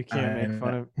 man. You can't make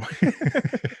fun of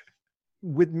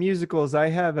With musicals, I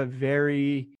have a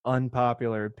very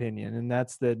unpopular opinion, and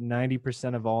that's that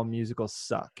 90% of all musicals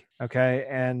suck. Okay.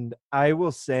 And I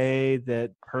will say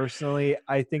that personally,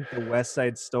 I think the West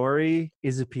Side Story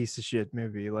is a piece of shit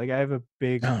movie. Like I have a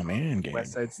big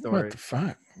West Side Story. What the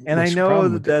fuck? And I know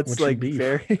that that's like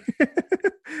very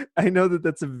I know that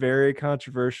that's a very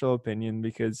controversial opinion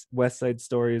because West Side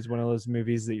Story is one of those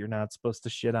movies that you're not supposed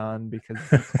to shit on because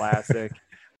it's a classic.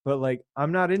 but like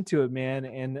I'm not into it, man.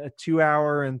 And a 2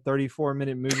 hour and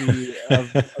 34-minute movie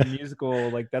of a musical,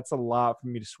 like that's a lot for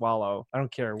me to swallow. I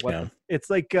don't care what it's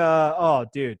like. Oh,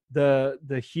 dude,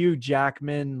 the Hugh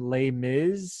Jackman Les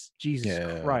Mis,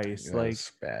 Jesus Christ, like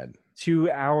bad.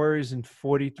 2 hours and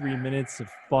 43 minutes of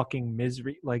fucking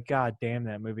misery. Like, god damn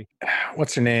that movie.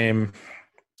 What's her name?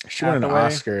 She won an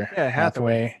Oscar. Yeah,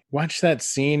 Hathaway. Watch that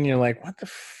scene. You're like, what the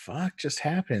fuck just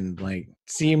happened? Like,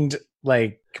 seemed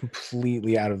like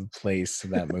completely out of place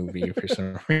in that movie for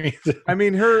some reason. I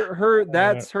mean, her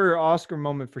that's her Oscar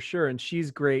moment for sure, and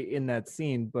she's great in that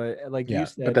scene. But like you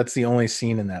said, but that's the only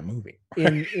scene in that movie.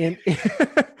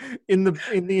 in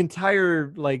the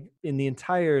entire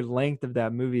length of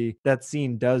that movie, that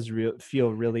scene does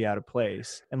feel really out of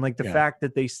place. And like the fact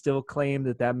that they still claim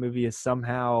that movie is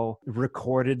somehow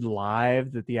recorded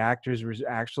live, that the actors were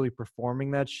actually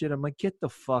performing that shit, I'm like, get the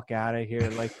fuck out of here.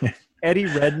 Like Eddie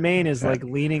Redmayne is like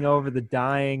leaning over the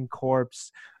dying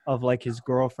corpse of like his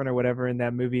girlfriend or whatever in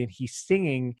that movie, and he's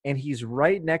singing, and he's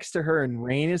right next to her, and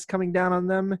rain is coming down on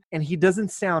them, and he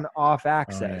doesn't sound off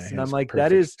access. And I'm like,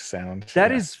 that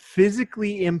is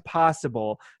physically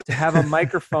impossible to have a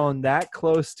microphone that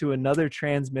close to another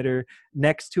transmitter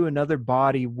next to another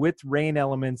body with rain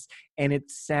elements, and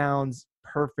it sounds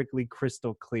perfectly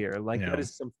crystal clear. Like that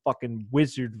is some fucking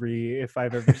wizardry if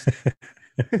I've ever seen.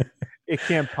 It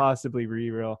can't possibly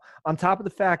be real. On top of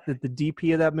the fact that the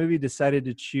DP of that movie decided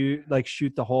to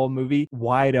shoot the whole movie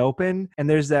wide open, and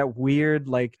there's that weird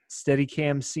like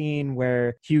Steadicam scene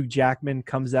where Hugh Jackman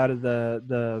comes out of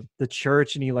the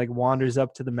church and he like wanders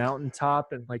up to the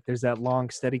mountaintop, and like there's that long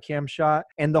Steadicam shot,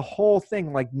 and the whole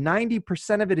thing, like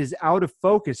 90% of it is out of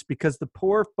focus because the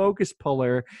poor focus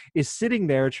puller is sitting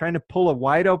there trying to pull a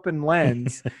wide open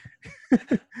lens.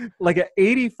 Like an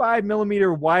 85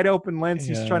 millimeter wide open lens.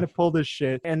 He's trying to pull this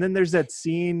shit. And then there's that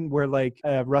scene where like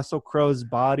Russell Crowe's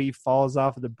body falls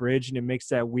off of the bridge and it makes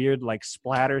that weird like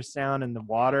splatter sound in the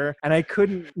water. And I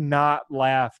couldn't not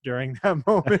laugh during that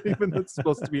moment, even though it's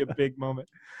supposed to be a big moment.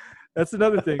 That's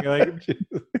another thing. Like,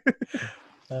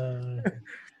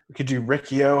 could you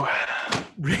Ricky-O?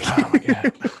 Ricky. Oh my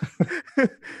God.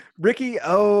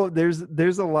 Ricky-O,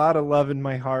 there's a lot of love in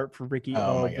my heart for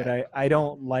Ricky-O, but I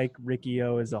don't like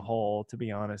Ricky-O as a whole, to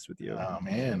be honest with you. Oh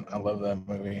man, I love that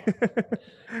movie.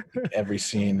 Every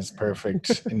scene is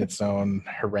perfect in its own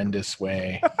horrendous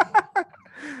way.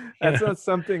 That's not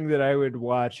something that I would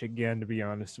watch again, to be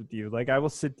honest with you. Like, I will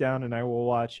sit down and I will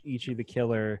watch Ichi the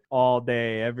Killer all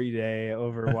day, every day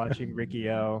over watching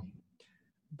Ricky-O.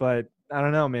 But I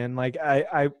don't know, man. Like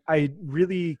I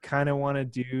really kind of want to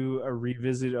do a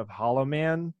revisit of Hollow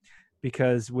Man,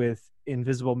 because with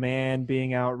Invisible Man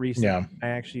being out recently, I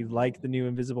actually like the new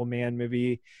Invisible Man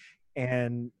movie,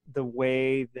 and the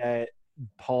way that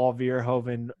Paul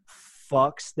Verhoeven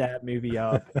fucks that movie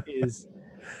up is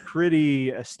pretty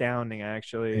astounding,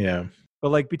 actually. Yeah. But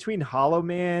like between Hollow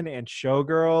Man and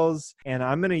Showgirls, and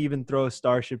I'm gonna even throw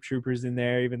Starship Troopers in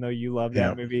there, even though you love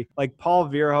that movie. Like Paul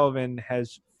Verhoeven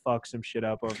has fucked some shit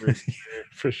up over his career.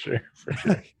 For sure.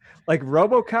 Like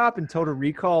RoboCop and Total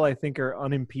Recall, I think, are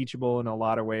unimpeachable in a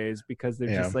lot of ways, because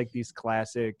they're just like these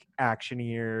classic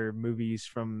actionier movies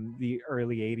from the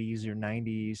early 80s or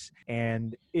 90s,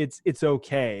 and it's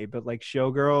okay. But like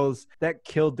Showgirls, that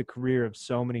killed the career of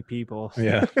so many people.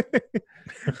 Yeah.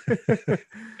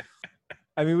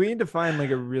 I mean, we need to find like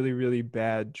a really, really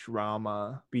bad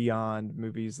drama beyond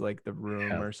movies like The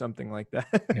Room or something like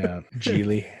that. Yeah,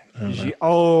 Geely.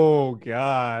 Oh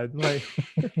God! Like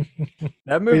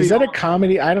that movie. Is that a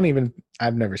comedy?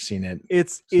 I've never seen it.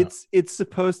 It's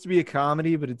supposed to be a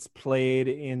comedy, but it's played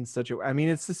in such a. I mean,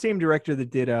 it's the same director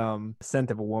that did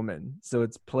Scent of a Woman, so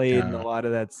it's played in a lot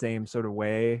of that same sort of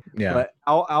way. Yeah. But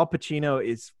Al Pacino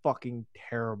is fucking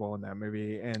terrible in that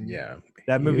movie, and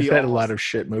that movie had a lot of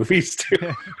shit movies too.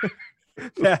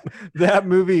 that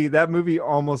movie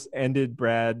almost ended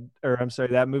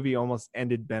that movie almost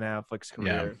ended Ben Affleck's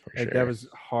career. Yeah, That was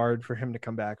hard for him to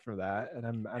come back from that, and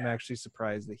I'm actually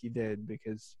surprised that he did,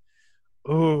 because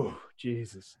oh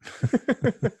Jesus.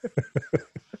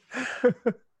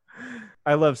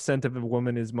 I love Scent of a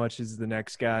Woman as much as the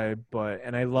next guy,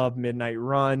 and I love Midnight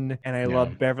Run, and I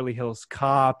love Beverly Hills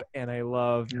Cop, and I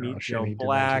love Meet Joe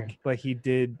Black, but he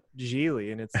did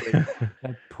Geely, and it's like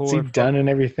that poor. Has he done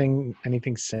anything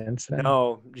since then?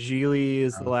 No, Geely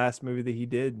is the last movie that he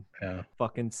did. Yeah.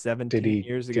 Fucking 17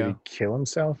 years ago. Did he kill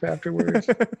himself afterwards?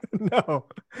 No,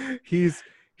 he's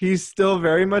still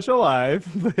very much alive,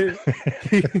 but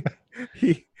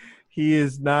he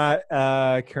is not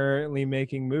currently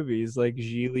making movies. Like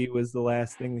Gigli was the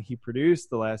last thing that he produced,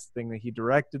 the last thing that he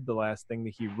directed, the last thing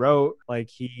that he wrote. Like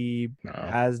he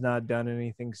has not done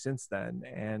anything since then,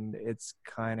 and it's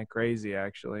kind of crazy.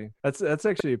 Actually, that's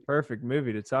actually a perfect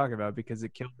movie to talk about because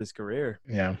it killed his career.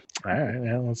 Yeah. All right.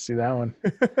 Yeah, let's see that one.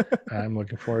 I'm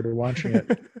looking forward to watching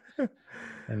it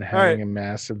and having a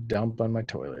massive dump on my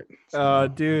toilet. So.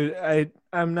 Dude,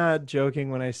 I'm not joking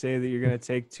when I say that you're going to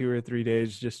take 2 or 3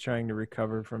 days just trying to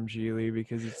recover from Gigli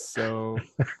because it's so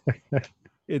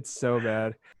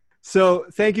bad. So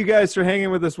thank you guys for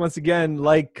hanging with us once again.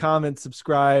 Like, comment,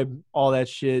 subscribe, all that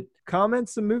shit. Comment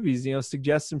some movies,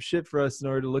 suggest some shit for us in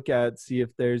order to look at, see if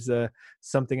there's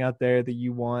something out there that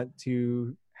you want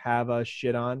to have us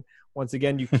shit on. Once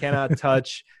again, you cannot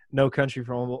touch No Country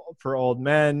for Old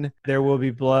Men, There Will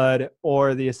Be Blood,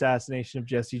 or The Assassination of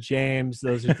Jesse James.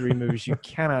 Those are 3 movies you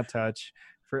cannot touch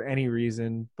for any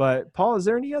reason. But Paul, is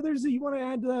there any others that you want to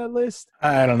add to that list?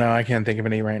 I don't know. I can't think of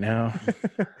any right now.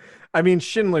 I mean,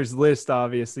 Schindler's List,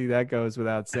 obviously, that goes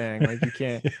without saying. Like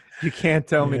you can't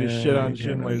tell me to shit on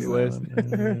Schindler's List.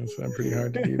 It's pretty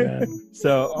hard to do that.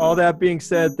 So all that being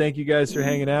said, thank you guys for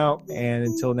hanging out. And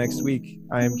until next week,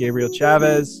 I am Gabriel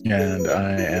Chavez. And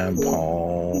I am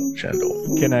Paul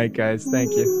Schendel. Good night, guys.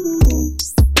 Thank you.